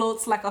poison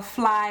floats like a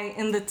fly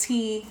in the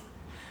tea.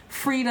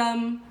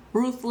 Freedom,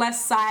 ruthless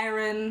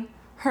siren,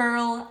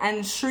 hurl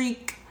and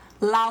shriek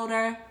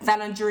louder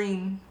than a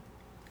dream.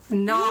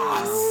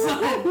 Nah,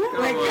 son.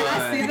 Wait, can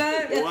I see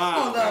that? Wow.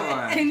 Hold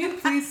up. Can you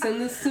please send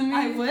this to me?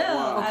 I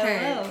will.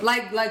 Okay. I will.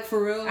 Like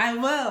for real? I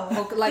will.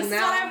 Okay, like this now?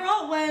 is what I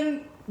wrote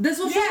when. This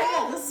was you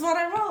Yeah, wrote? this is what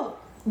I wrote.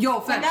 Yo, I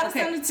fact. gotta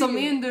Okay, send it to so you.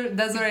 me and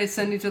Desiree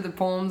send each other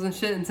poems and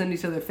shit and send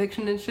each other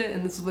fiction and shit,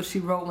 and this is what she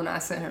wrote when I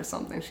sent her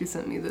something. She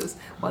sent me this.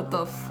 What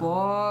the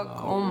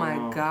fuck? Oh my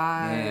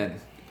god. Man.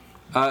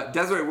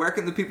 Desiree, where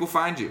can the people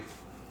find you?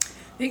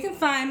 You can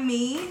find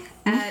me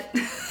at.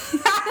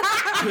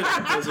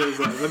 That's what it's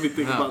like. Let me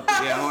think about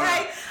that. Yeah, hold on.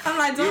 Right? I'm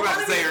like, You don't about want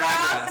to to say be your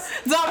found. address.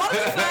 Don't want to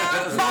be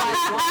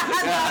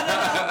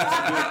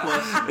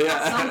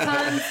found.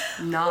 Sometimes,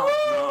 no.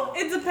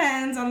 It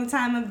depends on the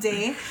time of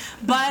day.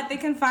 But they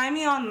can find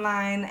me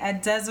online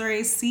at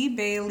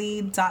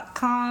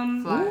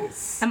DesireeCBailey.com.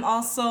 Nice. I'm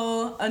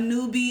also a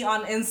newbie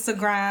on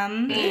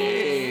Instagram.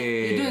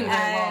 Hey. You're doing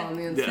very well on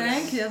the Yes. inside.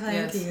 Thank you,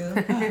 thank Yes. you.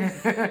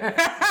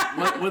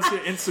 What's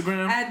your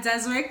Instagram? At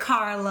Desiree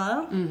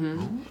Carla.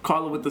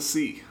 Carla with the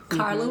C.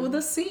 Carla with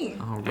a C.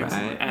 All Excellent.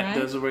 right. At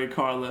Right. Desiree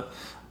Carla.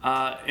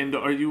 And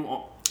are you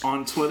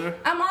on Twitter?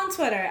 I'm on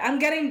Twitter. I'm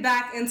getting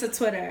back into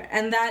Twitter.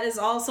 And that is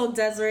also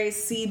Desiree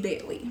C.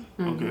 Bailey.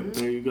 Okay,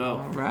 there you go.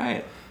 All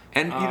right.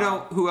 And you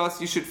know who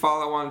else you should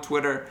follow on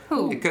Twitter?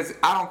 Who? Because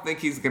I don't think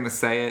he's going to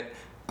say it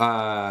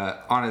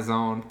on his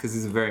own because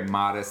he's a very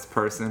modest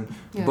person.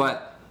 Yeah.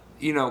 But,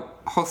 you know,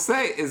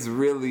 Jose is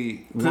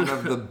really one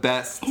of the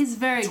best He's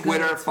very good at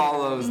Twitter Twitter.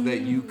 follows that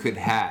you could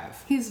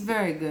have. He's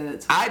very good at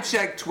Twitter. I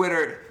check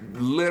Twitter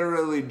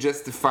literally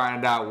just to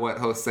find out what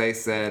Jose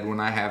said when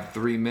I have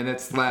 3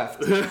 minutes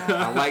left.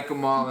 I like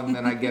them all and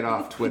then I get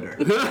off Twitter.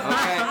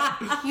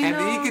 Okay? And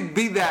know- he could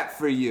be that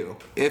for you.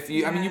 If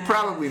you, I mean, you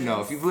probably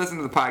know. If you've listened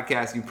to the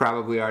podcast, you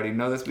probably already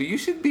know this, but you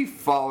should be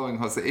following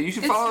Jose. You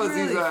should It's follow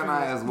really Aziza and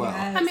I true. as well.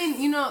 Yes. I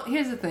mean, you know,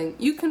 here's the thing.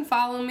 You can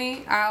follow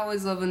me. I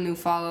always love a new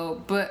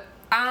follow, but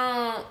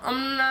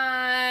I'm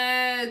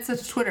not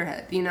such a Twitter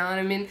head, you know what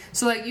I mean?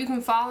 So like you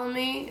can follow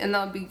me and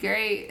that'll be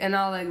great and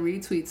I'll like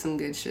retweet some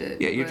good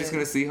shit. Yeah, you're but just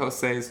going to see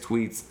Jose's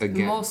tweets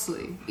again.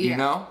 mostly. Yeah. You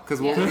know? Because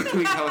we'll Yeah.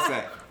 retweet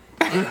Jose.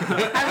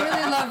 I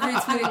really love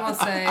retweeting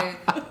Jose.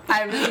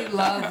 I really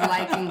love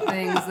liking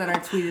things that are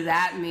tweeted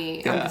at me.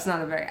 I'm Yeah. just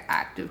not a very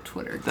active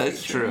Twitter That's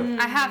creature. true.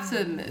 I have to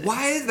admit it.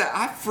 Why is that?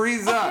 I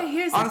freeze up.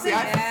 here's the Honestly, thing.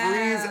 I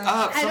freeze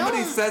up. I Somebody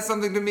don't- says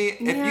something to me.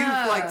 If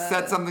Yeah. you've like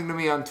said something to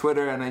me on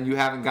Twitter and then you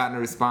haven't gotten a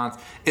response,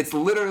 it's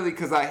literally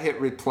because I hit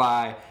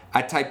reply.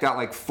 I typed out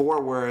like 4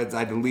 words.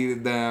 I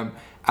deleted them.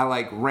 I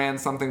like ran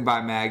something by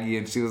Maggie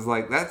and she was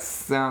like, "That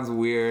sounds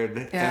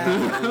weird." Yeah.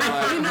 And I was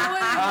like, You know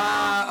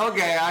what?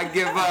 okay, I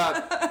give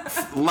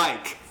up.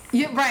 Like.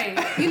 Yeah, right.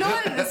 You know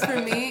what it is for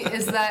me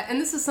is that, and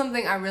this is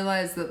something I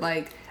realized that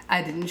like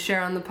I didn't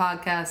share on the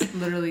podcast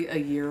literally a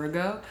year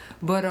ago,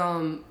 but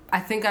I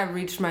think I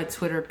reached my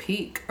Twitter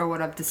peak, or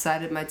what I've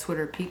decided my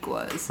Twitter peak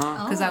was,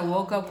 because I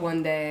woke up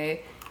one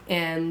day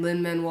and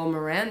Lin-Manuel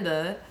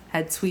Miranda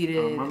had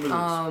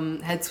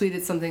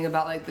tweeted something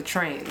about like the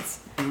trains.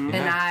 And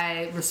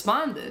I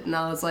responded, and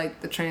I was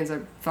like, the trains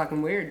are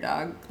fucking weird,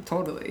 dog.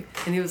 Totally.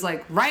 And he was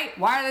like, right?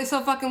 Why are they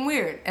so fucking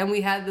weird? And we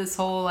had this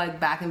whole like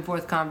back and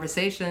forth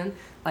conversation,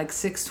 like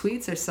 6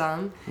 tweets or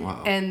some.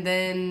 Wow. And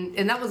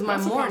that was my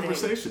That's a morning.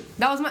 conversation.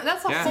 That's a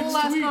Yeah. whole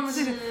 6 ass tweets.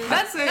 conversation.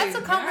 That's a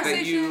That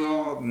conversation. you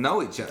all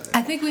know each other.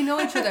 I think we know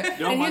each other.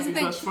 Y'all And might here's the be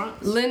thing, best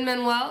friends.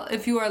 Lin-Manuel,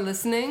 if you are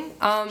listening,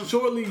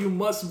 Surely you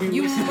must be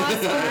you listening.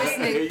 must be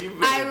listening. You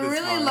made I it this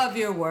really far. love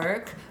your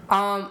work.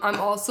 I'm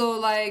also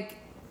like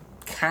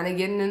kind of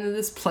getting into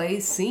this play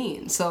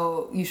scene,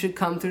 so you should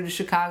come through to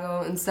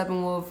Chicago and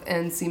Steppenwolf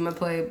and see my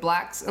play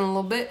Blacks in a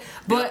little bit.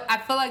 But I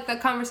feel like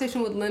that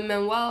conversation with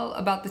Lin-Manuel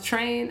about the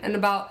train and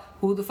about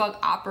who the fuck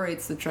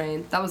operates the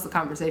train, that was the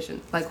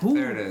conversation. Like who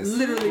There it is.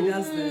 literally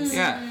does this?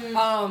 Yeah.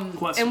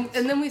 Questions.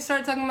 And then we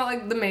started talking about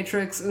like the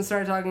Matrix and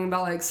started talking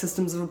about like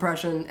systems of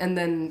oppression, and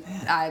then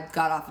I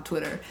got off of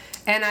Twitter.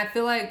 And I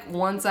feel like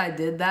once I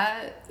did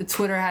that,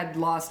 Twitter had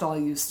lost all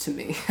use to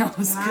me. I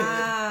was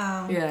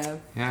Wow. good. Yeah.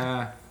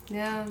 Yeah.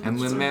 Yeah. And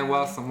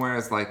Lin-Manuel somewhere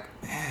is like,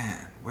 man,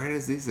 where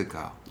does Ziza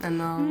go? I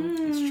know.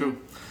 It's true.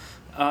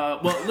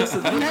 Well,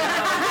 listen.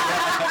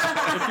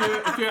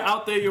 if you're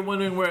out there, you're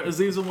wondering where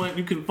Aziza went,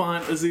 you can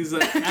find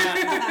Aziza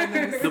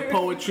at the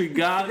Poetry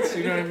Gods.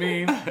 You know what I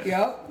mean?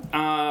 Yep.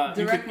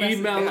 You Direct can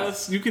email message.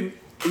 us. You can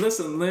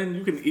listen, Lynn.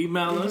 You can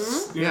email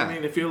us. You know what I Yeah.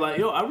 mean? If you're like,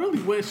 yo, I really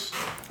wish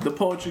the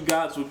Poetry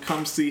Gods would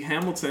come see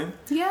Hamilton.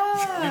 Yeah.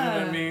 You know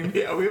what I mean?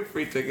 Yeah, we have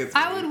free tickets.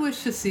 I would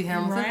wish to see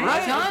Hamilton.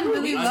 Right. John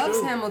really I loves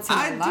do. Hamilton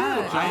I a do. lot.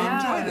 I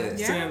Yeah. enjoyed it.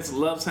 Sans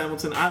loves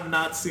Hamilton. I've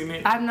not seen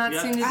it. I've not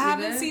yet. seen it I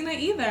haven't either. seen it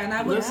either, and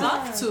I would Listen.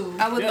 love to.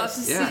 I would Yes.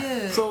 love to Yeah. see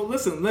it. So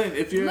listen, Lynn,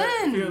 if you're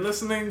Lynn.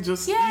 listening,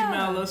 just Yeah.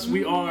 email us.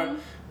 We are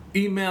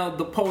email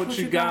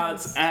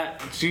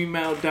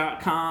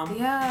thepoetrygods@gmail.com.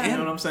 Yeah. You know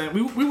what I'm saying?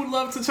 We would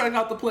love to check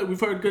out the play. We've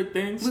heard good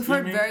things. We've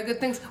heard very good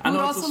things. I We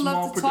would know it's a also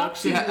small love to talk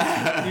to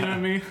production. you. You know what I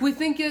mean? We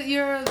think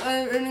you're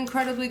an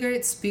incredibly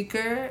great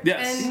speaker.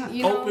 Yes. And,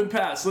 you know, Open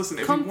pass. Listen,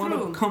 if you want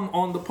to come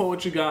on the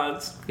Poetry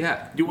Gods,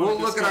 Yeah. you want We'll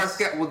to look at our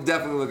schedule. We'll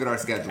definitely look at our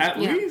schedule. at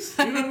least.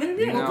 You know what I mean?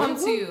 Yeah. We'll come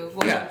to you.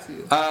 We'll Yeah. come to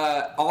you.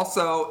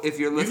 Also, if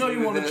you're You listening know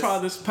you want to to try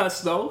this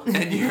pesto.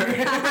 and you're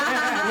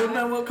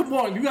Well, come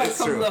on. You got to It's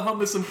come true. to the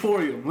Hummus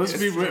Emporium. Let's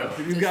be real.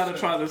 You got to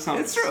try this hummus.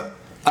 It's true.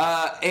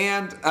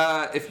 And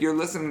if you're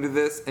listening to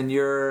this and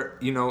you're,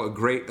 a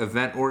great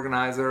event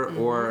organizer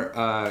or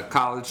a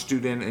college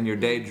student and you're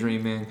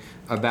daydreaming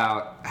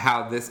about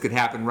how this could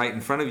happen right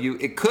in front of you,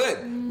 it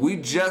could. We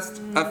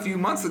just, a few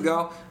months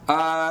ago,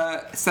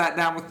 sat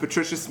down with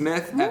Patricia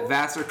Smith at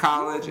Vassar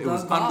College. It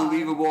was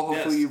unbelievable.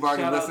 Hopefully you've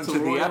already Shout out listened to to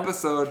the Royal.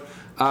 episode.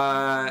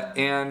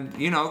 And,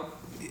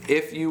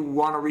 if you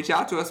want to reach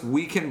out to us,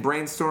 we can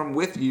brainstorm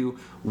with you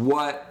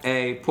what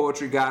a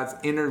Poetry Gods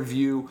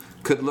interview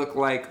could look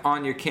like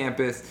on your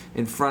campus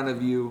in front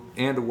of you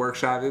and a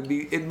workshop. It'd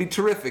be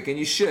terrific, and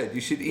you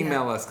should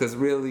email us because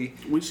really,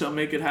 We shall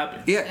make it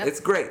happen.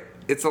 it's great.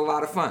 It's a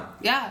lot of fun.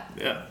 Yeah.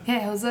 Yeah.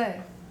 Hey, Jose.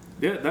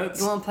 Yeah,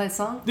 that's. You want to play a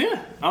song?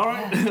 Yeah. All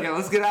right. Yeah,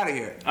 let's get out of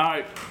here. All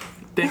right.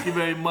 Thank you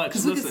very much.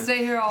 Because we could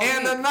stay here all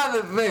And week.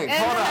 another thing,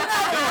 hold on.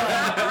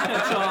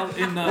 Catch y'all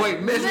in,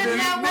 Wait, Mish Then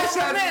that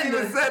hasn't wasn't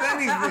even it. said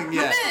anything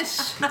yet.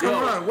 Mish. Come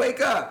on,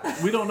 wake up.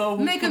 we don't know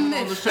who's Make a coming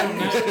on the Mish. show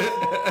next.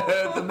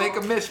 The Make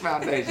a Mish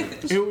Foundation.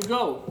 Here we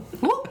go.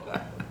 Whoop.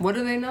 What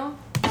do they know?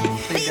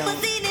 They don't.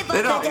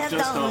 They don't.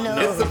 Just don't know.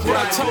 It's the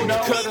pride point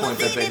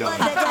that they don't.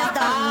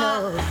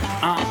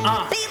 So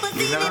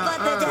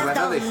I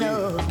know they see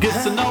you.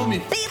 Get to know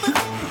me.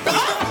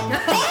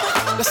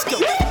 Let's go.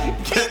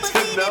 Get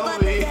to know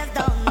me.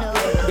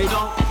 They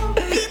don't.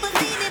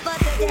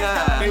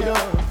 Yeah. They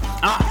don't.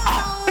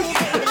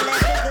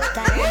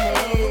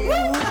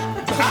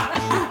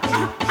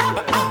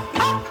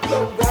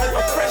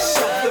 Fresh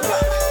off the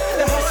block.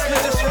 The hustler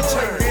just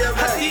returned.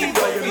 How deep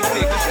you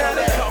think you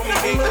gotta call me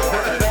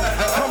ignorant?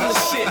 I'm the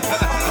shit.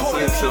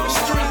 According to the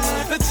streets,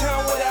 the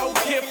town without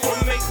gift will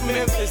make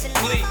Memphis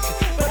bleak.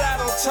 But I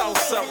don't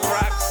toss up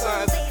rock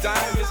signs and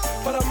diamonds.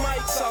 But I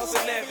might toss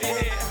an every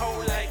head hole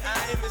like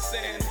I'm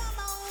saying.